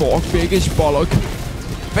 Biggest bollock.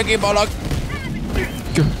 Biggie bollock.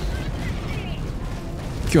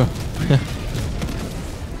 Go.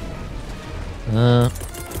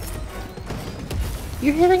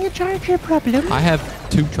 You're having a charger problem? I have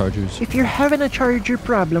 2 chargers. If you're having a charger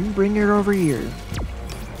problem, bring it over here.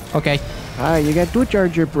 Okay. Ah, you got 2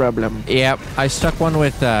 charger problem. Yep. I stuck one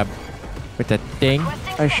with the thing.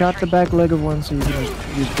 I shot the back leg of one so you can just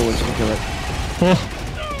use bullets to kill it.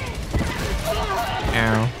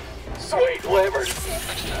 Ow. Sweet liver.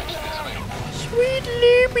 Sweet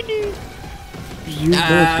liberty. Just use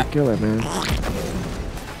bullets to kill it, man.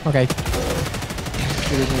 Okay.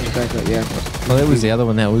 It isn't in the back leg, yeah. Well, it was the other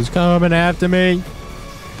one that was coming after me.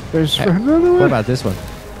 There's Hey, another one. What about this one?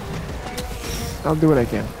 I'll do what I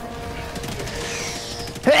can.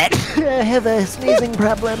 I have a sneezing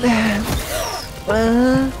problem.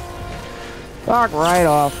 Fuck right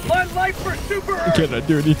off. Blood life for super. Can I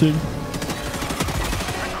do anything?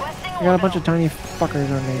 I got a bunch of tiny fuckers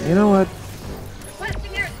on me. You know what?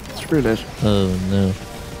 Screw this. Oh no.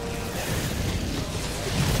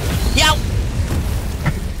 Yo!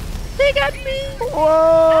 They got me!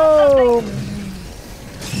 Whoa!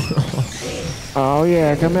 Oh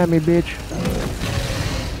yeah, come at me, bitch.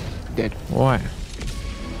 Dead. Why?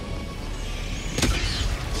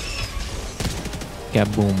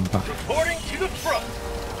 Kaboom! Pop. Reporting to the front.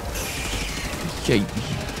 Okay.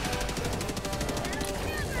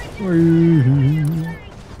 Woo.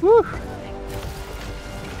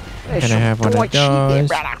 I'm gonna have one of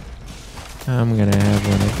those. I'm gonna have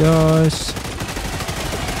one of those.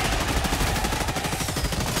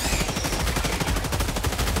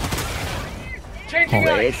 Changing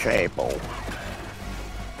Holy eyes. table.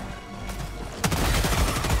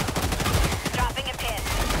 Dropping a pin.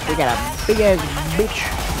 We got a big ass bitch.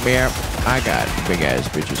 Yep, I got big ass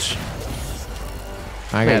bitches.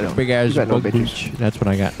 I No, you got a don't. big ass You got no bug bitches. bitch. That's what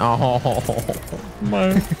I got. Oh,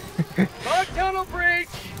 man. Bug tunnel breach.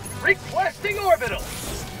 Requesting orbital.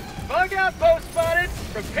 Bug outpost spotted.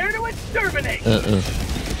 Prepare to exterminate.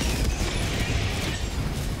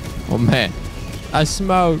 Oh man, I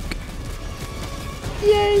smoke.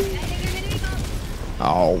 Yay!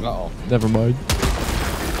 Oh, never mind.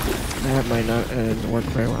 That might not work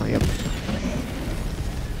very well. Yep.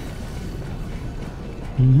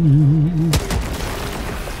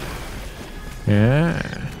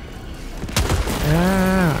 Yeah.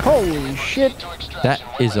 Yeah. Holy shit! That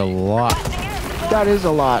is a lot. That is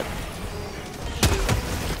a lot.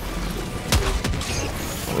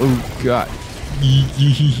 Oh god.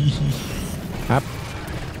 Up.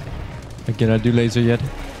 I cannot do laser yet.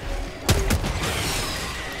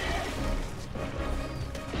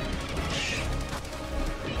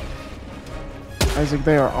 Isaac,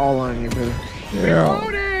 they are all on you, brother.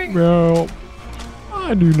 Yeah. Well,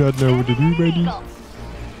 I do not know what to do, buddy.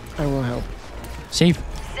 I will help. Safe.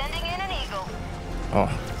 Sending in an eagle. Oh.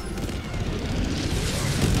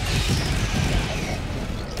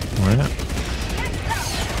 Why not?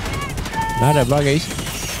 Not a buggies.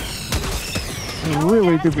 There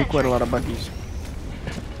really do be quite a lot of buggies.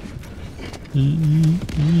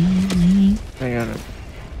 Hang on.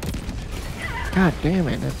 God damn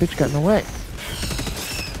it, that bitch got in the way.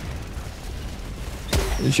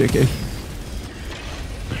 It's okay.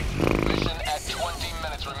 Mission at 20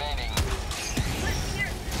 minutes remaining.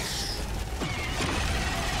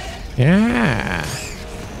 Yeah.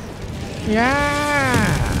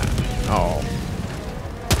 Yeah. Oh.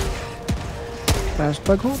 Last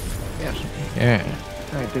bug hole? Yes. Yeah.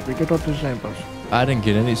 Alright, did we get all the samples? I didn't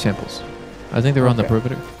get any samples. I think they were on the Okay.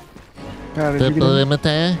 perimeter. How did you get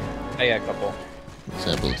in? I got a couple.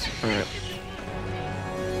 Samples. Alright.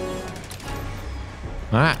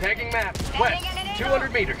 Ah. Tagging map. West.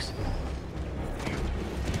 200 meters.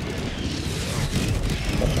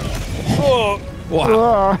 Wow.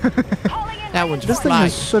 Ah. That one's This thing flying.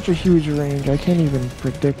 has such a huge range, I can't even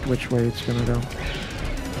predict which way it's gonna go.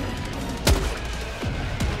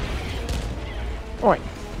 Oi.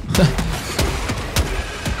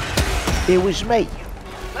 It was me.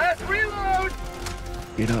 Last reload.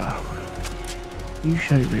 You know, you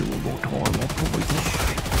say me one more time, I'll probably go.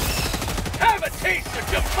 Have a taste of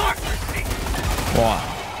democracy.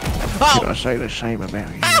 Wow. Did I say the same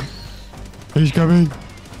about you? He's coming.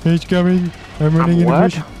 He's coming. I'm running in the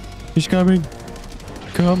what? bush. He's coming.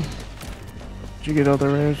 Come. Did you get all the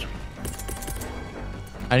rares?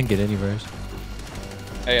 I didn't get any rares.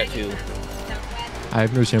 I got 2. I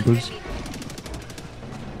have no samples.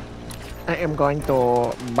 I am going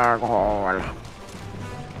to bug hole.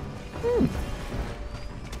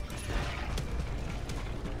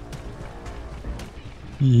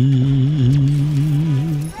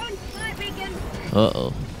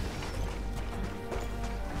 Uh-oh.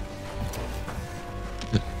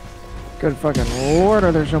 Good fucking lord,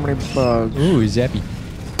 are there so many bugs? Ooh, zappy.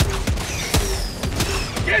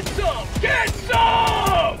 Get some. Get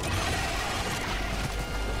some.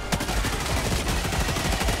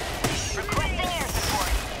 Requesting air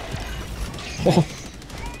support. Oh.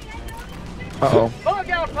 Uh-oh. Bug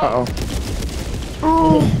outpost.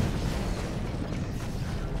 Uh-oh. Oh.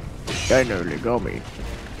 They nearly got me.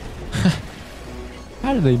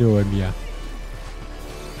 How do they know I'm here?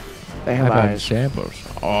 They How have about eyes. samples?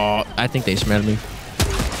 Oh, I think they smell me.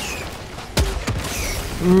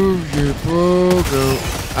 Ooh, you go.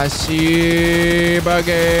 I see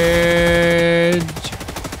baggage.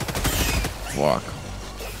 Fuck.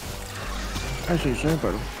 I see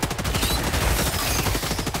sample.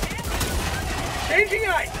 Changing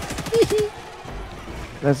eyes.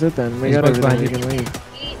 That's it then. We There's got bugs everything we behind can leave.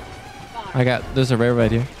 I got, there's a rare right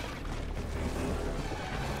here.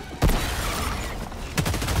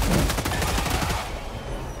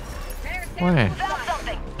 Wow. Found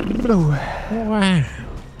something. Wow. Wow.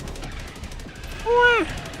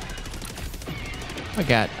 I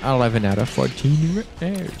got 11 out of 14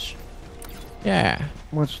 rares. Yeah.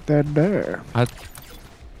 What's that there?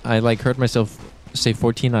 I like heard myself say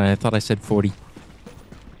 14 and I thought I said 40.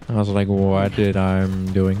 I was like, what did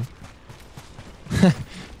I'm doing?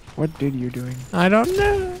 What did you doing? I don't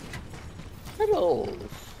know. Hello.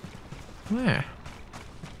 Yeah.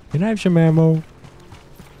 Can I have some ammo?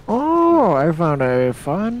 Oh, I found a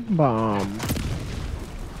fun bomb.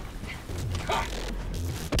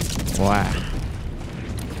 Wow.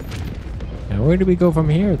 Now where do we go from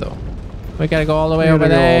here though? We gotta go all the way over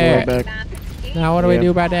there. All the way back. Now what do we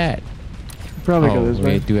do about that? Probably go this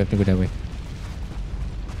way. We do have to go that way.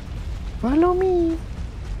 Follow me.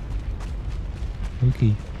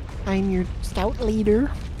 Okay. I'm your scout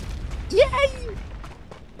leader. Yay!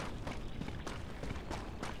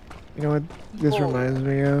 You know what this reminds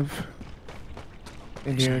me of?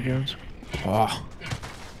 Indiana Jones. Oh.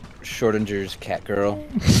 Schrodinger's cat girl.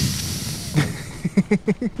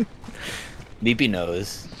 Meepy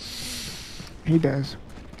knows. He does.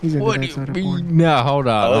 He's into that sort of porn. No, hold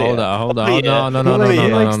on, hold on. No, He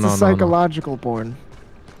likes the psychological porn.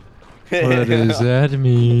 What does that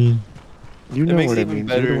mean? You know what it means.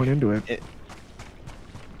 You're the one into it.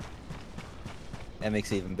 That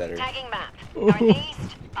makes it even better. Tagging map.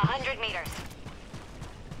 Northeast, 100 meters.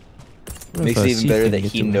 Makes it even better that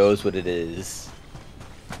he knows what it is.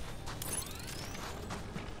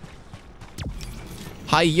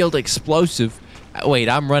 High yield explosive. Wait,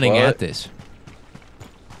 I'm running at this.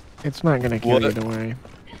 It's not gonna kill you, don't worry.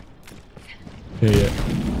 Yeah.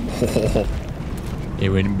 It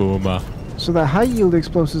went boomer. So the high yield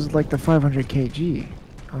explosives is like the 500 kg.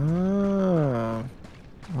 Ah.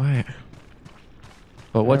 Why?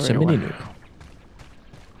 But what's a mini nuke?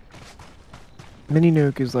 Mini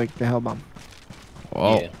nuke is like the hell bomb.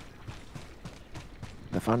 Oh. Yeah.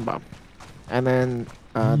 The fun bomb. And then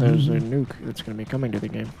there's a nuke that's gonna be coming to the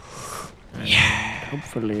game. Yeah.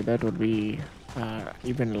 Hopefully that would be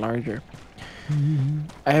even larger.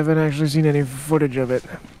 I haven't actually seen any footage of it.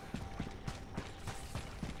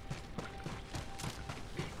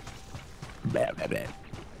 Blah, blah, blah.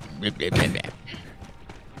 Blah, blah, blah, blah.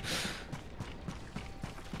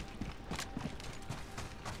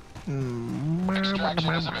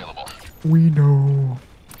 We know.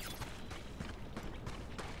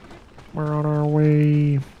 We're on our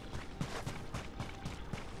way.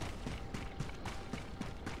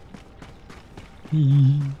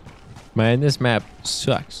 Man, this map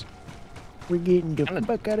sucks. We're getting the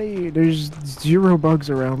fuck out of here. There's 0 bugs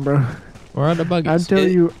around, bro. Where are the bugs? I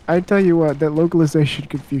tell you what, that localization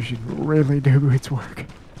confusion really do its work.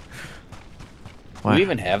 Do we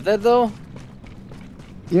even have that though?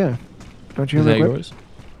 Yeah. Don't you have that it equipped? yours?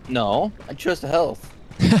 No, I chose the health.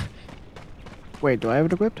 Wait, do I have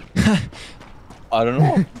it equipped? I don't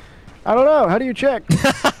know. I don't know. How do you check?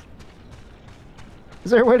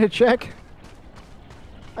 Is there a way to check?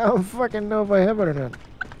 I don't fucking know if I have it or not.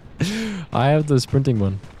 I have the sprinting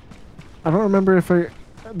one. I don't remember if I...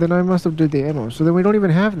 Then I must have did the ammo. So then we don't even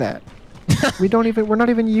have that. We're not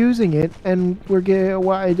even using it, and we're getting...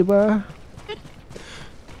 Why?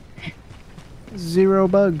 0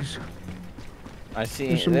 bugs. I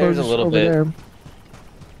see. There's a little over bit. There.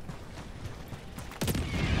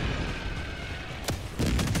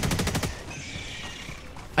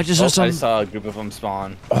 I just saw some... I saw a group of them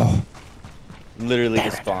spawn. Oh. Literally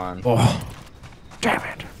just spawn. Oh. Damn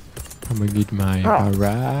it. I'm gonna get my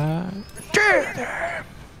hurrah.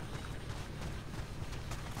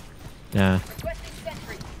 Nah.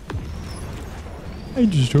 I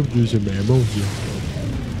just hope there's some ammo here.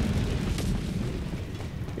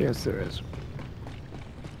 Yes, there is.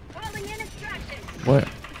 What?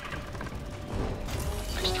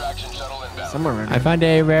 Somewhere around I found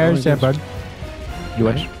a rare shepherd. You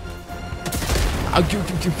want it?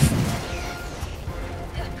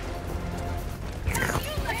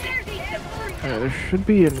 There should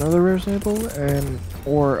be another rare sample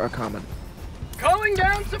or a common. Calling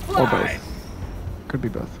down supplies. Or both. Could be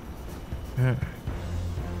both. Yeah.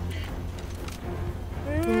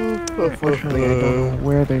 Unfortunately, I don't know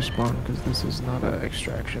where they spawn because this is not an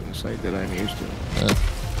extraction site that I'm used to.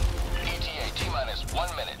 ETA T-minus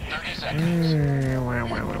 1 minute, 30 seconds.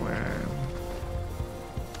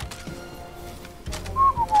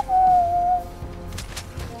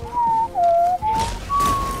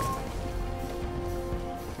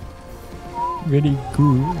 Very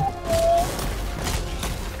cool.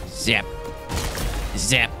 Zap.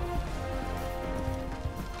 Zap.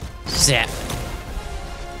 Zap.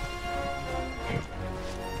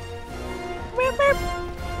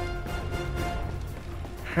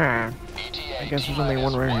 Huh. I guess there's only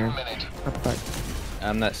one right here. What the fuck?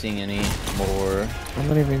 I'm not seeing any more. I'm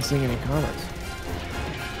not even seeing any comments.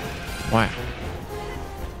 Wow.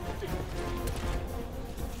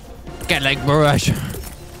 Get like barrage.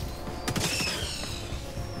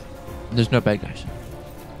 There's no bad guys.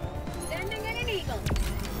 Sending in an eagle.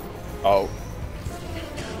 Oh.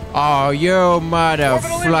 Oh, you mother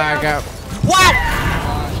flagger. What?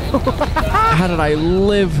 How did I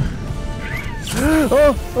live?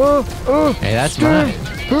 Hey, that's mine.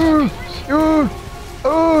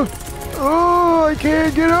 I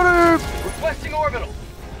can't get out of here. Requesting orbital.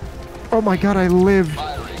 Oh my god, I lived.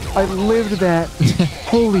 I lived that.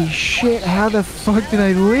 Holy shit, how the fuck did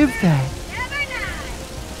I live that?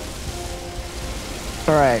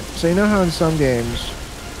 Alright, so you know how in some games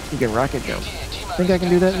you can rocket jump? Think I can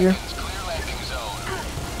do that here?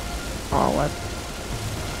 Oh, what?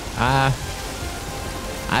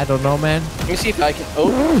 I don't know, man. Let me see if I can.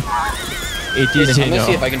 Oh. It did say Let me no.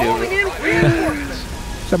 see if I can do it.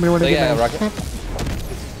 Somebody want to So, get yeah, my... rocket.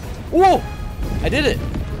 Whoa! I did it.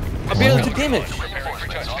 I barely took damage.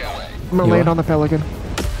 I'm gonna land on the Pelican.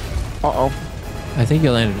 Uh-oh. I think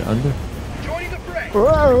you landed under. Joining the fray.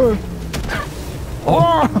 Oh.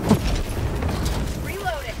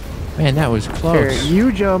 Reloading. Man, that was close. Here,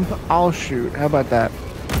 you jump, I'll shoot. How about that?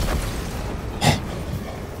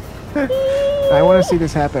 I want to see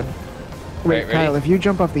this happen. Wait, Right, Kyle, ready? if you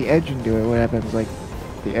jump off the edge and do it, what happens? Like,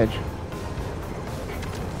 the edge.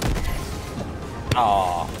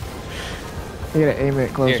 Aw. You gotta aim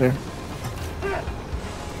it closer.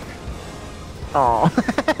 Oh,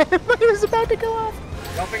 it was about to go off.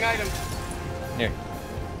 Dropping items. Here.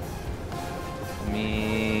 Let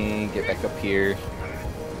me get back up here.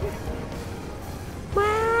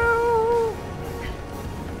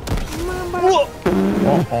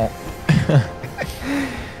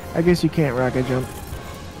 I guess you can't rocket jump.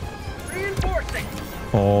 Reinforcing.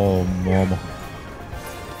 Oh, mama.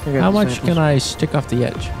 How much can I stick off the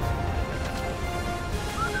edge?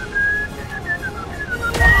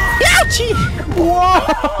 Ouchie! Whoa!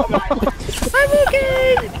 I'm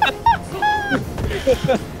okay!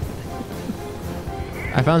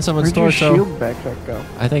 I found someone's Where'd your torso. shield backpack go?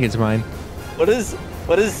 I think it's mine. What is?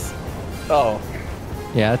 Oh.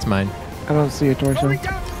 Yeah, it's mine. I don't see a torso. Going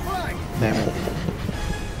down to fly. Damn it.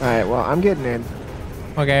 Alright, well, I'm getting in.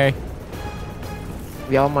 Okay.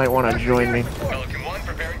 Y'all might want to join me. Pelican 1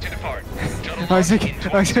 preparing to depart. I was thinking,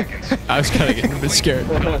 I was kind of getting a bit scared.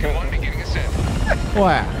 Pelican 1 beginning ascent.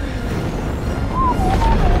 Wow.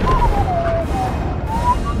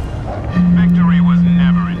 Victory was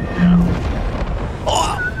never in doubt.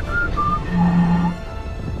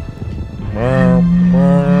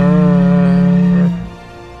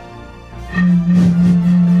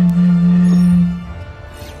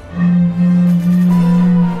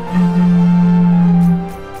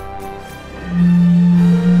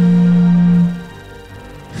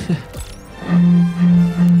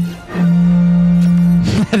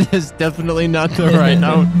 That is definitely not the right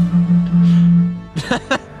note.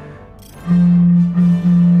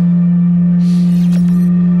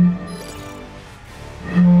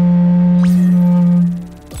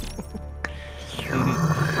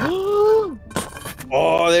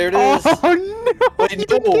 Oh, there it is. Oh no! Wait, He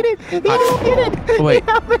didn't get it! He didn't get it! Wait.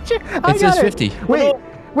 I It says got 50.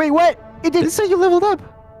 Wait, what? It didn't say you leveled up.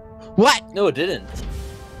 What? No, it didn't.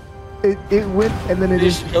 It went and then it It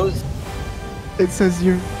just just goes. it says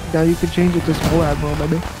you're now you can change it to full admiral,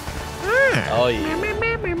 baby. Oh yeah.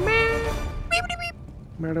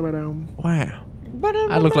 Wow.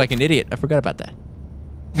 I look like an idiot. I forgot about that.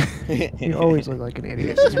 You always look like an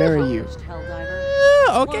idiot. It's very you. Helldivers.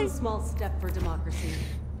 Okay. One small step for democracy.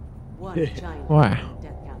 One giant Wow.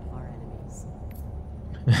 death count of our enemies.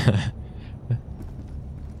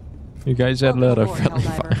 You guys had a lot of Welcome aboard,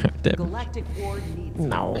 friendly fire Helldiver. damage. Galactic War needs you.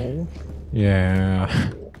 No.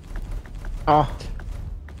 Yeah. Oh.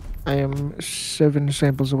 I am 7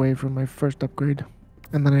 samples away from my first upgrade.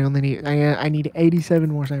 And then I only need I need 87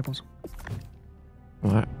 more samples.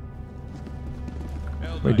 What?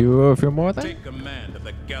 We do a few more then? Take command of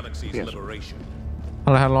the galaxy's liberation. I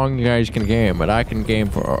don't know how long you guys can game, but I can game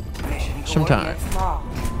for some time. It's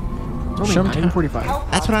only Some time.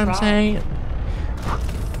 9:45. That's what I'm saying.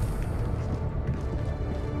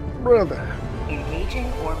 Brother.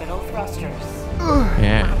 Engaging orbital thrusters.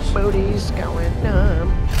 Yes. Booty's going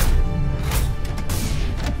numb.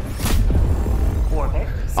 Orbit.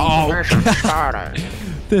 Oh,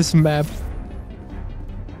 this map.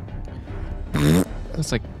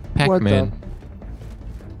 That's like Pac-Man.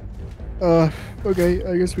 Okay,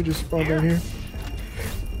 I guess we just spawned in here.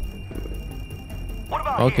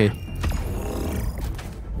 Okay.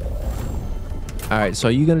 All right, so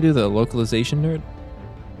are you gonna do the localization, nerd?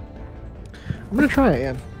 I'm gonna try it,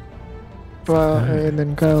 yeah. Well, and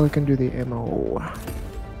then Kyle can do the ammo.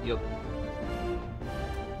 Yep.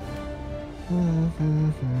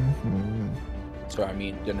 So I'm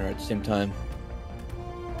eating dinner at the same time.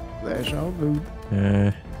 That's all good.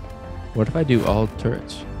 What if I do all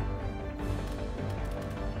turrets?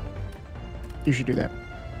 You should do that.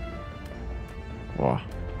 Wow.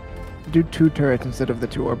 Do 2 turrets instead of the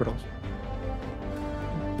 2 orbitals.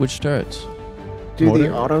 Which turrets? Do Mortar? the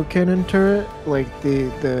autocannon turret, like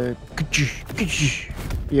the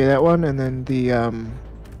yeah, that one, and then the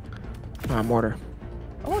mortar.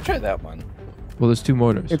 I want to try that one. Well, there's 2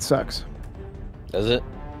 mortars. It sucks. Does it?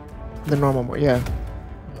 The normal mortar, yeah.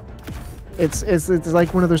 It's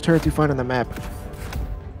like one of those turrets you find on the map.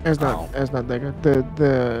 It's not that good.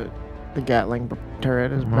 The Gatling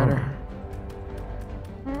turret is better.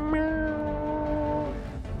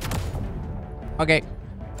 Okay.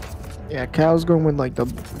 Yeah, Cal's going with like the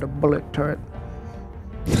bullet turret.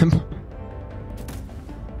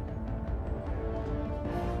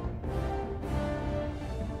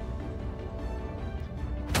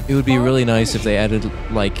 It would be really nice if they added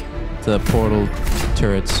like the portal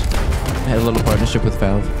turrets. Had a little partnership with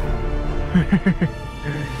Valve.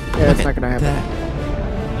 Yeah, it's not gonna happen.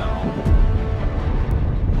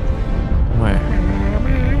 Where?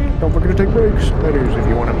 Don't forget to take breaks. That is, if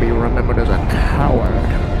you want to be remembered as a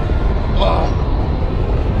coward.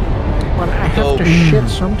 But I have to shit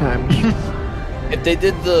sometimes. If they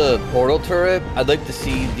did the portal turret, I'd like to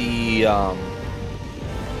see the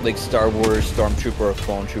like Star Wars Stormtrooper or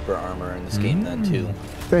Clone Trooper armor in this game then too.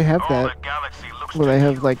 They have that. Well, they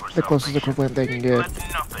have like the closest equivalent they can get.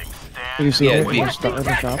 You see it in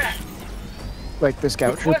the shops. Like the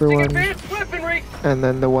Scout Trooper one, and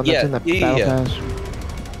then the one that's in the Battle Pass.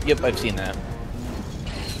 Yep, I've seen that.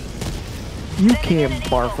 You can't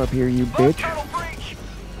barf up here, you bitch.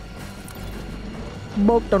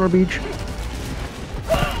 Bulk Tunnel Beach.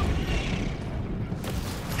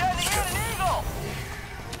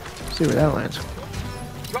 See where that lands.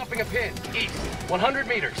 Dropping a pin, east, 100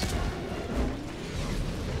 meters.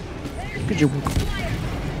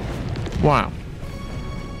 Wow.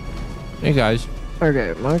 Hey guys.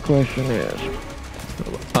 Okay, my question is,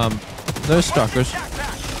 there's stalkers.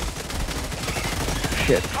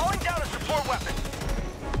 Shit. Calling down a support weapon.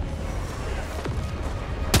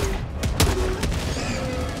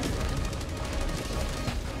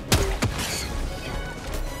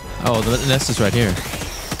 Oh, the nest is right here.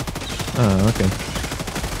 Oh, okay.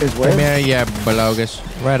 Is where? Come here, yeah, Balogus.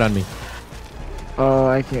 Right on me. Oh,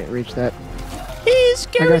 I can't reach that. He's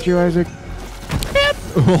scary. I got you, Isaac. Yep.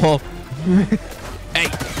 Hey, He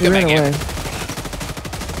come ran back away. here.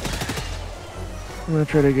 I'm gonna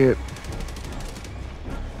try to get.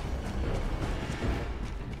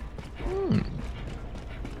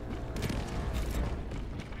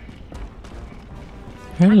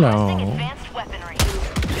 Hello.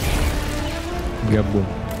 Yeah, boom.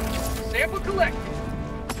 Sample collected.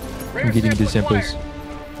 I'm getting the samples.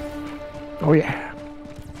 Oh yeah.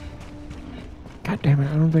 God damn it!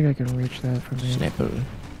 I don't think I can reach that from here. Snapper.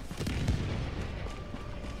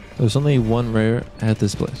 There's only 1 rare at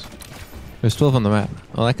this place. There's 12 on the map.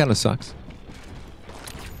 Oh, that kind of sucks.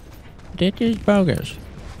 That is bogus.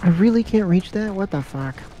 I really can't reach that? What the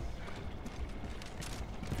fuck?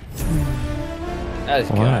 That is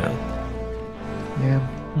good. Wow. Yeah,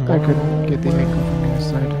 I couldn't get the angle from the other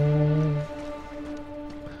side.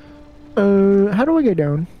 How do I get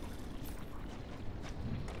down?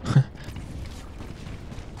 Is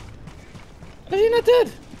he not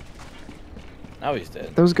dead? Now he's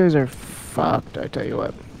dead. Those guys are fucked, I tell you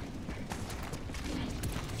what.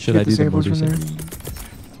 Should I do the samples motor from there? sample?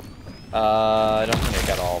 I don't think I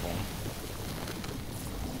got all of them.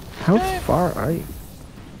 How far are you?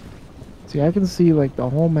 See, I can see like the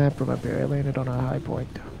whole map from up here. I landed on a high point.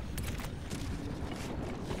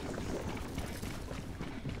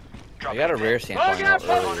 I got a rare sample I know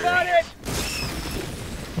earlier.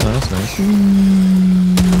 Oh, that's nice.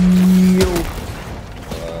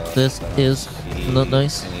 This is not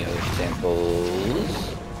nice. Any other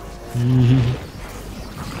samples?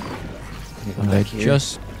 I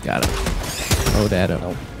just got it. Oh, that up.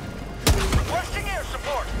 Nope.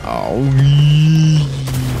 Oh.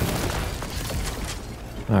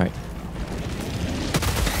 All right.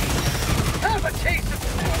 Have a taste of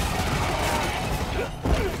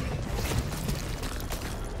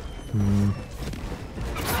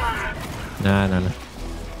Nah.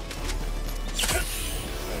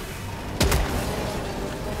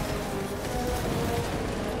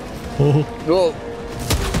 Oh.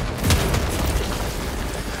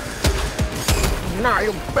 Nah,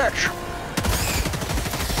 you bitch.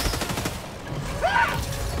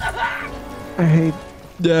 I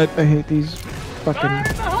hate these fucking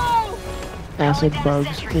acid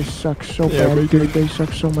bugs. They suck so bad, dude. They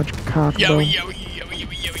suck so much cock, bro.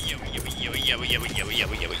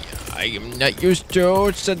 I am not used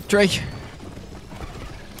to sentry.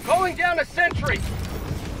 Calling down a sentry.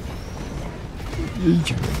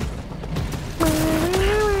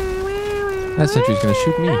 That sentry's gonna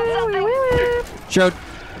shoot me. Shoot!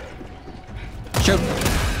 Shoot!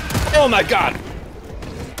 Oh my god!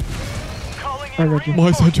 I got you.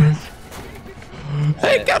 My sentry!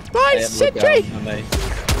 I got my sentry!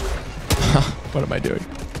 What am I doing?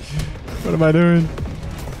 What am I doing?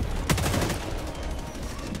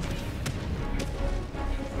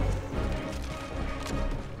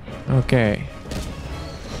 Okay.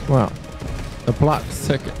 Well, the plot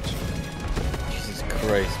thickens. Jesus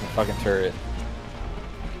Christ, my fucking turret.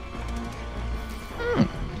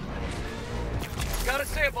 Got a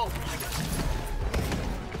sample.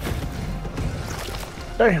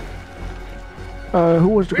 Damn. Who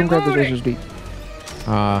wants to come grab the SSD?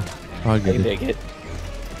 I'll get it. Take it.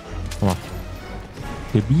 Come on.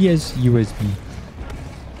 The BS USB.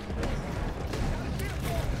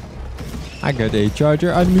 I got a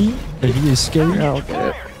charger on me, and he is scary. I'll get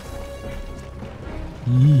it.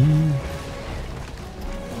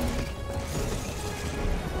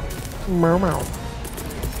 Meow meow.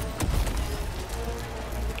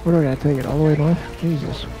 What do I gotta take it all the way north?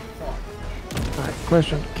 Jesus. Alright,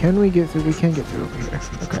 question. Can we get through? We can get through over here.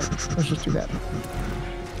 Okay, let's just do that.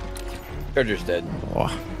 Charger's dead. Oh.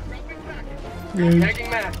 Tagging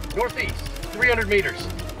map. Northeast. 300 meters.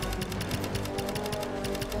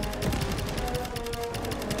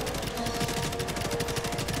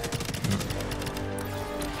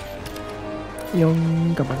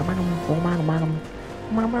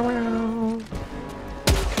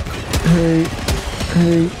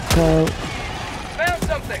 Hey, Carl. Found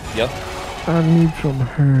something. Yep. I need some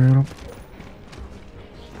help.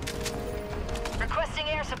 Requesting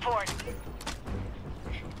air support.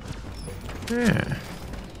 Yeah.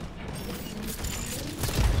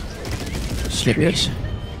 Slippies.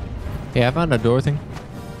 Yeah, I found a door thing.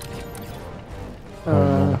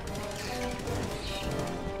 How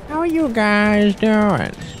are you guys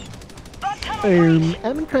doing?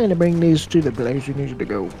 I'm trying to bring these to the place you need to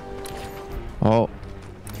go. Oh.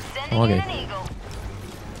 Okay.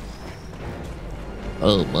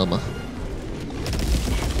 Oh, mama.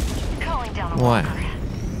 What?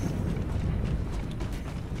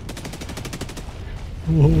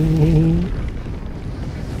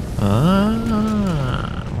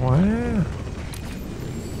 Ah, wow.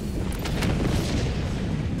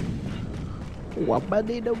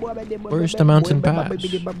 Where's the mountain pass?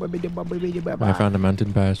 I found a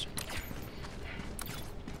mountain pass.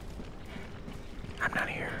 I'm not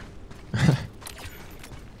here.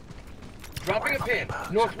 Dropping a pin.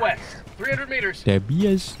 Northwest. 300 meters. The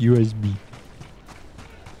BS USB.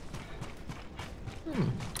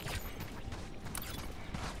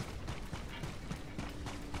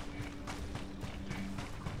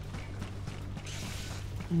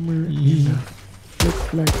 Where in the flip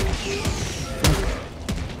like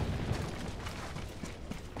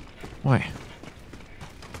Why?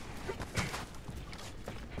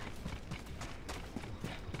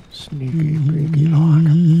 Sneaky biggy log.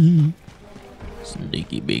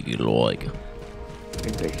 Sneaky biggy log.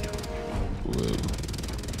 Indeed. Whoa.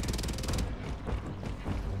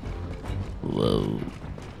 Whoa.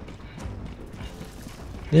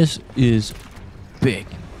 This is big.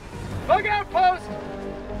 Bug outpost.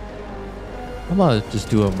 I'm gonna just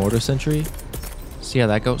do a mortar sentry. See how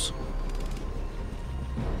that goes.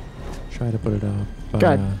 Try to put it up.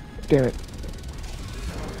 God damn it.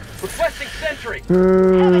 Requesting sentry.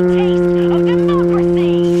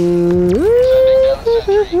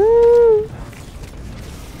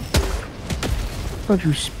 Don't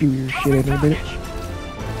you spew your shit at me, bitch.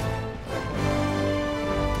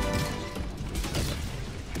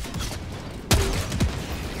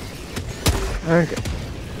 Okay.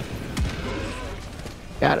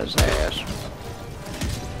 Got his ass.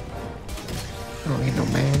 I don't need no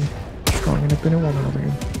man strong enough in a woman over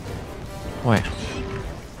here. Wow.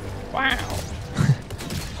 Wow.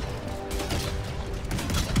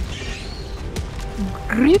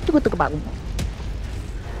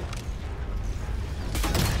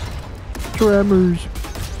 Tremors.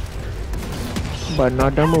 But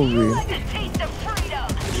not the movie.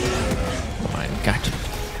 Oh my god.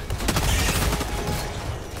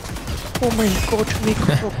 Oh my god,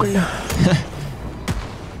 Nicola.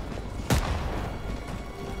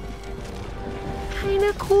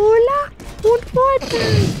 Eine Cola?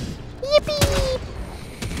 Yippee!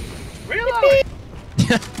 Reload!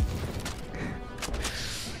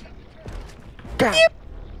 God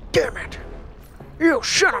damn it! You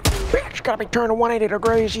son of a bitch! Gotta be turning 180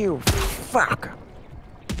 degrees, you fuck!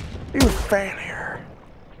 You failure!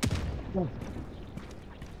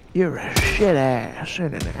 You're a shit ass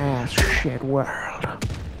in an ass shit world.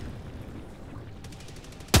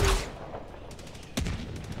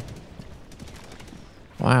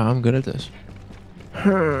 Wow, I'm good at this.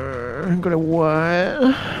 I'm good at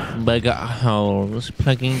what? Bug holes.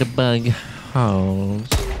 Plugging the bug holes.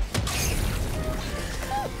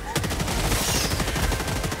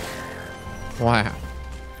 Wow.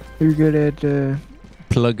 You're good at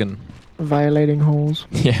Plugging. violating holes.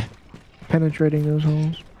 Yeah. Penetrating those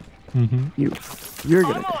holes. Mm-hmm. You're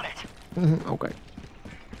good at that. Okay.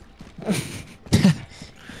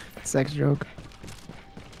 Sex joke.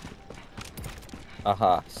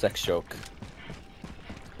 Aha, sex joke.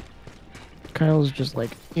 Kyle's just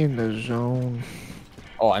like in the zone.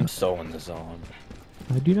 Oh, I'm so in the zone.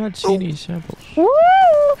 I do not see any samples. Woo!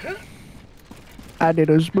 I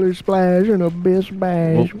did a splish splash and a bish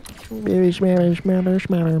bash. Baby smaller, smaller,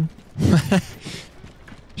 smaller.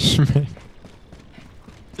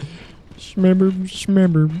 Smember,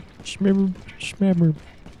 smember, smember, smember.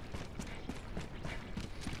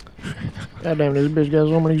 God damn, this bitch got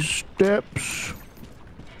so many steps.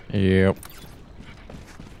 Yep.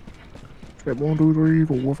 Step 1, 2, 3,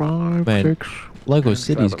 4, 5, Man, 6. Lego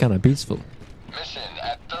City is kind of peaceful. Mission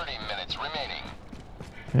at 30 minutes remaining.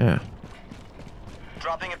 Yeah.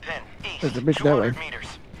 Dropping a pin. East. There's a bitch that way.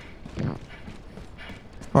 meters.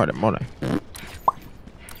 Alright, morning.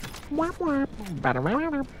 Wap, wap.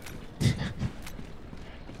 Ba-da-ba-ba-ba.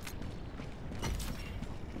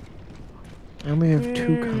 I only have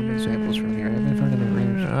 2 common samples from here. I haven't found any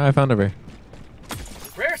rares. I found a rare.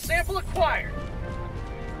 Rare sample acquired.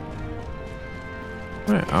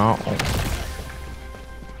 Right. Oh.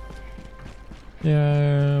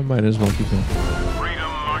 Yeah, might as well keep going. Freedom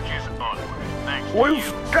marches onward. Thanks.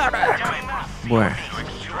 We've got it! Where?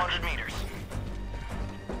 200 meters.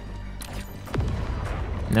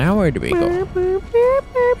 Now where do we go?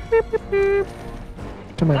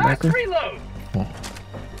 To my Last marker. reload. Oh.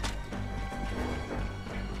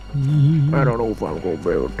 I don't know if I'm gonna be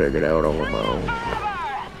able to take it out on my own.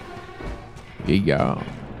 Yeah.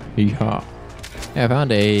 Yeah. Yeah, I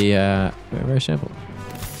found a rare sample.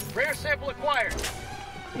 Rare sample acquired.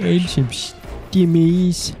 And some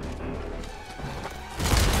stimmies.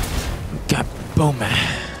 Got boom.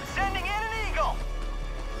 Sending in an eagle.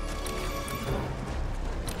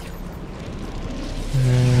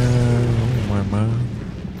 My mom.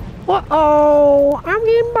 Uh-oh! I'm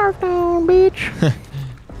getting barked on, bitch!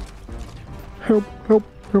 Help, help,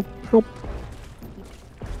 help, help.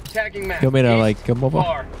 Tagging map. You want me to East, like come over?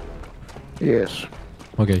 far. Yes.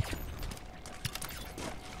 Okay.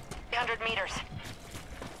 300 meters.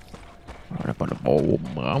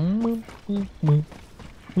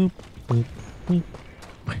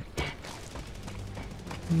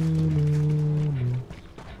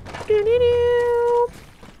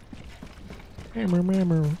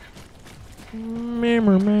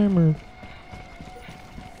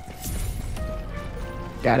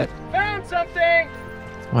 Got it. Found something.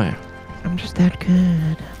 Wow. I'm just that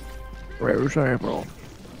good. Rare sample.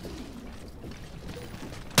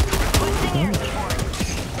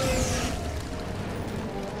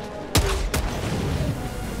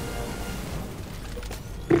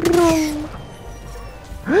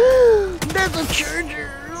 That's a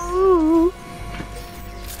charger!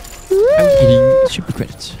 I'm getting super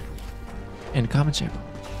credits. And common sample.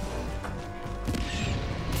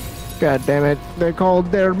 God damn it. They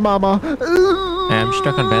called their mama. I'm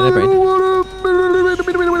stuck on Bandit Brain.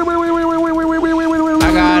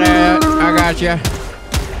 I got it. I got you.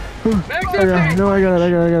 No, I got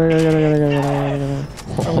it.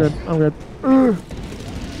 I'm good. I'm good.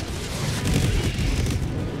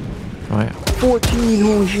 Oh yeah. 14,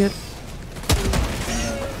 holy shit.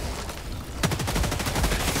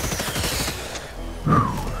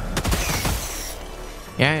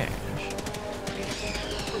 Yeah.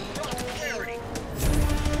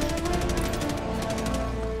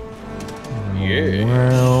 Yeah.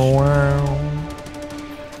 Wow.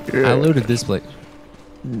 I looted this place.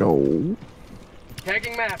 No.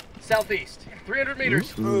 Tagging map. Southeast. 300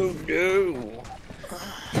 meters. Oh no.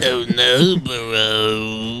 Oh no,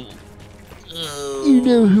 bro. You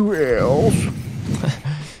know who else?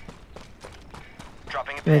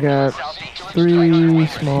 Dropping a I pin. got Southeast. 3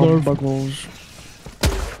 small buggles.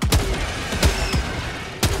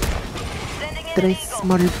 3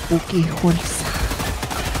 small bookie horns.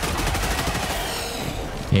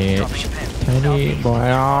 Pitch. Tiny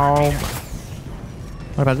boy.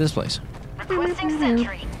 What about this place? Requesting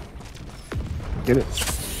sentry. Get it.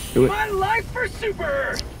 Do it. My life for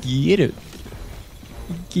super. Get it.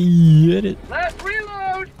 Get it. Last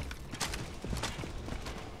reload.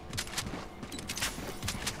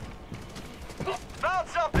 Found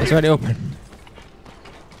something. It's already open.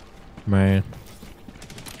 Man.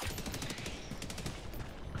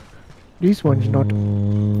 These ones not.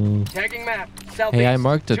 Tagging map. Southeast. Hey, I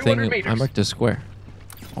marked a 200 thing. meters. I marked a square.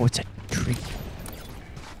 Oh, it's a tree.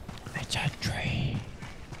 It's a tree.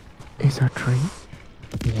 Is a tree?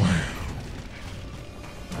 Wow.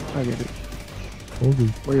 I get it. Okay.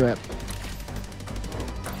 Where you at?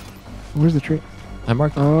 Where's the tree? I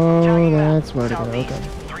marked. Oh, that's where to go. Okay.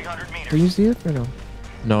 300 meters. Can you see it or no?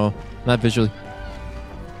 No, not visually.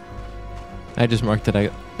 I just marked it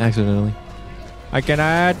accidentally. I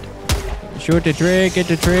cannot shoot the tree. Get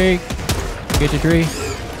the tree. Get the tree.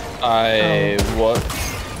 What?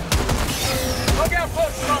 Bug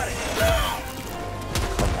outpost spotted.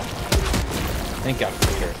 Thank God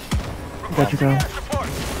for sure. Got you, Kyle.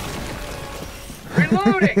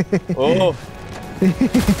 Reloading. Oh.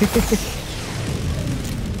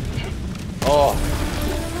 Oh.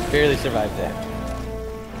 Barely survived that.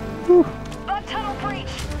 Bug tunnel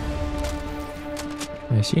breach.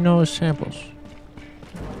 I see no samples.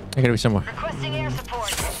 I gotta be somewhere. Requesting air support.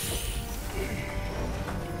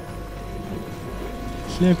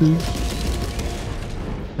 Samples.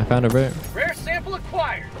 I found a rare. Rare sample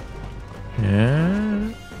acquired. Yeah.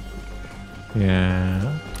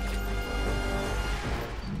 Yeah.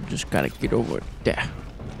 Just gotta get over there.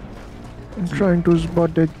 I'm trying to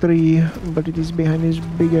spot that tree, but it is behind this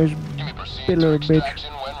big ass pillar, bitch.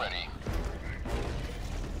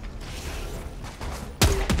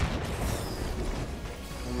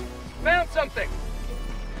 Found something.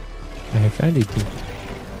 I found it.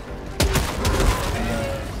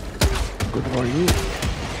 Good for you.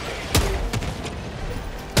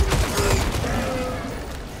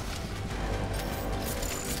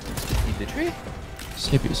 Eat the tree?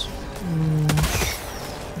 Snippies.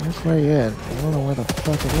 That's where you at. I don't know where the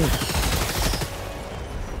fuck it is.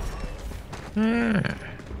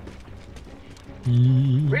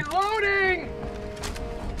 Reloading.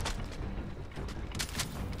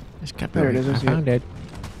 There it is. I found it.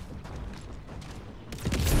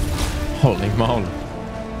 Holy moly.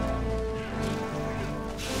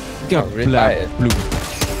 Go black, blue.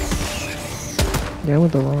 Yeah, I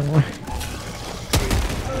went the wrong way.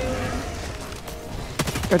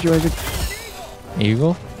 Got you, Isaac.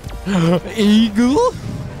 Eagle? Eagle?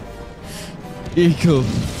 Eagle.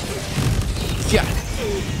 Yeah.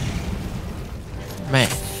 Man.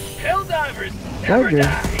 Helldivers. Got you.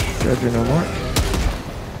 Got you no more.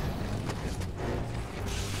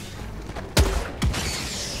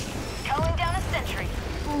 Calling down a sentry.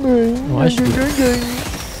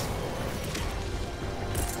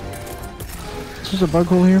 Is this a bug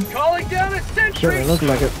hole here? Calling down a sentry. Certainly look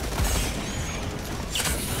like it.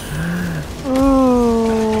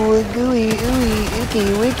 Oh, gooey, ooey,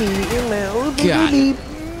 ookie, wiki, God.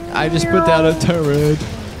 I just put down a turret.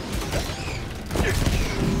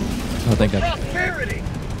 Oh, thank God. Prosperity.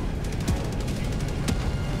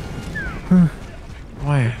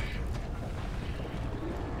 Why?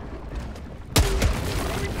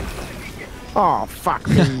 Oh, fuck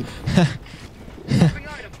me.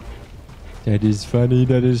 That is funny.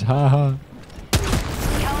 That is haha.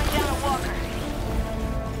 Calling down a walker.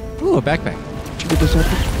 Ooh, a backpack. Did you get this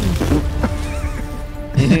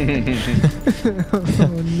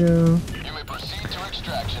Oh no. You may proceed to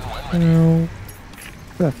extraction when ready. No.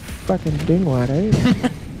 What a fucking dingwad, eh?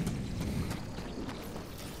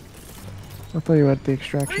 I'll tell you what, the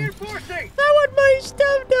extraction. Reinforcing. I want my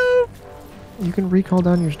stuff though. You can recall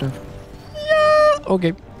down your stuff. Yeah.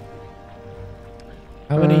 Okay.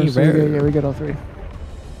 How many so rare? yeah, we got all 3.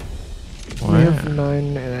 Wow. We have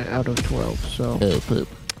 9 out of 12, so. Poop.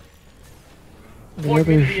 The Point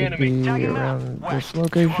me other to the should enemy. be around this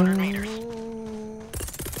location.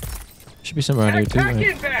 Should be somewhere around here too. Attack Right?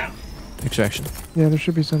 inbound. Extraction. Yeah, there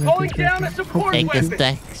should be some. Calling down a support weapon.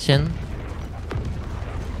 Extraction.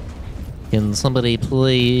 Can somebody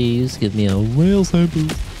please give me a real sample?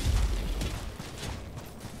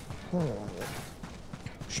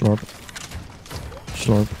 Slurp.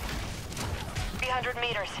 Slurp. 300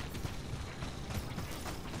 meters.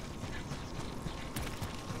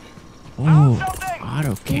 Oh,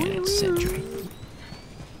 auto cannon sentry.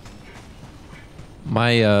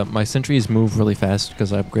 My sentries move really fast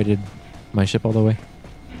because I upgraded my ship all the way.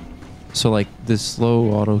 So like this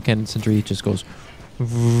slow auto cannon sentry just goes.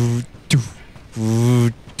 It's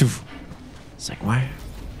like why?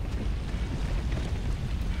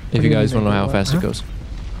 If you guys want to know how fast it goes,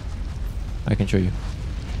 I can show you.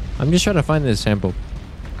 I'm just trying to find this sample.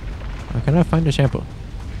 I cannot find a sample.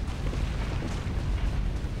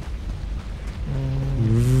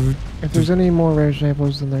 If there's any more rare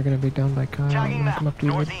samples, then they're gonna be down by Kyle. Tagging map, Come up to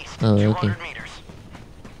you. northeast, Oh, okay. 200 meters.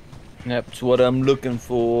 That's what I'm looking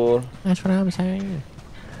for. That's what I'm saying.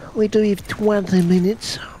 We do have 20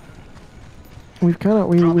 minutes. We've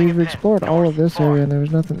we've explored all of this area, and there was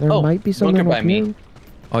nothing. There Oh, might be something bunker by up me. here.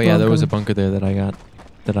 Oh yeah, there was a Bunker. bunker there that I got,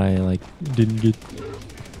 that I like didn't get.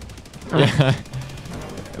 Yeah,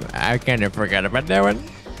 I kind of forgot about that one.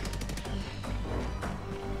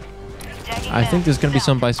 I think there's gonna be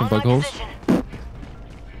some by some bug holes. I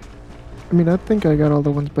mean, I think I got all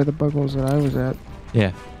the ones by the bug holes that I was at.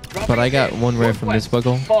 Yeah, but I got one rare from this bug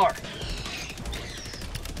hole. Far.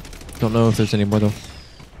 Don't know if there's any more though.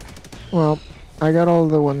 Well, I got all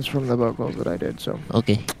the ones from the bug holes that I did. So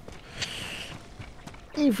Okay.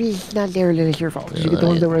 If he's not there, then it's your fault. did you get the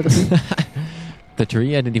ones that were at the peak? The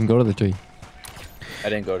tree? I didn't even go to the tree. I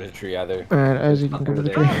didn't go to the tree either. All right, as you can go to the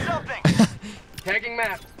tree. Tagging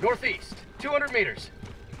map, northeast, 200 meters.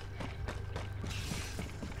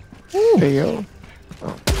 There you go.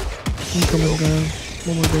 Oh. I'm coming down.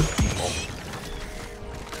 One more day.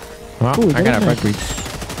 Well, Ooh, I got a very bug nice. breach.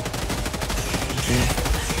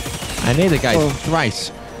 I named the guy Oh.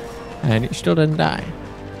 thrice, and he still didn't die.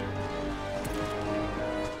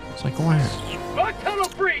 It's like, wow. Rock tunnel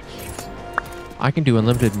breach. I can do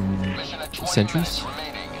unlimited sentries.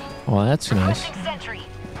 Oh, that's nice. Sentry.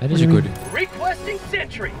 That is a good Requesting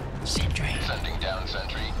sentry. sentry. Sending down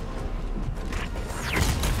sentry.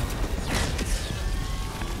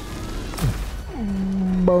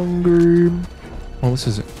 Bunker. Oh, this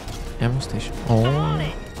is an ammo station. Oh.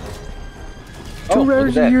 Two look at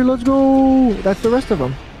rares in that. here. Let's go. That's the rest of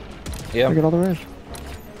them. Yeah. I got all the rares.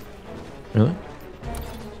 Really?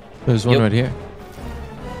 There's one Yep. right here.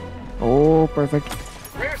 Oh, perfect.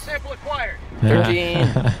 Rare sample acquired. 13.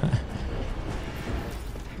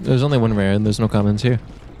 There's only one rare and there's no comments here.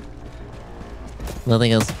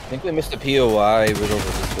 Nothing else. I think we missed a POI right over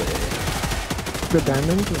this way. The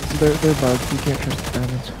diamonds, they're bugged. You can't trust the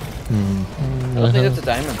diamonds. I don't think that's a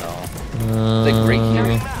diamond though. It's like right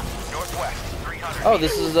here. Oh,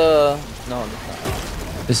 this is no, it's not.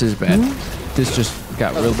 This is bad. This just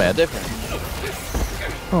got real bad. Different.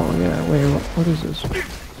 Oh yeah. Wait. What is this?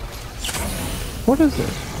 What is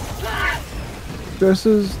this?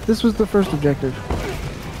 This was the first objective.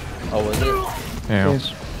 Oh, was it? Yeah.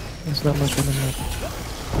 Yes. It's not much of a map.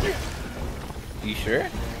 You sure?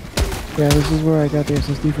 Yeah, this is where I got the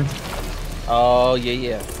SSD from. Oh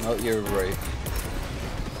yeah. Oh, you're right.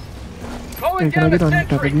 Calling Hey, can I down get a on top of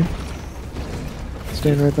sentry. you?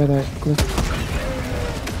 Stand right by that cliff.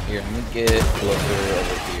 Here, let me get closer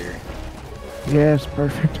over here. Yes,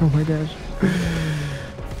 perfect. Oh my gosh.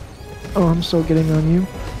 Oh, I'm so getting on you.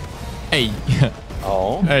 Hey.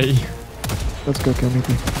 Oh. Hey. Let's go kill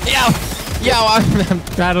Meepy. Yo, I'm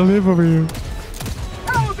trying to live over you.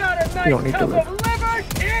 How about a You don't nice need to cup live. of liberty?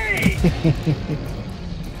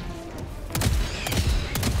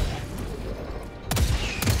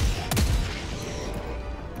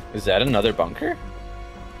 Is that another bunker?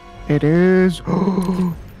 It is.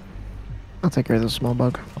 I'll take care of this small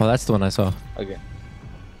bug. Oh, that's the one I saw. Okay.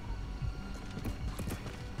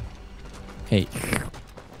 Hey.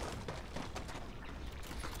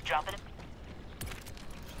 Dropping it.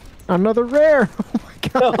 Another rare.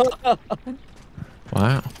 Oh my god.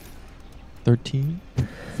 Wow. 13?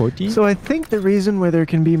 14? So I think the reason why there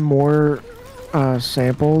can be more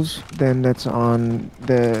samples than that's on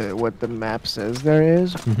what the map says there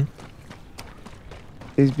is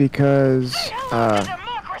is because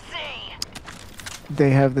they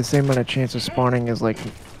have the same amount of chance of spawning as like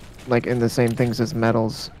in the same things as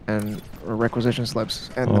metals and or requisition slips,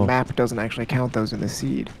 and the map doesn't actually count those in the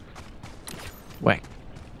seed. Whack.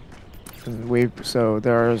 And so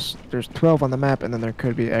there's 12 on the map, and then there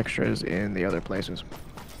could be extras in the other places.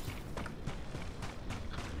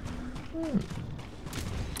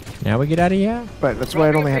 Now we get out of here. But that's why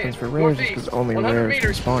it only happens for rares, is because only rares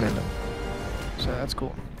can spawn in them. So that's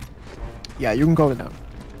cool. Yeah, you can call it down.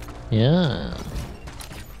 Yeah.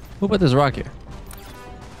 Who put this rock here?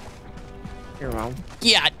 You're wrong.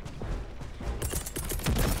 Yeah.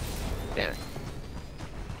 Yeah.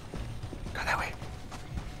 Go that way.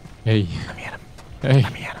 Hey. Let me at him. Hey.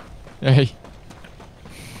 Let me at him. Hey.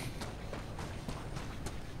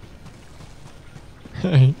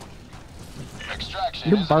 Hey.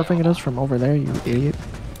 You're barfing at us from over there, you idiot.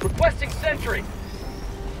 Requesting sentry.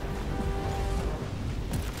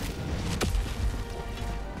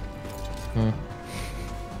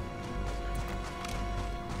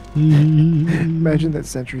 Imagine that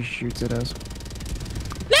sentry shoots at us.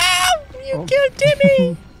 No! You killed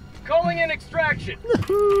Timmy! Calling in extraction.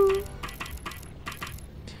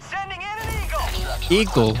 Sending in an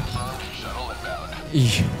eagle.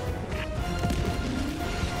 Eagle.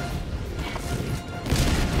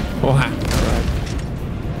 Wow.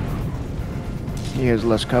 He has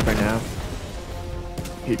less cover now.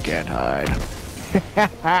 He can't hide.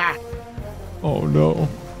 Oh no.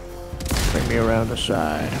 Bring me around the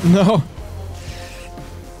side. No.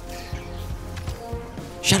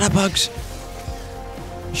 Shut up, Bugs.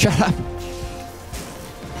 Shut up.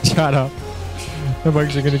 Shut up. The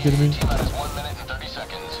Bugs are gonna get me.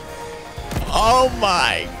 Oh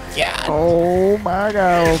my god. Oh my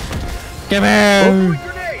god. Come here.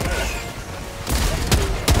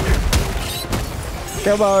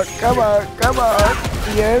 Come on, come on, come on.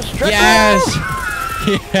 Yes, triple. Yes.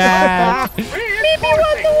 Yes. Meepy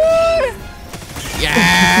won the war.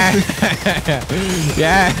 Yeah.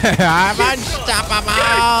 Yeah. I'm unstoppable.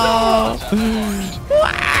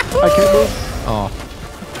 I can't move. Oh.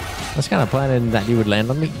 I was kind of planning that you would land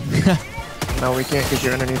on me. No, we can't because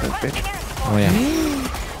you're underneath that bitch. Oh yeah.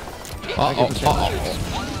 Uh-oh.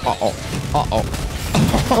 Uh-oh. Uh-oh.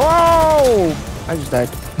 Oh! I just died.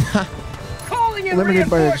 Eliminated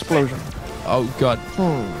by explosion. Oh god.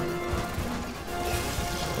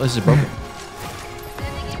 This is broken.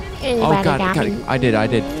 Oh god, god. I did.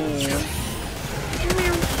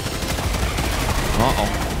 Uh-oh.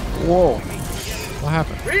 Whoa. What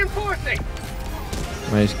happened? Reinforcing.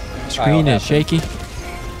 My screen is shaky.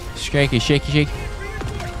 Shaky.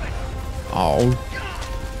 Oh.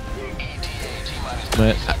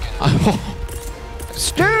 But,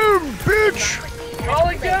 Stem, bitch!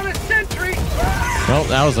 Calling down a sentry. well,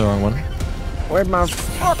 that was the wrong one. Where's my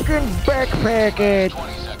fucking backpack at?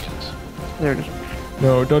 There it is.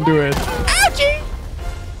 No, don't do it. Ouchie!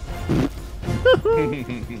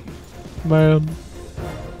 Man.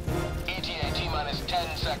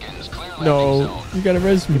 No, you gotta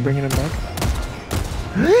res me. You bringing him back?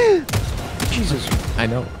 Jesus. I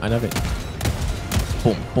know it.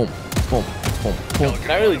 Boom, boom, boom, boom, boom.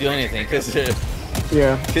 Can I really do anything? Because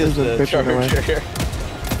Yeah, there's there's a bitch in the way. charger.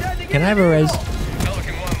 Can I have a res?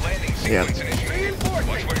 Yeah.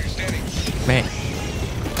 Man.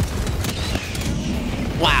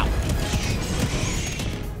 Wow.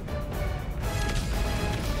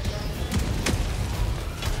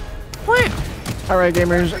 Alright,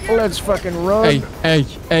 gamers, let's fucking run. Hey,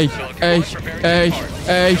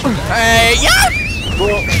 yeah!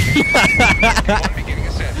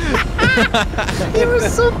 He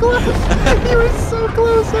was so close. He was so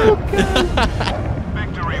close. Oh god.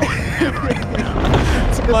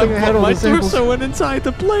 It's a good thing I had all My the samples. torso went inside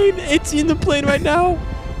the plane. It's in the plane right now.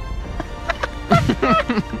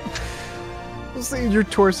 See, your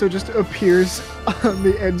torso just appears on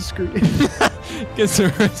the end screen. Gets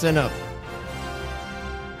the risen up.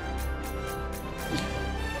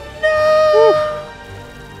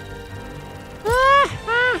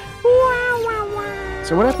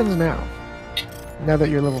 So what happens now? Now that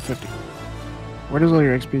you're level 50? Where does all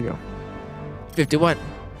your XP go? 51.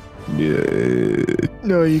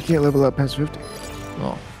 No, you can't level up past 50.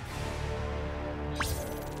 Oh.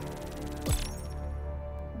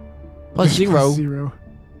 Plus 0. 0.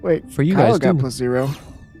 Wait, For you Kyle guys got too. plus 0.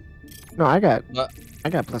 No, I got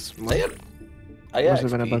plus 1. I got Must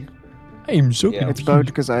have been a XP. bug. I am so Yeah. It's bugged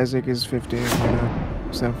because Isaac is 50.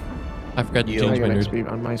 So I forgot to I change got my nerd.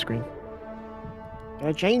 XP on my screen.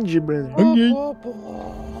 Gotta change it, brother. Okay.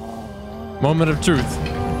 Moment of truth.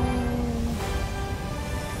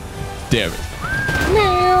 Damn it.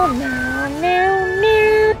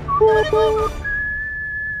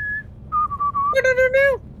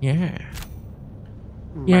 Yeah.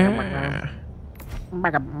 Yeah.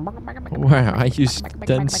 Wow, I used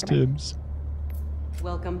 10 stims.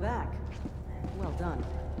 Welcome back. Well done.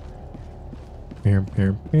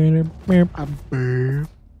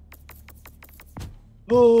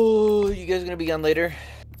 Oh, you guys gonna be on later?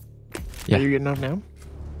 Yeah. Are you getting off now?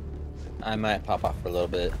 I might pop off for a little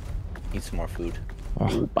bit. Eat some more food.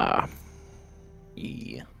 Oh,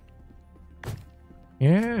 Yeah.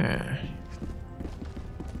 yeah.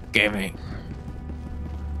 Gaming.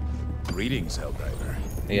 Greetings, Helldiver.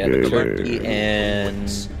 Yeah, the turkey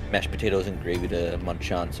and mashed potatoes and gravy to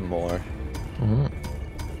munch on some more.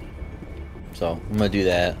 So I'm gonna do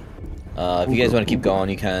that. If you guys want to keep going,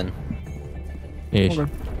 you can. Yes.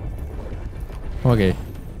 Okay.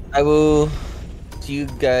 I will see you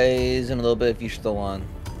guys in a little bit if you're still on.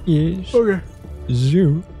 Yes. Okay.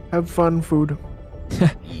 Zoo. Have fun, food.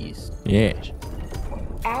 Yes. Yes.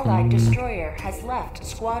 Allied destroyer has left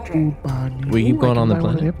squadron. We keep going on the Buy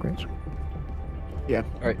one of planet. upgrades. Yeah.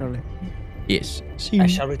 All right. Totally. Yes. I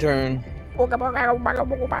shall return.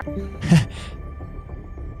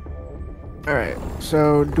 Alright,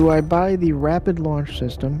 so do I buy the rapid launch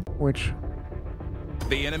system, which...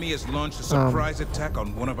 The enemy has launched a surprise attack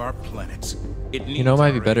on one of our planets. It needs You know, it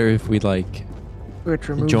might be better if we like which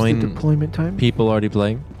removes join the deployment time? people already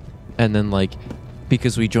playing, and then like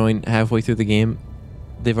because we join halfway through the game,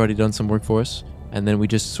 they've already done some work for us, and then we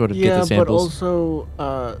just sort of get the samples. But also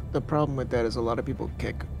the problem with that is a lot of people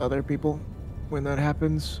kick other people when that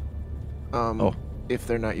happens. If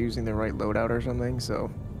they're not using the right loadout or something, so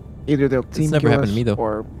either they'll team never kill happened us to me, though.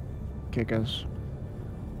 or kick us.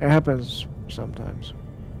 It happens sometimes.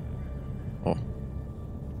 Oh.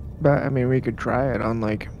 But I mean, we could try it on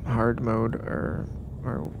like hard mode or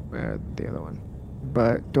the other one.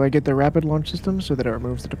 But do I get the rapid launch system so that it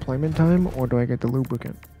removes the deployment time, or do I get the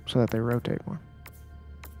lubricant so that they rotate more?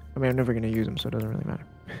 I mean, I'm never gonna use them, so it doesn't really matter.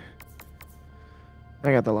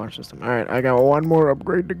 I got the launch system. All right, I got one more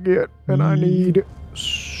upgrade to get, and I need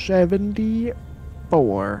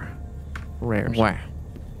 74 rares. Wow.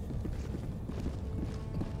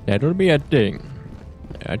 That'll be a thing.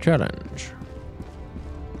 A challenge.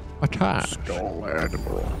 A task. Skull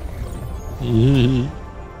Admiral. You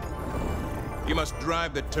must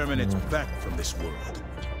drive the Terminids back from this world.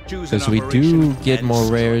 Choose an Because we operation do get and more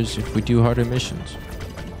destroy rares if we do harder missions.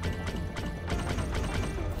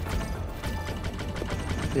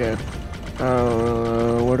 Yeah.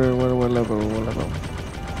 What level? What level?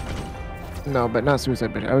 No, but not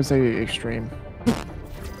suicide. But I would say extreme.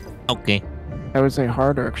 Okay. I would say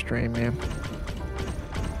hard or extreme, yeah.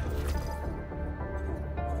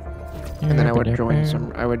 And then I would join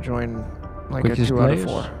some. I would join like Quickest a 2 out of plays?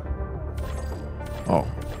 4. Oh.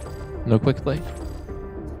 No quick play?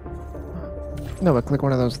 No, but click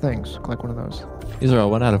one of those things. Click one of those. These are all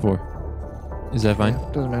 1 out of 4. Is that fine?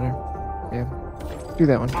 Yeah, doesn't matter. Yeah. Do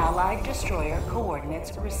that one. Allied destroyer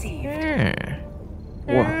coordinates received.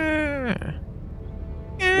 Whoa.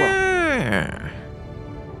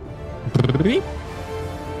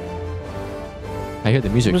 I hear the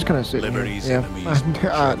music. I'm just kind of sitting Liberty's here. enemies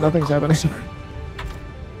Yeah. Nothing's happening.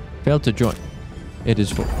 Failed to join. It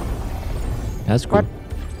is full. That's cool.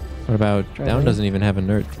 What about Try down that. doesn't even have a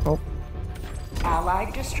nerd. Oh.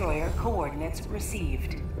 Allied destroyer coordinates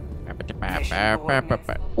received. Mission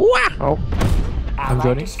coordinates. Oh. I'm Allied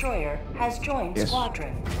joining. destroyer has joined Yes.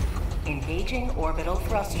 squadron. Engaging orbital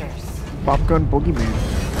thrusters. Popgun Boogeyman.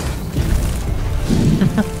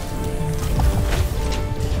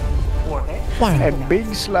 Orbit. And big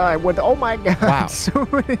slime with, oh my god, Wow. so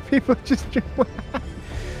many people just Look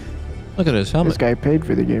at this This helmet. guy paid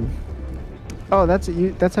for the game. Oh, that's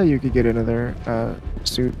how you could get another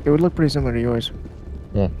suit. It would look pretty similar to yours.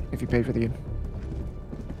 Yeah. If you paid for the game.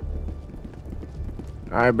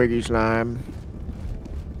 Alright, Biggie Slime.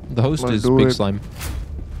 The host Let's is do Big it. Slime.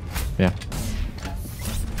 Yeah.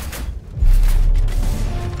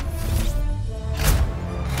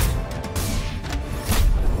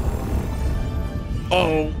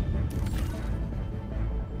 Oh.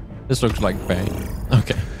 This looks like bang.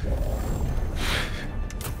 Okay.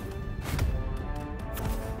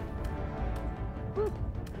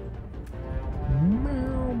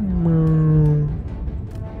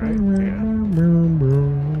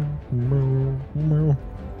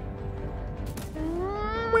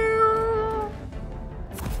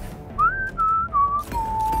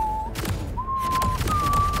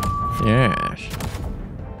 Yes.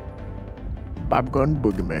 Popgun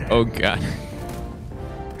Boogeyman. Oh god.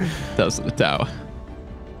 That was the tower.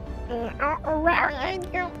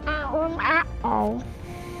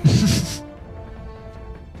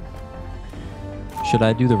 Should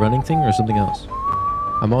I do the running thing or something else?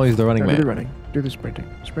 I'm always the running No, do man. the running. Do the sprinting.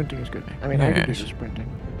 Sprinting is good. I mean, I can do Yes. the sprinting.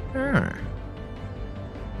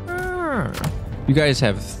 You guys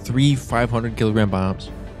have 3 500-kilogram bombs.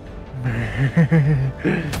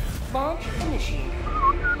 Launch initiated.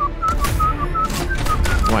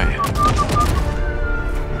 Wow.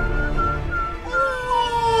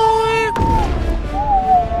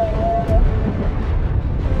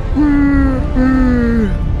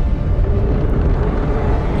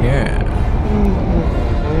 Yeah.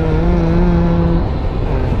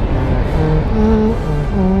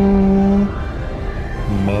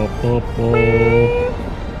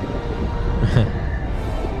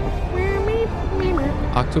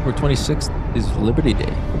 October 26th is Liberty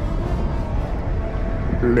Day.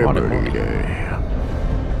 Liberty Day.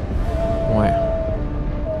 Wow.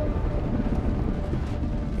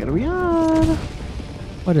 Here we are.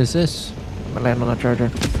 What is this? I'm gonna land on the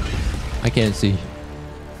charger. I can't see.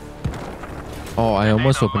 Oh, I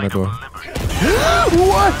almost opened the door.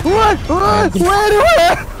 What?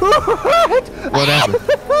 What happened?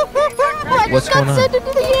 What's going on? Sent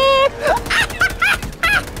into the air.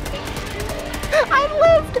 I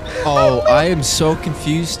lived. Oh, I am so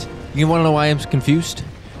confused. You want to know why I'm confused?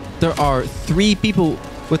 There are 3 people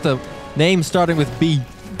with a name starting with B.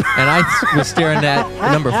 And I was staring at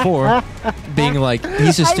number 4, being like,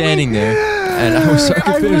 he's just standing there. And I was so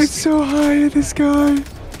confused. I looked so high in the sky.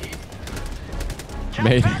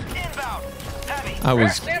 Mate, I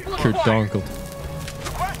was curdonkled.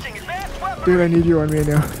 Dude, I need you on me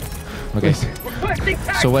now. Okay.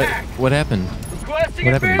 So what happened? What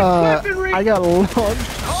happened? I got launched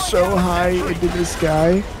so high into the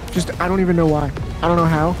sky. Just, I don't even know why. I don't know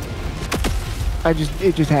how.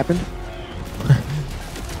 It just happened.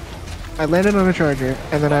 I landed on a charger,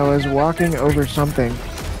 and then I was walking over something,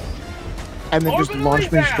 and then just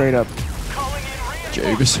launched me straight up.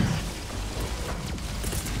 James.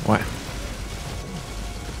 What?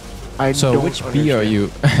 So which B are you?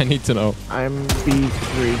 I need to know. I'm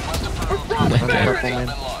B3. Okay.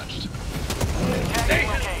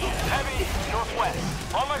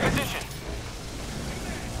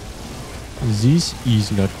 This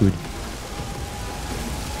is not good.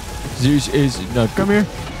 This is not good. Come here.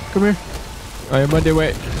 Come here. I am on the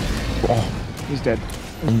way. Oh. He's dead.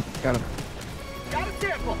 Got him. Got a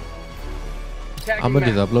sample. I'm gonna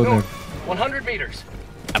do the upload now. 100 meters.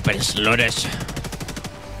 I better slow this.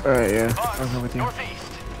 Alright, yeah. I'll go with you. Marking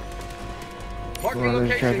there's a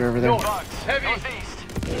location. charger over there. Heavy.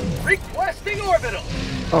 Requesting orbital.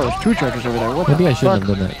 Oh, there's 2 chargers over there. What Maybe the I shouldn't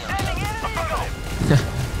fuck? have done that.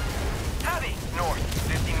 Heavy. North,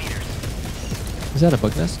 50 meters. Is that a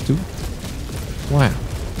bug nest too? Wow.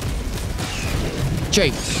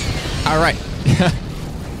 James. Alright.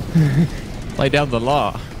 Lay down the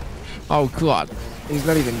law. Oh god. He's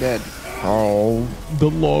not even dead. Oh, the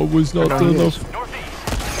law was not enough.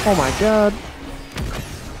 Oh my god.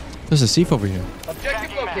 There's a thief over here.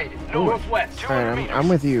 Objective located. Northwest. Alright, I'm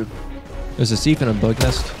with you. There's a thief in a bug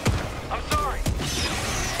nest. I'm sorry.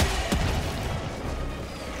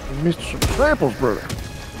 You missed some samples, brother.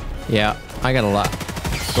 Yeah, I got a lot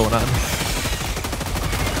going on.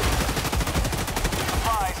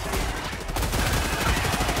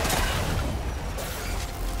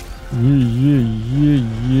 Yeah.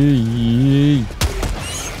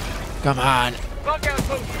 Come on. Bug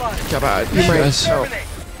outpost spotted. Come on. You might. Yes. Oh.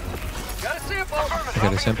 Got a sample. I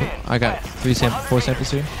got a sample. I got 4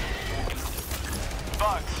 samples here.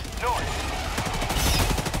 Bugs. North.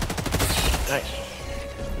 Nice.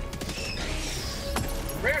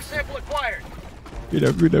 Rare sample acquired.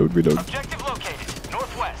 Reload. Objective located.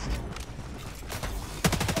 Northwest.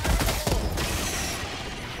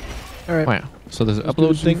 Alright. Wow. So there's an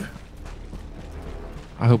upload thing.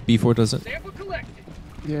 I hope B4 doesn't. Sample collected.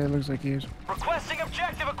 Yeah, it looks like he is. Requesting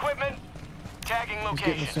objective equipment. Tagging getting the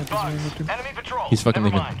location. samples Bugs. moved him. Enemy patrol. He's fucking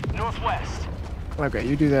Never leaving. mind. Northwest. Okay,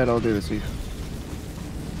 you do that, I'll do the thief.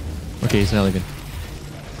 Okay, he's not leaving.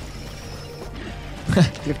 You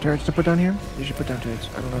have turrets to put down here? You should put down turrets.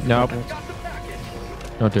 I don't know if you Nope. have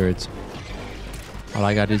turrets. No turrets. All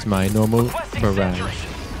I got is my normal barrage.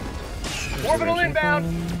 Orbital inbound.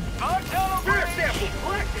 Rare sample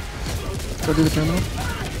collected. Go do the terminal.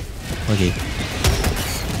 Okay.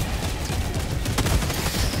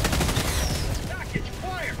 Package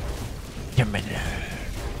fire. Come in.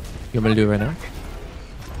 You want me to do it right now?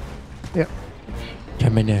 Yep.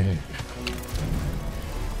 Come in.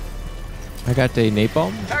 I got a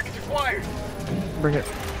napalm. Package acquired. Bring it.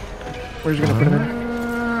 Where's you gonna put him in?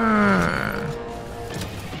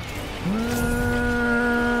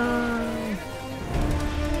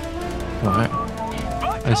 Alright.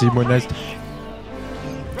 I see more nests.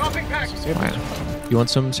 Dropping package. Wow. You want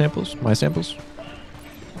some samples? My samples?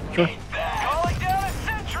 Sure. Calling down a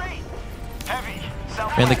sentry. Heavy.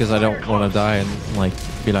 Mainly because I don't want to die and like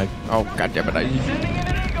be like, oh god damn it,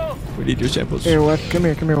 we need your samples. Here, what? Come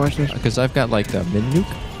here, watch this. Because I've got like the mid nuke.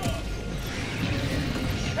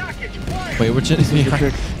 Package acquired. Wait, which is This is the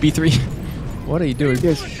trick. B3? What are you doing?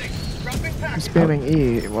 Yes. Dropping package. Spamming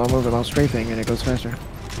E while moving while strafing and it goes faster.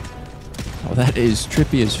 Oh, that is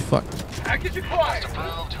trippy as fuck. Package acquired.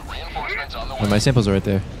 And my samples are right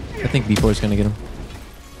there. I think B4 is gonna get them.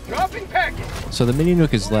 Dropping package. So the mini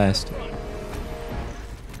nuke is last.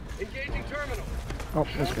 Engaging terminal. Oh,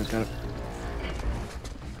 this guy's got it.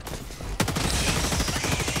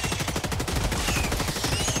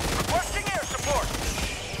 Requesting air support.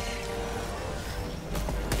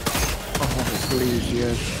 Oh, please,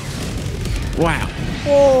 yes. Wow.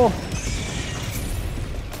 Oh!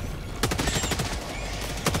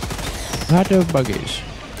 Lot of buggies.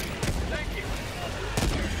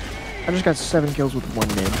 I just got 7 kills with 1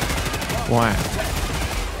 nade. Wow.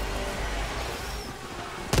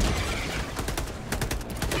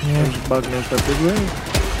 There's a bug no stuff this way.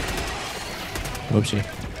 Whoopsie.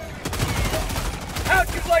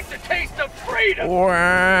 How'd you like the taste of freedom?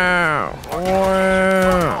 Wow.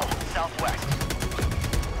 Wow. Southwest.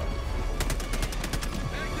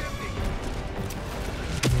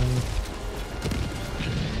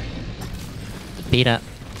 Beat up.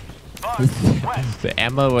 The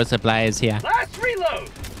ammo supply is here. Last reload.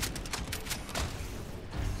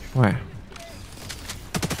 Wow.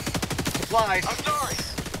 Supplies. I'm sorry.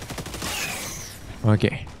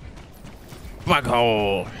 Okay. Bug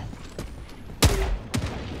hole.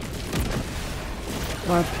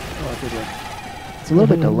 What? Oh, I did that. It's a little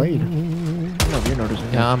bit delayed. I don't know if you're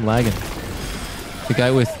noticing. Yeah, I'm lagging. The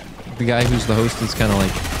guy who's the host is kind of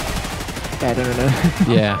like Bad internet.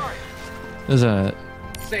 yeah. There's a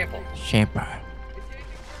Sample. shampoo.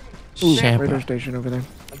 Ooh, Shampoo. radar station over there.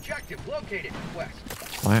 Objective located west.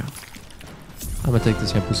 Wow. I'm gonna take the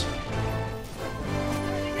samples.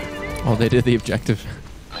 Oh, they did the objective.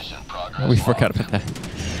 We forgot about that.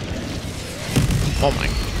 Oh my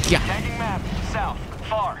god. Tagging map. South.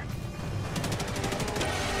 Far.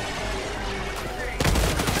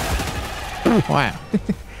 Wow.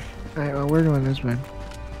 Alright, well, we're going this way.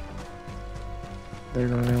 They're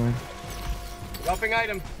going that way. Roughing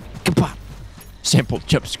item. Kapop. Sample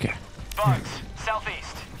jump scare. Bugs.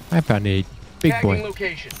 Southeast. I found a big Tagging boy.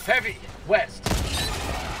 location. Heavy. West.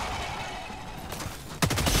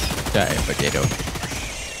 Die, potato.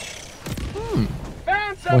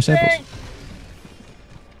 Found something. More samples.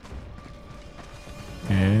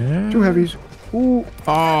 And 2 heavies. Ooh.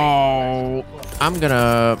 oh, I'm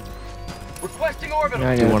gonna Requesting orbital. Yeah,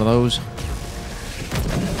 I do got it. one of those.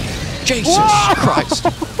 Jesus Christ!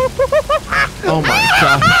 Oh my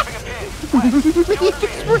god!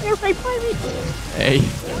 Hey,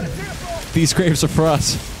 these graves are for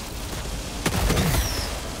us.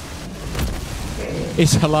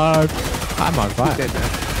 He's alive. I'm on fire.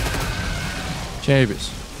 James.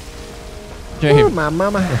 Ooh, James. my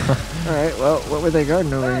mama. Alright, well, what were they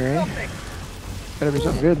guarding over here, eh? Better be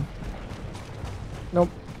something good. Nope.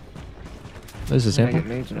 There's a I sample. get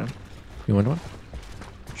nades now. You want one?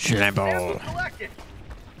 Sample Sample. collected.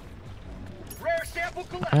 Rare sample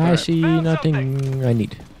collected. I see Found nothing something. I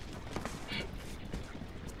need.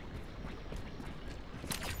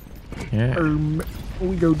 Yeah.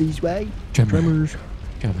 We go this way. Tremors.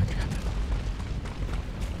 Come on, come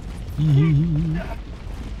on.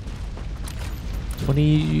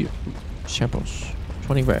 20 samples.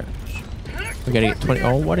 20 rares. We gotta get 20.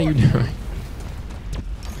 Oh, what are you doing?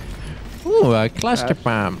 Ooh, a cluster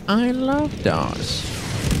bomb. I love those.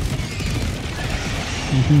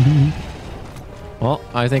 Well,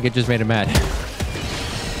 I think it just made him mad.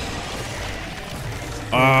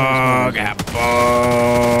 Boga,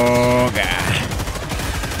 boga.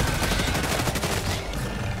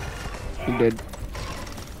 He did.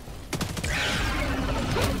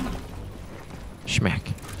 Schmack.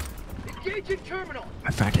 Engaging terminal.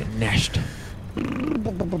 I found a nest.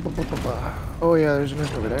 Oh yeah, there's a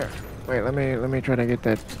nest over there. Wait, let me try to get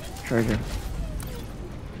that treasure.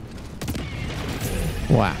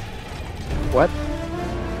 Wow. What?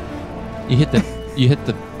 You hit the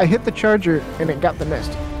I hit the charger and it got the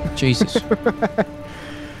nest. Jesus.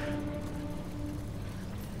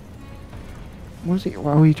 What was he?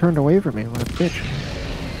 Wow, he turned away from me. What a bitch.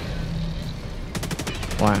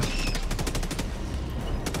 Wow.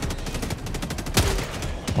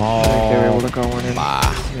 I think they were able Oh. to go one in. Bah.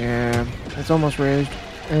 Yeah, it's almost raised,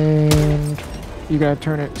 and you gotta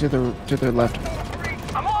turn it to the left.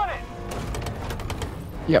 I'm on it.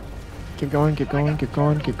 Yep. Keep going, keep going, keep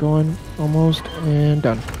going, keep going. Almost, and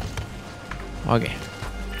done. Okay.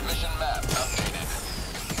 Mission map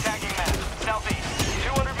updated. Tagging map. Southeast.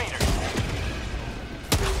 200 meters.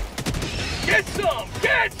 Get some.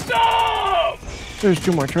 Get some. There's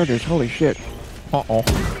 2 more chargers. Holy shit. Uh-oh.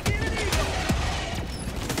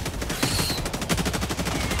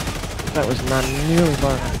 That was not nearly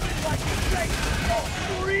far enough.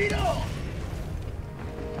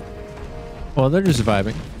 Well, they're just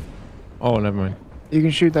surviving. Oh, never mind. You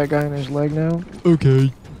can shoot that guy in his leg now,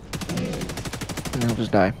 Okay. and he'll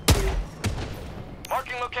just die.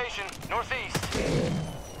 Marking location. Northeast.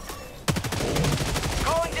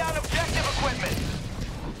 Calling down objective equipment.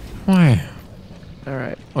 Why?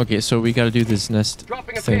 Alright. Okay, so we gotta do this nest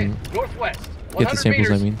Dropping a thing. pin. Northwest. Get the 100 samples,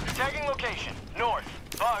 meters. I mean. Tagging location. North.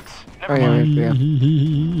 Bugs. Oh Never yeah, mind. yeah.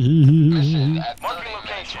 Marking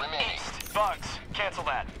location. East. Bugs. Cancel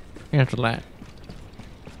that. After that.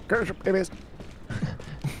 Curse, babies.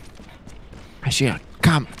 I see it.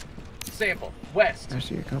 Come. sample, west. I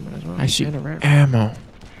see it coming as well. I see And a rare. ammo.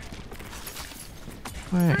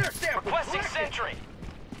 Where? Rare sample, Requesting sentry.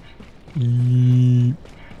 Any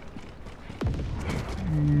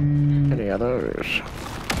others?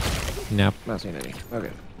 Nope. Not seeing any.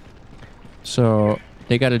 Okay. So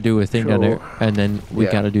they got to do a thing down there, and then we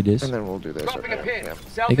got to do this. And then we'll do this. dropping a Okay. pin. Yeah.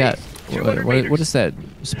 Southeast, They got 200 what meters. is that?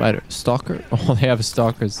 Spider stalker? Oh, they have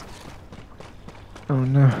stalkers. Oh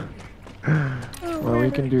no. Well,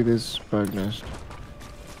 we can do this bug nest.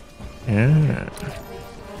 Yeah.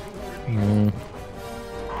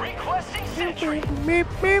 Requesting sentry. Meep,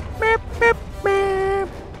 meep, meep, meep, meep.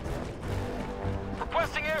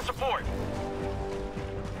 Requesting air support.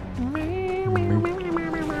 Boop,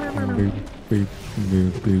 boop,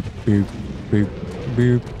 boop, boop, boop, boop,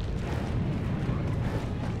 boop.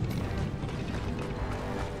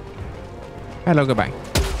 Hello, goodbye.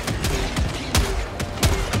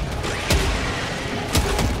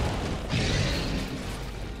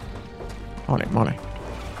 Molly.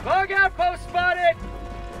 Bug outpost spotted.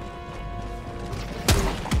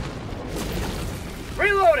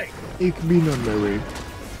 Reloading. Ik ben on my way.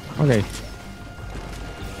 Okay.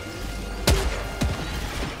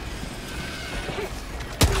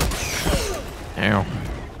 Ow.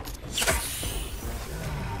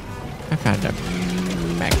 I found a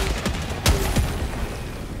mech.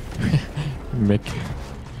 Mech.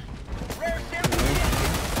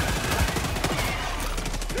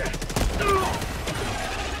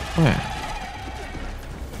 Where?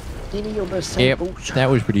 Any other Yep, samples? that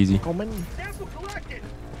was pretty easy. Coming. Sample collected.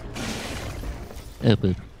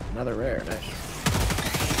 Another rare. Nice.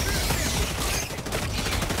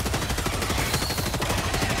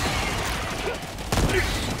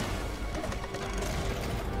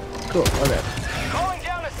 Cool. Okay. Calling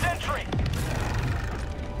down a sentry.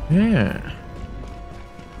 Yeah.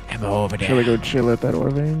 I'm over there. Shall we go chill at that ore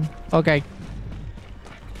vein? Okay.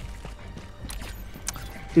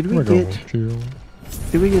 Did we We're get? going chill.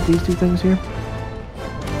 Did we get these two things here?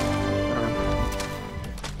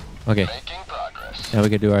 Okay. Now we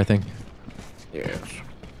can do our thing. Yes.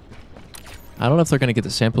 I don't know if they're gonna get the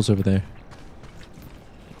samples over there.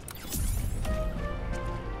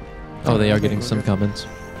 Oh, they are getting some comments.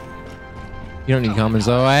 You don't need comments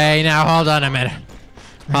though. Hey, now hold on a minute.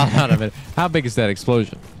 Hold on a minute. How big is that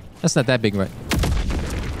explosion? That's not that big, right?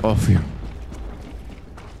 Oh, phew.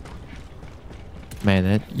 Man,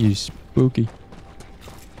 that is spooky.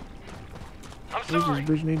 I'm Where's sorry. this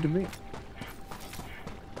bridge need to be?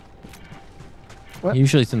 What?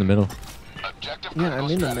 Usually it's in the middle. Yeah, I'm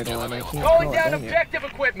in the middle and I can't Calling call it down down yet. objective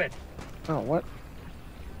equipment. Oh, what?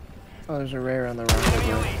 Oh, there's a rare on the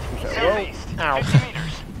rock. Southeast. Ow. 50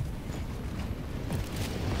 meters.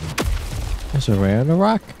 There's a rare and a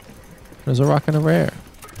rock. There's a rock and a rare.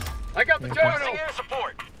 I got the terminal. Requesting air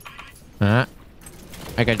support. I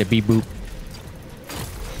got the beep boop.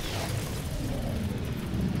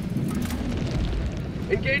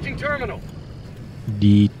 Engaging terminal.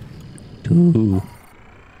 D2.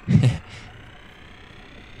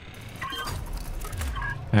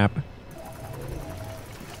 App.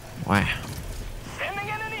 Wow. Sending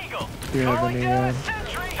in an eagle. Do you have Calling any, down a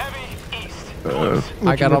sentry. Heavy east.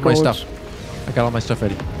 I got all my records? stuff. I got all my stuff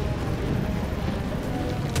ready.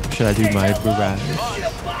 Should I do my barrage?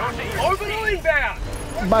 Orbital inbound.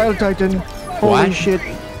 Bile Titan. Holy What? shit.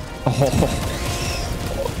 Oh.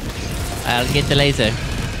 I'll get the laser.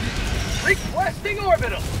 Requesting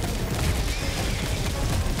orbital.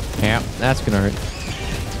 Yeah, that's gonna hurt.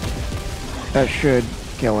 That should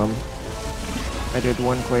kill him. I did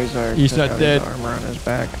one quasar. He's took not out dead. His armor on his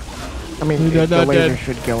back. I mean, He's the not laser dead.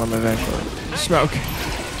 should kill him eventually. Smoke.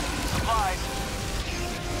 Supplies.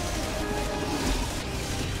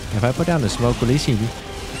 If I put down the smoke, will he see me?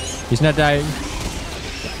 He's not dying.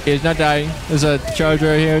 He's not dying. There's a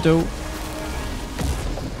charger here too.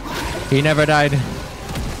 He never died.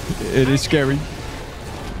 It is scary.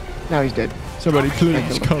 Now he's dead. Somebody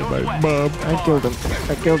please call my mom. I killed him.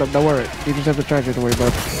 I killed him. Don't worry. You just have the charger to worry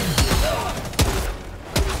about.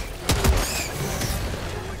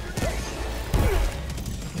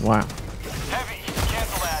 Wow. Heavy.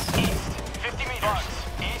 Cancel that. East. 50 meters.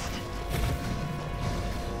 East.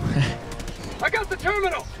 I got the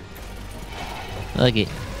terminal. Look it.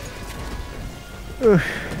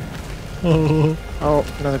 Oh,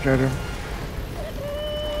 another charger.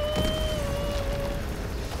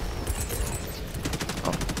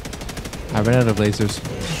 I ran out of lasers.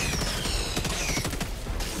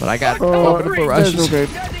 But I got Oh, all the barrages. that's okay.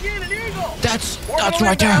 Sending in an eagle. That's Orbital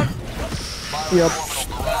right there. inbound. Yep.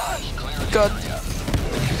 God.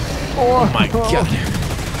 Oh my God.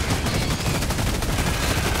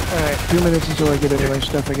 Alright, 2 minutes until I get into my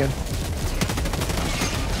stuff again.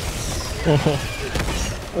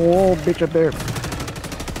 Oh, bitch up there.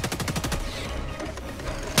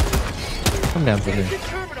 Come down for me.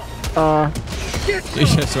 You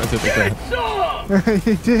just went to the ground.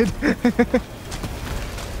 He did.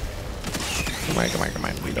 Come on.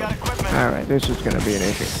 Reload. Alright, this is gonna be an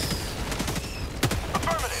issue.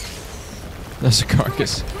 There's a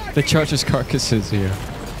carcass. The Charger's carcass is here.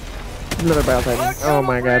 Another battle titan. Oh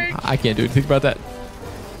my god. I can't do anything about that.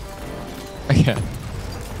 I can't.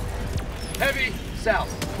 Heavy, south,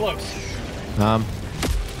 close.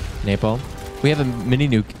 Napalm. We have a mini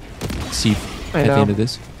nuke seat at the end of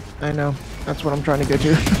this. I know. That's what I'm trying to get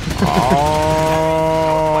to. Oh,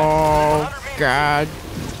 God.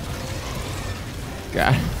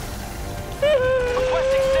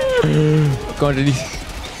 Going to these.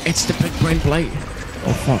 It's the big brain plate.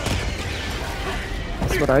 Oh, fuck.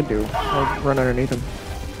 That's what I do. I run underneath him.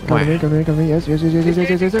 Why? Come to me. Yes.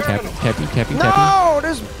 Tappy. No,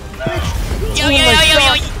 this bitch. Yo.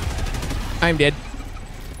 I'm dead.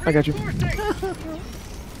 I got you.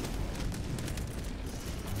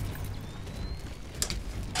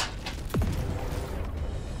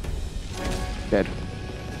 Dead.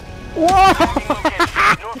 Whoa!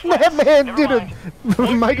 That man did a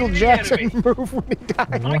Michael Jackson move when he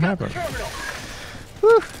died. What happened?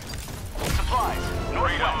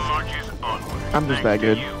 I'm just that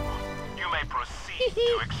good. You may proceed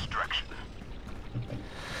to extraction.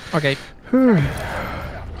 Okay.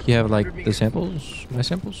 You have like the samples? My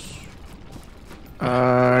samples?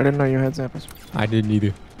 I didn't know you had samples. I didn't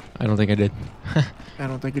either. I don't think I did. I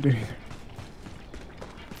don't think you did either.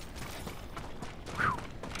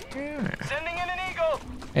 Sending in an eagle.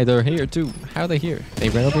 Hey, they're here too. How are they here? They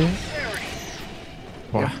ran over here?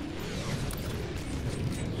 Wow. Yeah.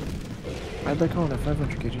 I'd like calling it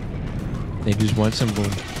 500 kg. They just want some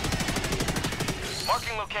boom.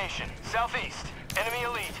 Marking location. Southeast. Enemy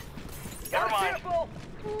elite. Never mind.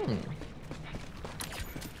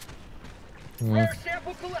 Rare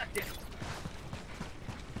sample collected.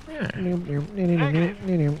 Dropping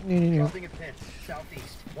a pin.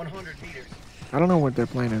 Southeast. 100 meters. I don't know what their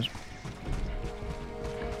plan is.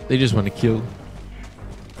 They just want to kill.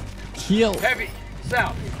 Kill. Heavy,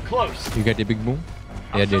 south, close. You got the big boom?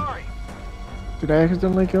 Yeah, I did. Did I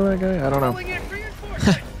accidentally kill that guy? I don't know.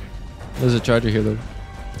 There's a charger here though.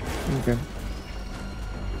 Okay.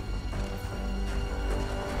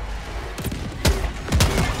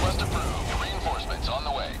 Request approved. Reinforcements on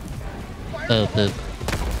the way.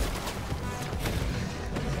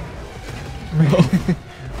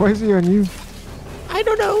 Why is he on you? I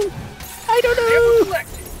don't know.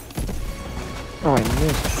 Oh, I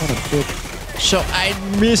missed. What a bitch. So I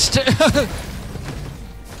missed.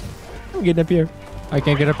 I'm getting up here. I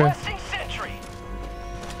can't get up here.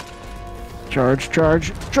 Charge up,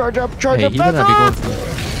 charge Hey, up, he better not be going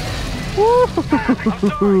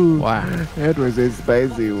Woo! Wow. That was a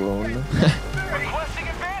spicy one.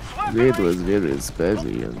 It was very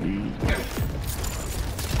spicy indeed.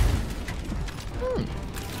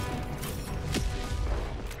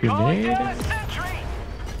 Grenade.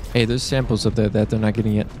 Hey, there's samples up there that they're not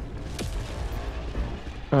getting yet.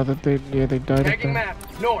 Oh, that they died up Tagging there. map,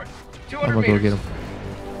 north, 200 I'm gonna go get meters.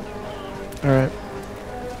 them. Alright.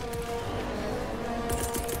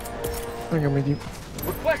 I'm with you.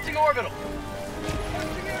 Requesting orbital.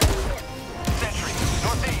 Sentry.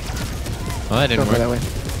 Northeast. Oh, that didn't Don't go that work. way.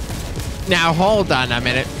 Now hold on a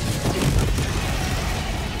minute.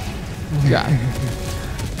 God.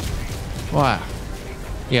 Wow.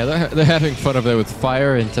 Yeah, they're having fun up there with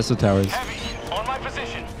fire and Tesla towers. Heavy. On my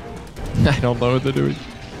position. I don't know what they're doing.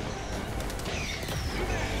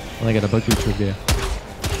 Well, I got a bug creature there.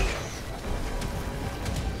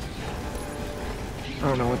 I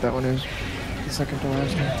don't know what that one is. The second to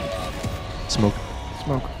last one. Smoke.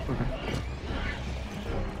 Smoke. Okay.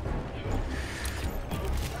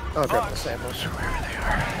 I'll grab the samples wherever they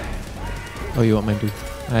are. Oh, you want mine too?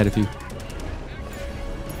 I had a few.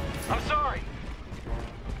 I'm sorry.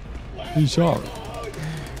 He's sorry.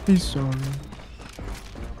 He's sorry.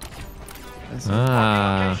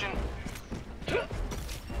 Ah.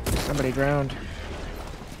 Somebody drowned.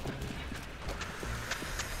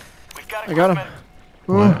 Got I got him.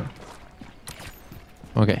 Wow.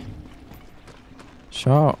 Okay.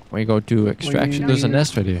 So we go to extraction. There's a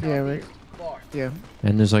nest right here. Yeah, right. Yeah.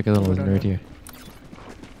 And there's like a little Go down nerd there. here.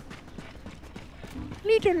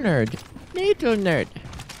 Little nerd. Little nerd.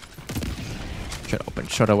 Shut open.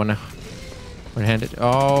 Shut up. One handed.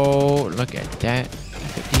 Oh, look at that.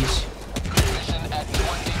 Look at these.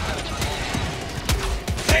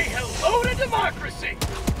 Say hello to democracy.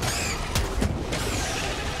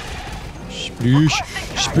 Sploosh.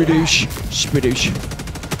 Sploosh. Sploosh.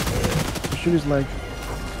 shoot his leg.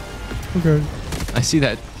 Okay. I see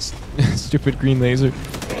that stupid green laser.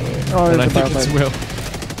 Oh, and I there's a think it's biofight. Will.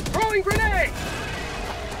 Throwing grenade!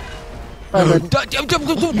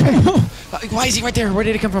 Why is he right there? Where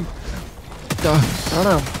did he come from? I don't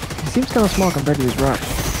know. He seems kind of small compared to his rock.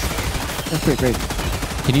 That's pretty great.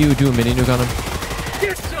 Can you do a mini nuke on him?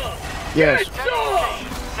 Get some! Yes. Get some!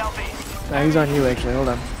 Southeast. Nah, he's on you actually. Hold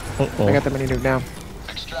on. Uh-oh. I got the mini nuke now.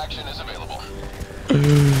 Extraction is available.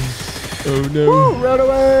 Oh no. Woo, run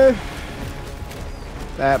away!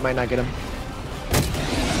 That might not get him.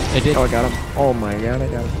 It did. Oh, I got him. Oh my god, I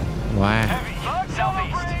got him. Wow.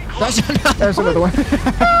 Southeast. There's another one.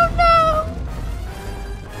 Oh no!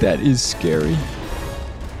 That is scary.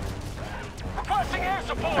 Requesting air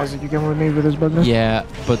support. Isaac, you coming with me with this bug now? Yeah,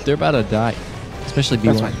 but they're about to die. Especially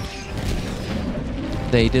B1. That's fine.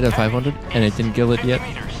 They did a 500 and it didn't kill it yet.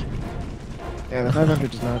 Yeah, the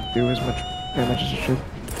 500 does not do as much damage as it should.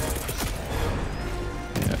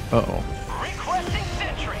 Yeah. Uh-oh. Requesting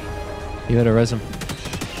sentry. You gotta res him.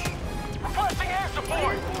 Requesting air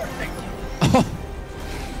support. Oh!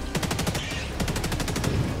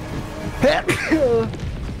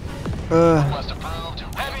 Request approved.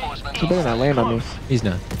 Reinforcements. He better not land on me. He's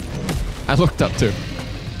not. I looked up too.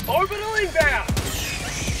 Orbital inbound!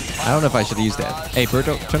 I don't know if I should use that. Hey,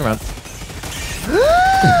 Berto, turn around.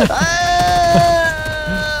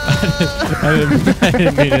 I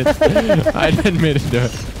didn't mean it. I didn't mean to do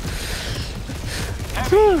it.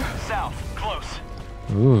 Heavy. South. Close.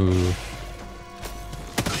 Ooh.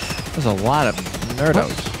 There's a lot of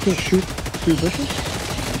nerdos. Can't shoot through bushes?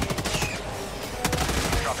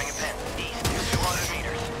 Dropping a pin. East. 200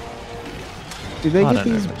 meters. Do they Lot get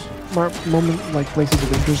of these like places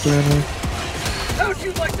of interest around here? How'd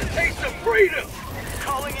you like to taste of freedom?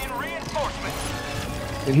 Calling in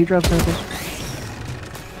reinforcements. Did he drop samples?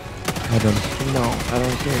 I don't. No, I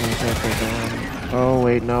don't see any samples around. Oh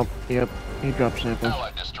wait, nope. Yep, he dropped samples.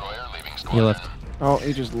 Allied destroyer leaving He squadron. left. Oh,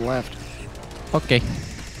 he just left. Okay.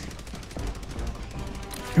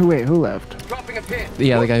 Who left? Dropping a pin.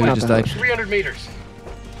 Yeah, the guy who Not just the died. host. 300 meters.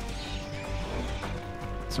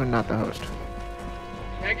 So not the host.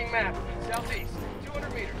 Tagging map. Southeast.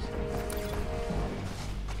 200 meters.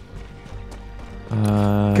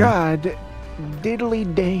 God diddly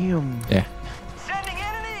damn. Yeah. Sending in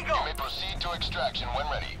an eagle. You may proceed to extraction when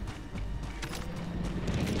ready.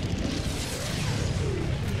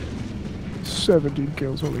 17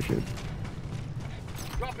 kills, holy shit.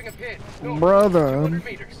 Dropping a pin. North. Brother. 200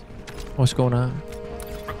 meters. What's going on?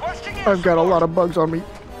 Requesting air I've got a lot of bugs on me.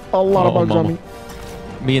 A lot of Oh, bugs on mama. me.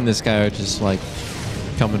 Me and this guy are just like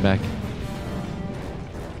coming back.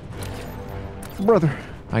 Brother.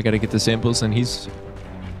 I gotta get the samples and he's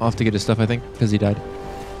off to get his stuff, I think, because he died.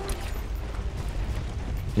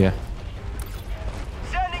 Yeah.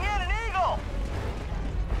 Sending in an eagle.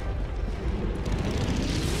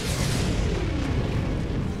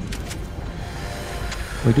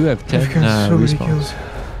 We do have 10 I've got so many respawns. kills.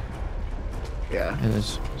 Yeah. And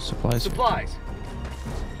there's supplies. Supplies.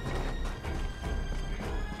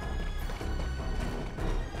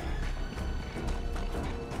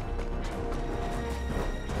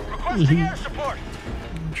 Requesting air support.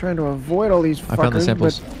 I'm trying to avoid all these fuckers, I found the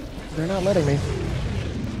samples. but they're not letting me.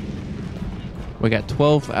 We got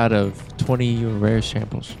 12 out of 20 rare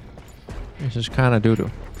samples. This is kind of doo-doo.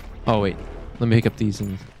 Oh, wait. Let me pick up these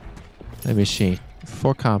and let me see.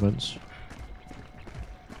 4 commons.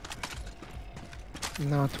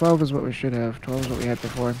 No, 12 is what we should have. 12 is what we had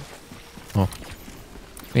before. Oh.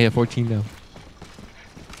 We have 14 now.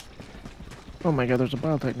 Oh my god, there's a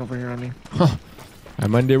biotech over here on me.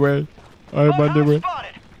 I'm underway. I'm underway.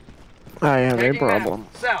 Spotted. I have a Tagging problem.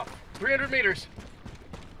 map. South. 300 meters.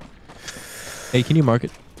 Hey, can you mark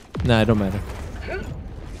it? Nah, it don't matter.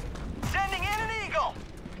 Sending in an eagle.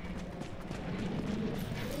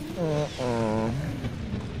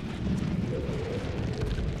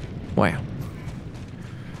 Wow.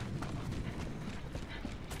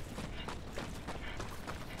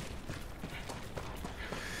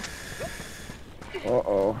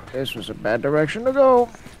 Uh-oh. This was a bad direction to go.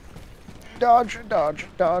 Dodge, dodge,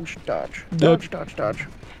 dodge, dodge. Dodge, dodge, dodge.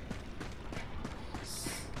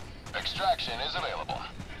 Extraction is available.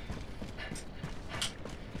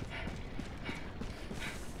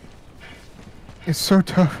 It's so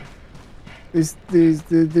tough.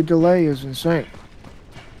 The delay is insane.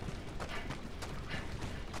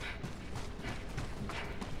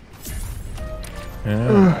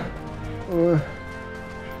 Yeah.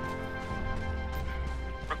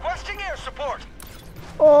 Requesting air support.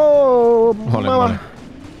 Oh, Hold mama.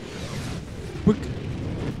 Quick.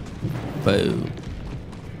 Boom.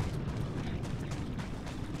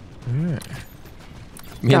 Yeah.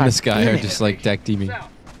 Me and God this guy damn are it. just like tag teaming. South.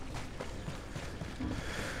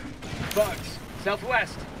 Bugs.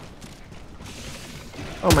 Southwest.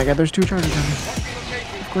 Oh my god, there's 2 charges on me.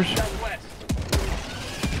 Of course. Southwest.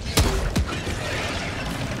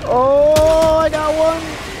 Oh, I got one!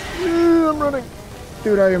 I'm running.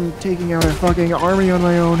 Dude, I am taking out a fucking army on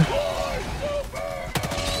my own.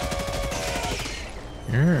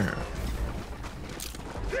 Yeah.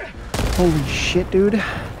 Holy shit, dude.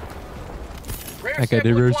 I got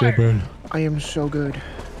the reverse button. I am so good.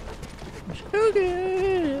 So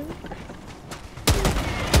good.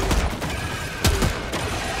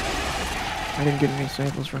 I didn't get any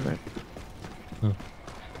samples from that. Huh.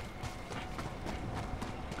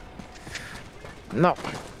 No.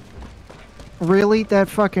 Really? That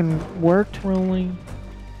fucking worked? Rolling.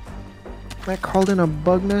 That called in a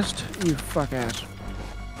bug nest? You fuck ass.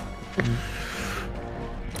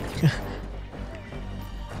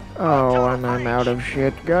 Oh, and I'm out of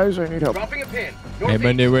shit. Guys, I need help. Dropping a pin. Hey,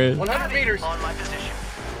 my new way. 100 meters. On my position.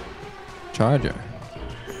 Charger.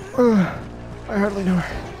 I hardly know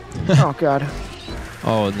her. Oh, God.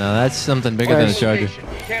 Oh, no, that's something bigger than a charger.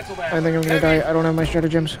 Cancel that. I think I'm gonna die. I don't have my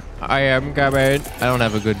stratagems. I am covered. I don't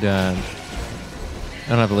have a good, I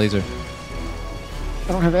don't have a laser.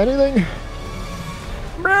 I don't have anything.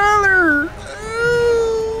 Brother!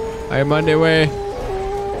 I am on the way.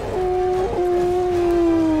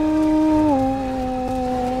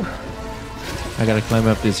 I gotta climb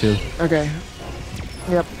up this hill. Okay.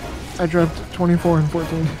 Yep. I dropped 24 and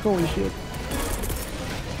 14. Holy shit.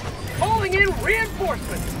 Calling in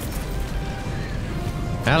reinforcements.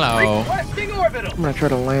 Hello. Requesting orbital. I'm gonna try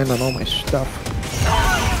to land on all my stuff.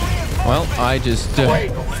 Well, I just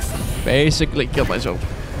basically killed myself.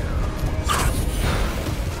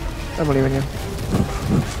 I believe in you.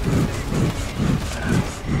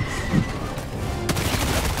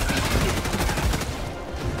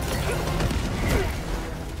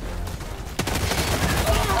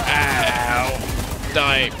 Ow.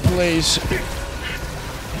 Die, please.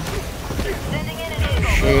 Sending in an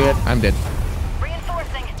eagle. Shit. I'm dead.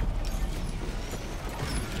 Reinforcing.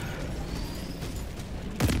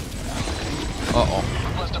 Uh-oh.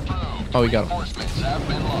 Request approved. Oh, we got him. Reinforcements have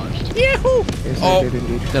been launched. Yahoo! Yes, I Oh, did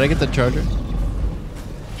indeed. did I get the charger?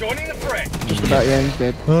 Joining the fray. Just about, yeah, he's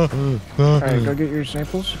dead. Alright, go get your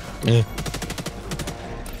samples. Yeah.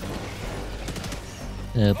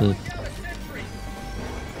 Yeah, but...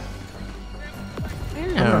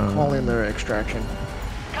 I'm gonna call in their extraction.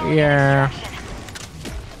 Yeah.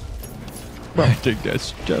 I think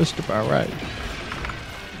that's just about right.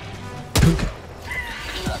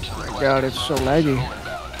 Oh my god, it's so laggy.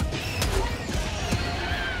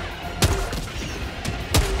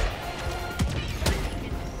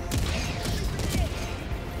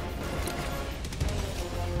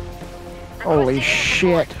 Holy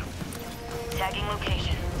shit. Tagging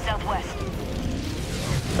location. Southwest.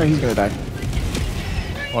 Oh, he's gonna die.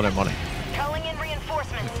 On it. Calling in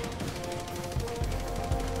reinforcements.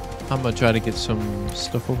 I'm gonna try to get some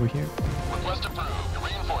stuff over here. Request approved.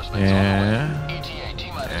 Reinforcements Yeah. on the way. ETA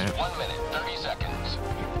T-minus 1 minute, 30 seconds.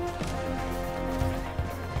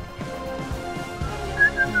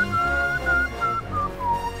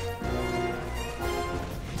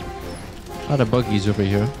 A lot of buggies over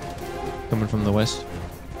here. Coming from the west.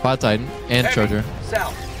 Pod Titan and Heavy. charger.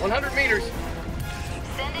 South. 100 meters.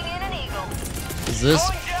 Sending in an eagle. This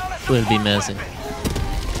will be messy.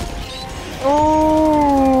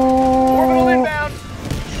 Orbital inbound.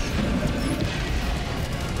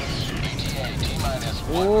 ETA T-minus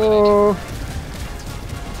 1 Whoa.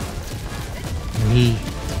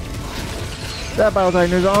 That Battle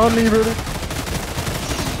Titan is on me, brother.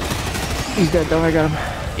 He's dead though, I got him.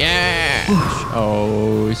 Yeah!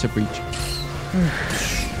 Oh, it's a breach.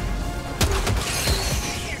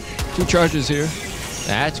 2 charges here.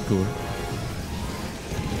 That's cool.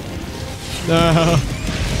 No.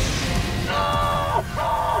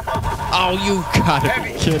 Oh, you gotta be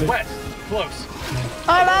Heavy. kidding. West. Close.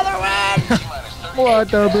 Another one! What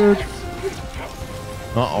the bitch?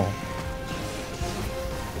 Uh-oh.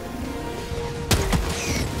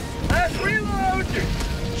 Last reload.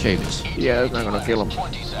 Chavis. Yeah, that's not gonna kill him.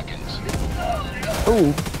 20 seconds.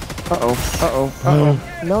 Ooh. Uh-oh. Uh-oh. Uh-oh.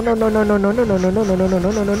 No, no, no, no, no, no, no, no, no, no, no, no, no,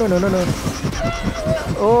 no, no, no, no, no, no.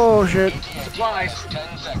 Oh, shit. Supplies.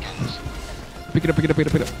 10 seconds. Pick it up.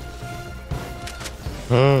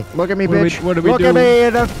 Look at me, What do we- bitch. what do we Look do? at me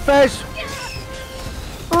in the face.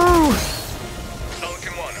 Ooh.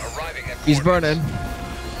 Pelican 1 arriving at He's burning.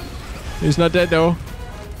 He's not dead though.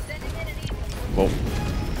 Whoa.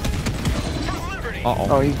 Uh-oh.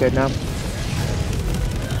 Oh, he's dead now.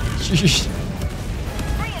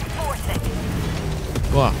 Reinforcing.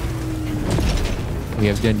 Wow. We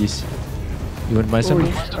have done this. You want to buy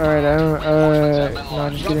something? Alright, I don't, no,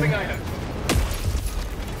 just kidding.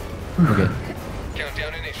 Okay.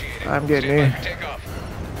 Countdown initiated. I'm getting here.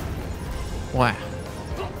 Wow.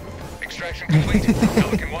 Extraction complete.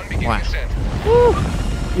 Pelican 1 begin descent. Woo!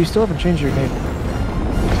 You still haven't changed your name.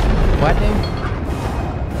 What name?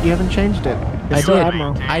 You haven't changed it. It's I still did.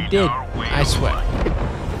 Admiral. I did. I swear.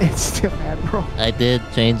 It's still Admiral. I did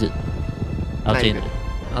change it. I'll No, you change it.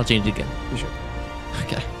 I'll change it again. You should.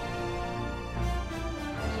 Okay.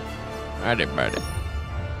 Alright.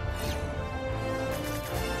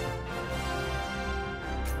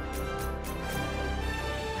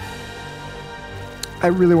 I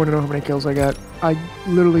really want to know how many kills I got. I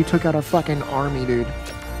literally took out a fucking army, dude.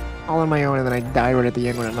 All on my own, and then I died right at the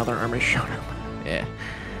end when another army showed up. Yeah.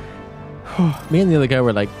 Me and the other guy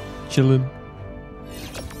were like chilling.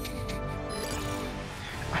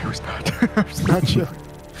 I was not. I was not chilling.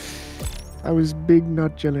 I was big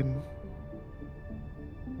not chilling.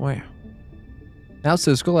 Wow. Now it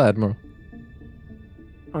says Skull Admiral.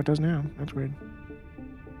 Oh, it does now. That's weird.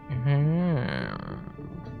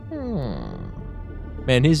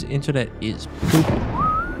 Man, his internet is poop.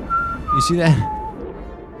 You see that?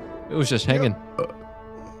 It was just hanging.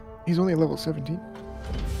 He's only level 17.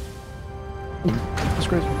 That's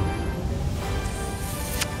crazy.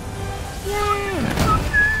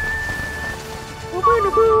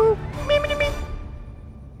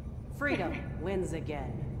 Freedom wins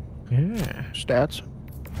again. Yeah. Stats.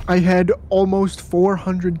 I had almost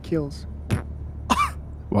 400 kills.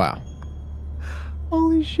 Wow.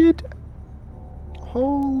 Holy shit.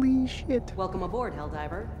 Holy shit. Welcome aboard,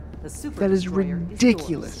 Helldiver. The super That is destroyer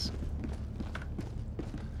ridiculous.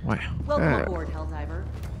 Wow. Welcome aboard, Helldiver.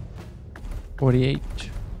 48.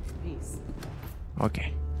 Peace.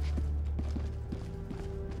 Okay.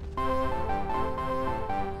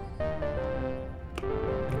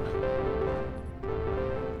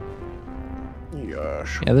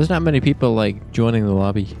 Yes. Yeah, there's not many people like joining the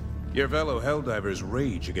lobby. Your fellow Helldivers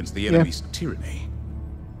rage against the enemy's tyranny.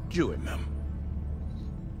 Join them.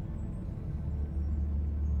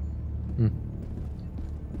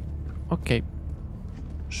 Okay.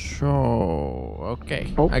 So,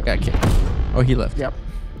 okay. Oh. I got kicked. Oh, he left. Yep.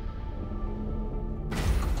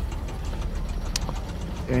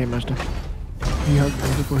 Yeah, he must have. He hugged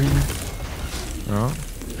me before he left. Oh.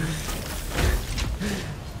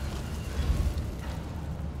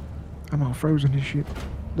 I'm all frozen and shit.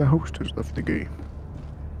 The host has left the game.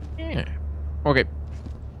 Yeah. Okay.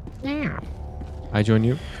 Yeah. I join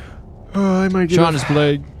you. I might get Sean is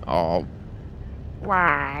playing. Oh.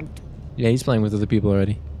 What? Yeah, he's playing with other people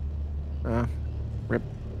already. Rip.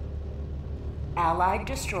 Allied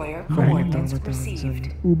destroyer coordinates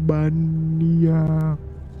received. Ubania.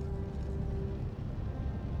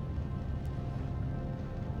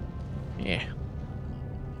 Yeah.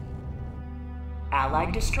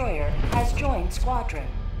 Allied destroyer has joined squadron.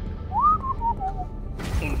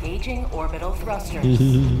 Engaging orbital thrusters.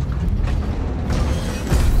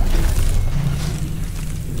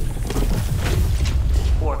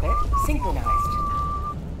 Orbit synchronized.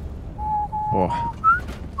 Oh.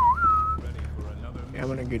 I'm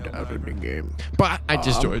gonna get out of the game. But I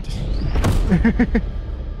just joined.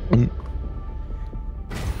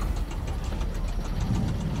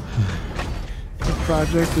 The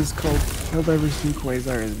project is called Helldivers 2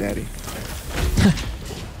 Quasar is Daddy.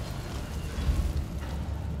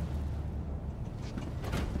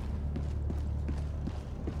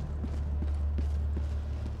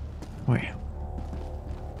 Wow.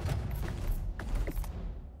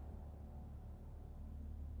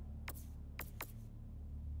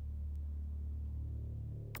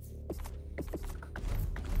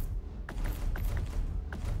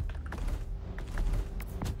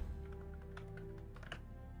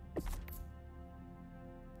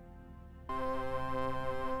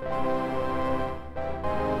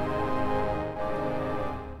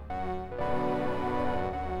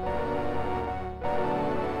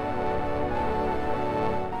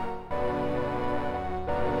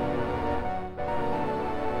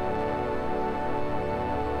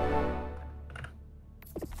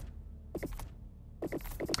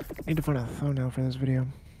 Need to find a thumbnail for this video.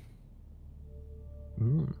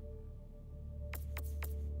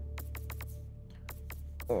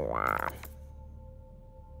 Wow.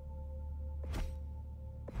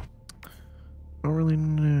 Don't really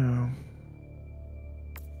know.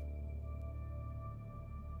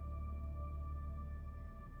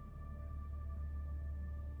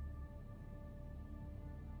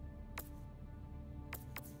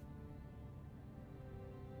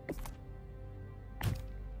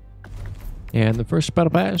 And the first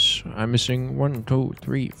battle pass, I'm missing 1, 2,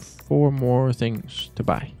 3, 4 more things to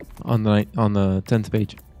buy on the 10th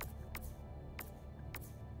page.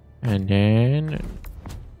 And then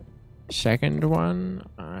second one,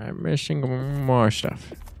 I'm missing more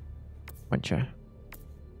stuff. Bunch of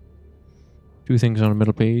 2 things on the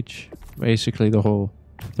middle page, basically the whole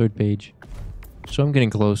 3rd page. So I'm getting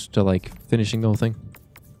close to like finishing the whole thing.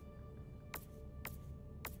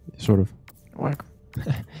 Sort of. Whack.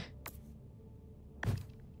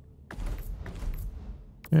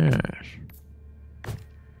 Yes.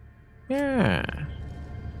 Yeah.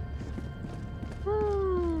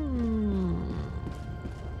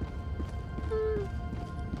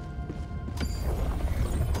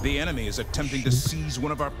 The enemy is attempting to seize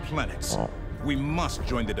one of our planets. We must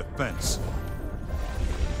join the defense.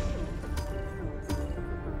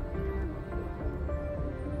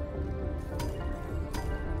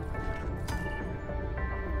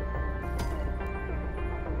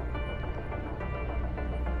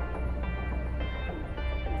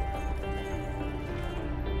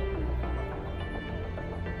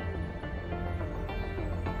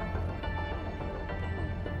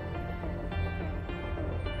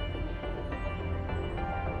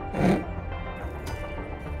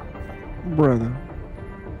 Brother,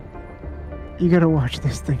 you gotta watch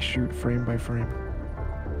this thing shoot frame by frame.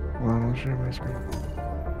 Hold on, I'll share my screen.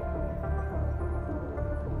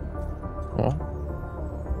 Oh.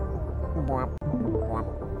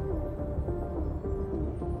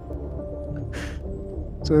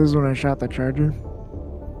 So this is when I shot the charger.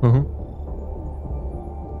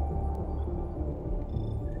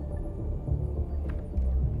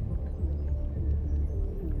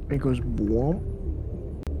 It goes boom.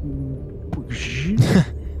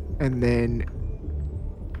 And then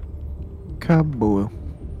kaboom.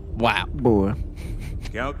 Wow. Boy.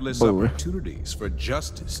 Countless opportunities for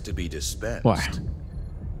justice to be dispensed. Wow.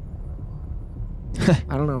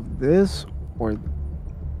 I don't know if this or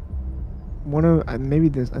one of maybe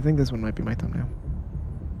this. I think this one might be my thumbnail.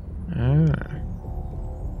 Ah.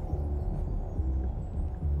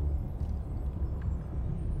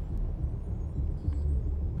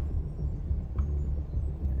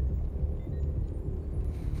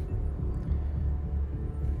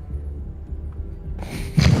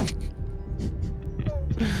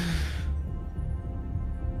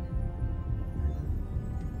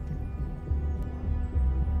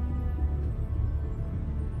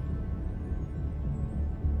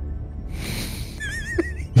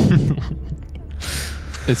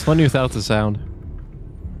 It's funny without the sound.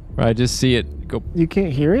 Or I just see it go. You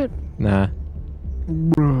can't hear it? Nah.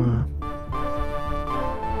 Bruh.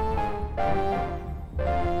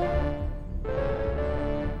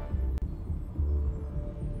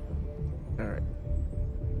 Alright.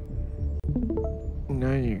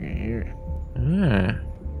 Now you can hear it. Ah.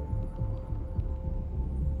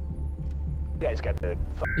 You guys got the.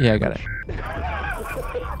 Yeah, I got it.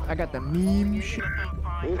 I got the meme shit.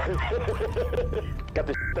 Got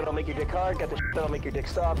the that'll make your dick hard, got the that'll make your dick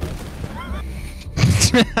soft.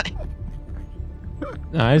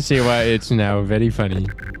 I see why it's now very funny.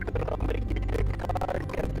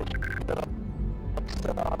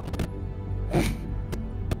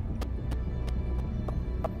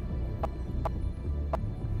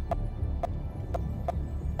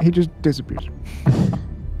 He just disappears.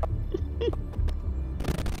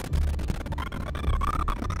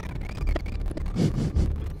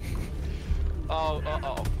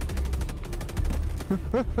 Oh.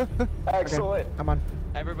 Excellent. I'm on.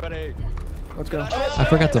 Everybody. Let's go. I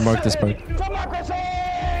forgot to mark this part. Democracy!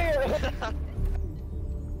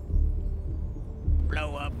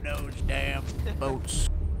 Blow up those damn boats.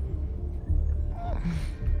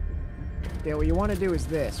 Yeah, what you want to do is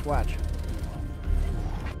this. Watch.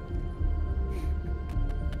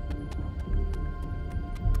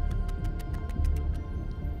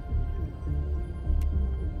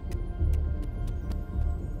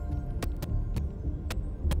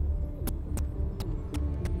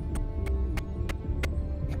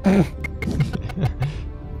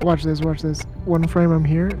 Watch this, watch this. One frame I'm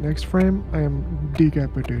here, next frame I am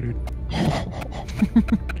decapitated.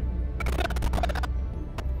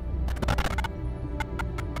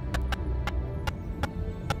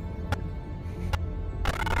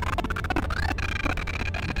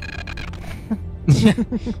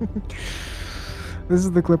 This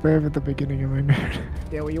is the clip I have at the beginning of my nerd.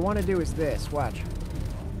 Yeah, what you want to do is this. Watch.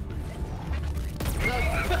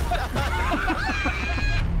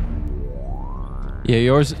 Yeah,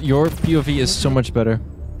 your POV is so much better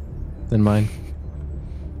than mine.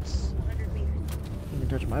 You can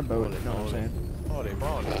touch my boat, you know what I'm saying?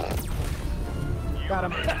 Got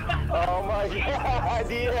him. Oh my god,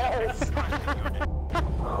 yes!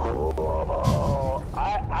 Oh,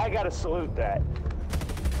 I gotta salute that.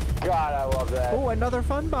 God, I love that. Oh, another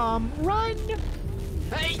fun bomb. Run!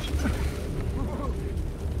 Hey!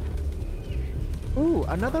 Ooh,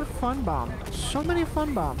 another fun bomb. So many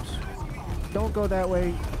fun bombs. Don't go that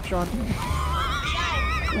way, Sean.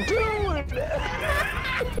 Dude!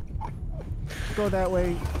 Go that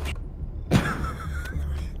way.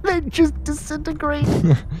 They just disintegrate.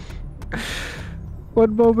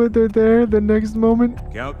 One moment they're there, the next moment.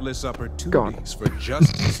 Countless opportunities for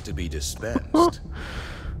justice to be dispensed.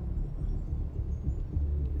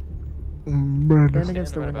 Turn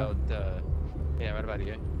against the window. Yeah, right about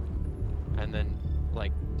here. And then,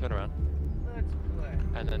 like, turn around.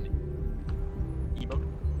 And then emote.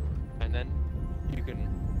 And then you can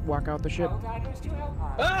walk out the ship. Helldivers to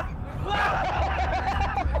Hellpods.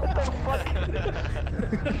 What the fuck?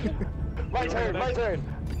 My turn, my turn.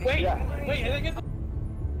 Wait, wait, and I get the...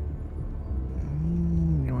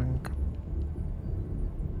 Yoink.